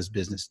think about this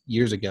business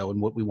years ago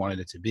and what we wanted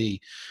it to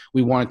be,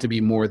 we want it to be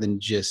more than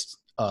just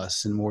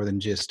us and more than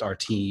just our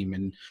team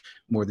and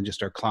more than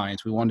just our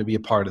clients. We wanted to be a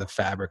part of the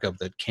fabric of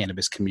the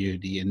cannabis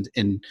community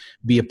and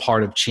be a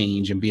part of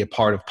change and be a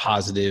part of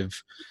positive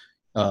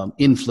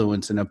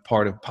influence and a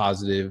part of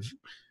positive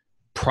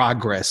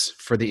progress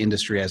for the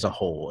industry as a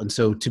whole. And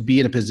so to be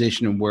in a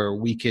position where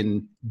we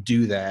can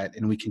do that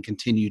and we can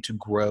continue to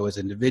grow as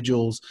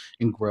individuals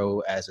and grow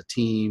as a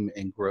team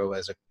and grow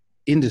as a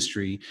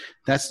industry,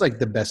 that's like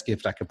the best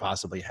gift I could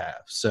possibly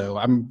have. So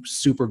I'm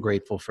super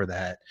grateful for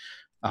that.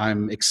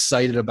 I'm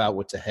excited about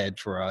what's ahead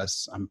for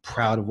us. I'm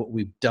proud of what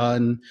we've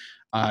done.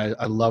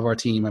 I love our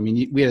team. I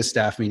mean, we had a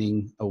staff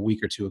meeting a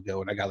week or two ago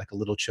and I got like a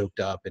little choked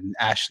up, and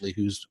Ashley,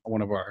 who's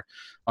on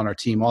our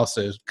team,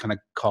 also kind of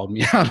called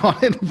me out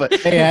on it. But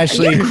hey,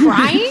 Ashley, are you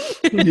crying?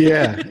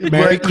 Yeah.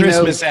 Merry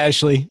Christmas,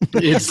 Ashley.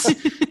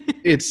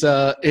 It's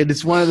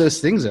one of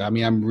those things that,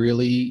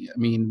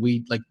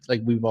 we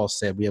like we've all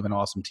said, we have an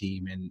awesome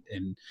team,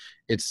 and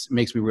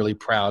makes me really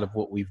proud of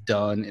what we've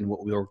done and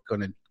what we're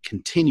going to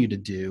continue to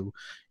do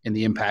and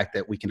the impact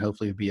that we can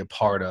hopefully be a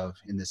part of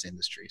in this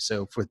industry.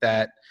 So for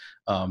that,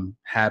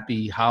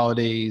 happy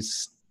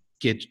holidays,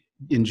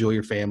 enjoy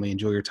your family,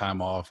 enjoy your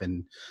time off,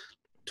 and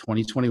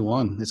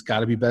 2021. It's got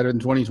to be better than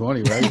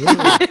 2020, right?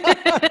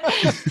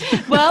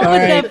 Well,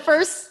 with the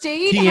first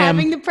state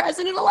having the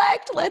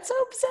president-elect, let's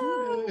hope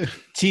so.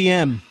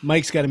 TM,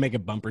 Mike's got to make a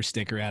bumper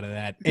sticker out of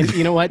that. And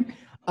you know what?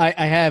 I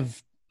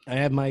have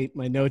my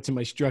notes and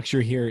my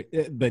structure here,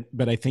 but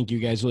I think you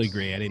guys will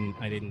agree. I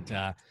didn't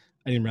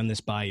run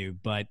this by you,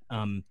 but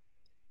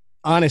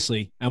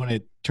honestly, I want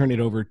to turn it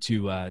over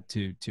to I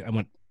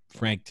want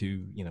Frank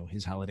to,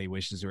 his holiday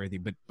wishes or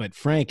anything, but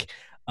Frank,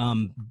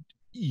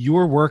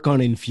 your work on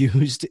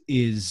Infused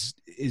has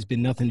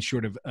been nothing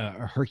short of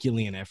a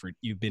Herculean effort.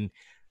 You've been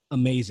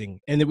amazing.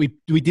 And that we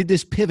did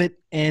this pivot,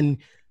 and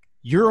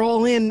you're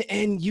all in,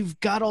 and you've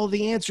got all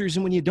the answers.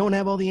 And when you don't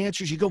have all the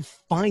answers, you go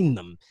find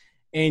them,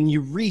 and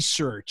you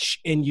research,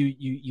 and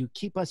you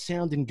keep us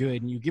sounding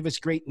good, and you give us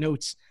great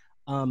notes.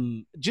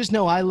 Just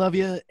know I love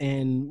you,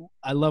 and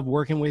I love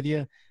working with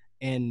you.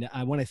 And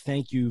I want to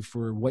thank you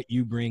for what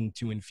you bring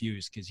to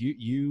Infuse, because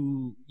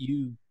you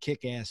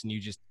kick ass, and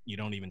you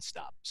don't even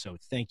stop. So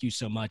thank you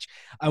so much.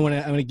 I want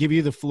to give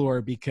you the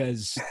floor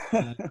because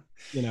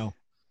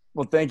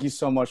Well, thank you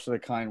so much for the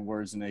kind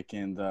words, Nick.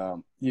 And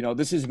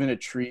this has been a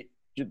treat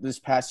this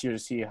past year to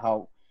see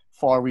how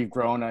far we've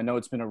grown. I know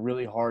it's been a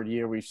really hard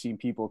year. We've seen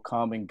people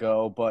come and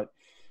go, but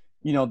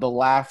the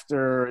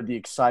laughter, the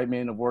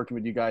excitement of working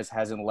with you guys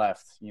hasn't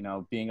left.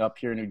 Being up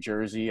here in New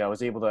Jersey, I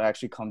was able to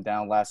actually come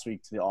down last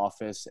week to the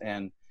office,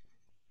 and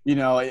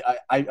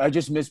I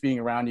just miss being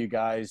around you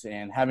guys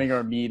and having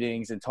our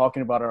meetings and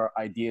talking about our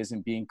ideas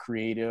and being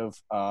creative.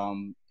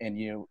 And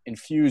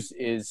Infuse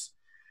is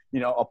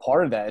a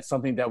part of that. It's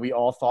something that we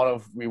all thought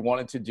of, we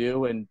wanted to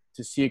do, and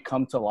to see it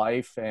come to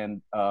life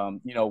and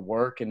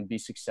work and be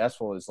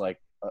successful is like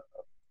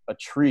a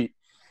treat.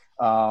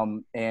 I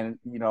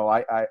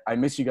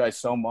miss you guys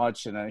so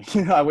much, and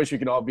I wish we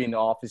could all be in the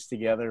office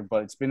together,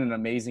 but it's been an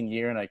amazing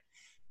year, and I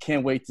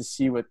can't wait to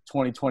see what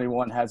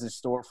 2021 has in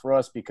store for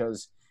us,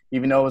 because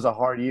even though it was a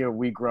hard year,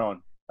 we've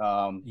grown,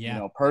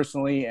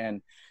 personally,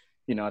 and,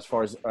 as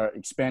far as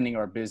expanding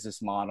our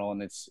business model,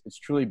 and it's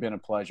truly been a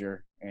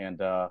pleasure,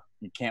 and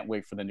you can't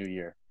wait for the new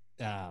year.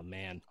 Oh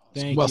man.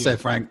 Well said,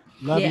 Frank.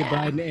 Love you,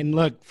 Biden. And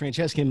look,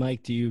 Francesca and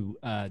Mike, to you,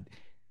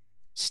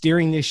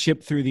 steering this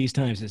ship through these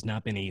times has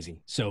not been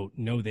easy. So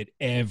know that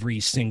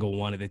every single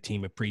one of the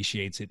team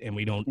appreciates it. And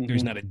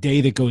there's not a day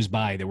that goes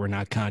by that we're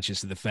not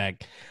conscious of the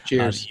fact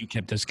that you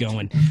kept us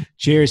going.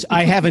 Cheers.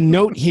 I have a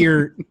note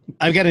here.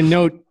 I've got a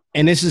note,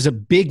 and this is a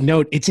big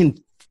note. It's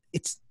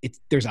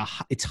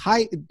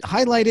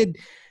highlighted,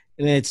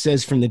 and it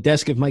says, from the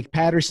desk of Mike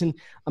Patterson.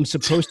 I'm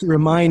supposed to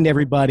remind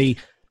everybody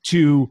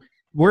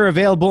we're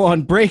available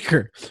on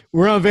Breaker.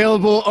 We're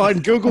available on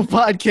Google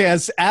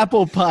Podcasts,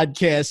 Apple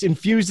Podcasts.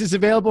 Infused is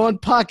available on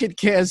Pocket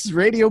Casts,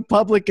 Radio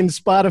Public, and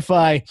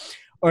Spotify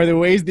are the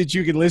ways that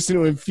you can listen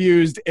to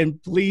Infused.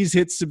 And please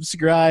hit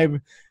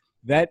subscribe.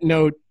 That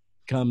note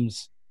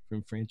comes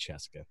from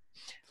Francesca.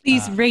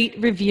 Please rate,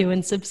 review,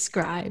 and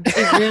subscribe.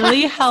 It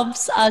really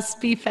helps us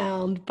be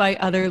found by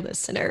other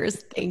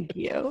listeners. Thank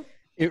you.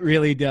 It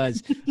really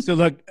does. So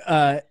look,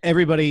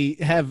 everybody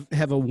have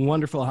a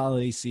wonderful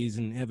holiday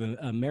season. Have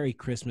a Merry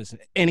Christmas.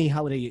 Any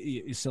holiday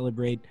you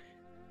celebrate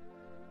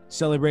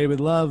it with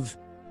love.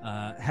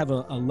 Have a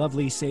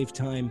lovely, safe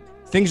time.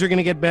 Things are going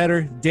to get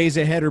better. Days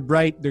ahead are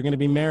bright. They're going to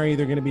be merry.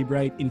 They're going to be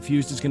bright.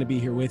 Infused is going to be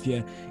here with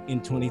you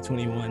in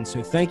 2021.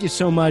 So thank you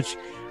so much.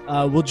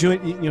 We'll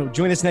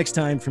join us next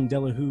time from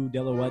Delaware,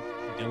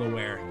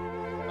 Delaware.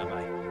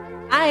 Bye-bye.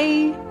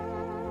 Bye.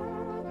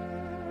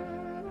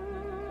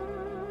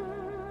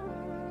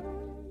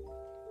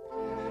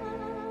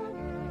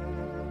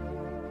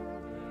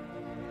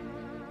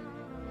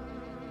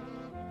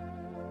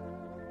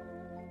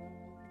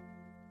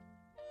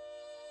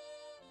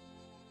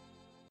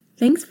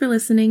 Thanks for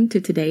listening to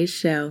today's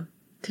show.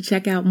 To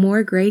check out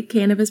more great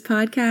cannabis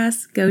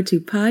podcasts, go to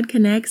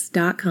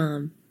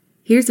podconnects.com.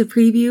 Here's a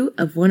preview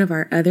of one of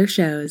our other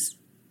shows.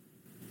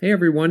 Hey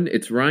everyone,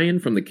 it's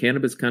Ryan from the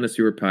Cannabis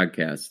Connoisseur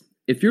Podcast.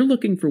 If you're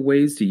looking for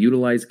ways to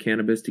utilize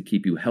cannabis to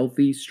keep you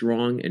healthy,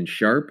 strong, and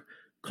sharp,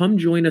 come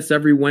join us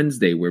every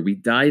Wednesday where we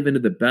dive into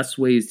the best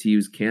ways to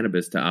use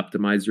cannabis to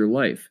optimize your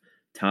life.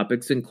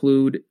 Topics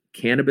include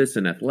cannabis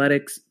and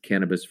athletics,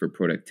 cannabis for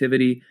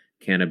productivity,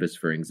 cannabis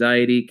for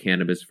anxiety,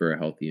 cannabis for a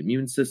healthy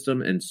immune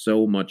system, and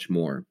so much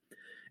more.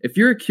 If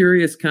you're a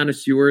curious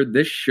connoisseur,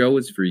 this show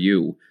is for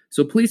you.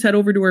 So please head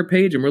over to our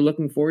page, and we're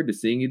looking forward to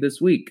seeing you this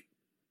week.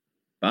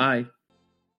 Bye.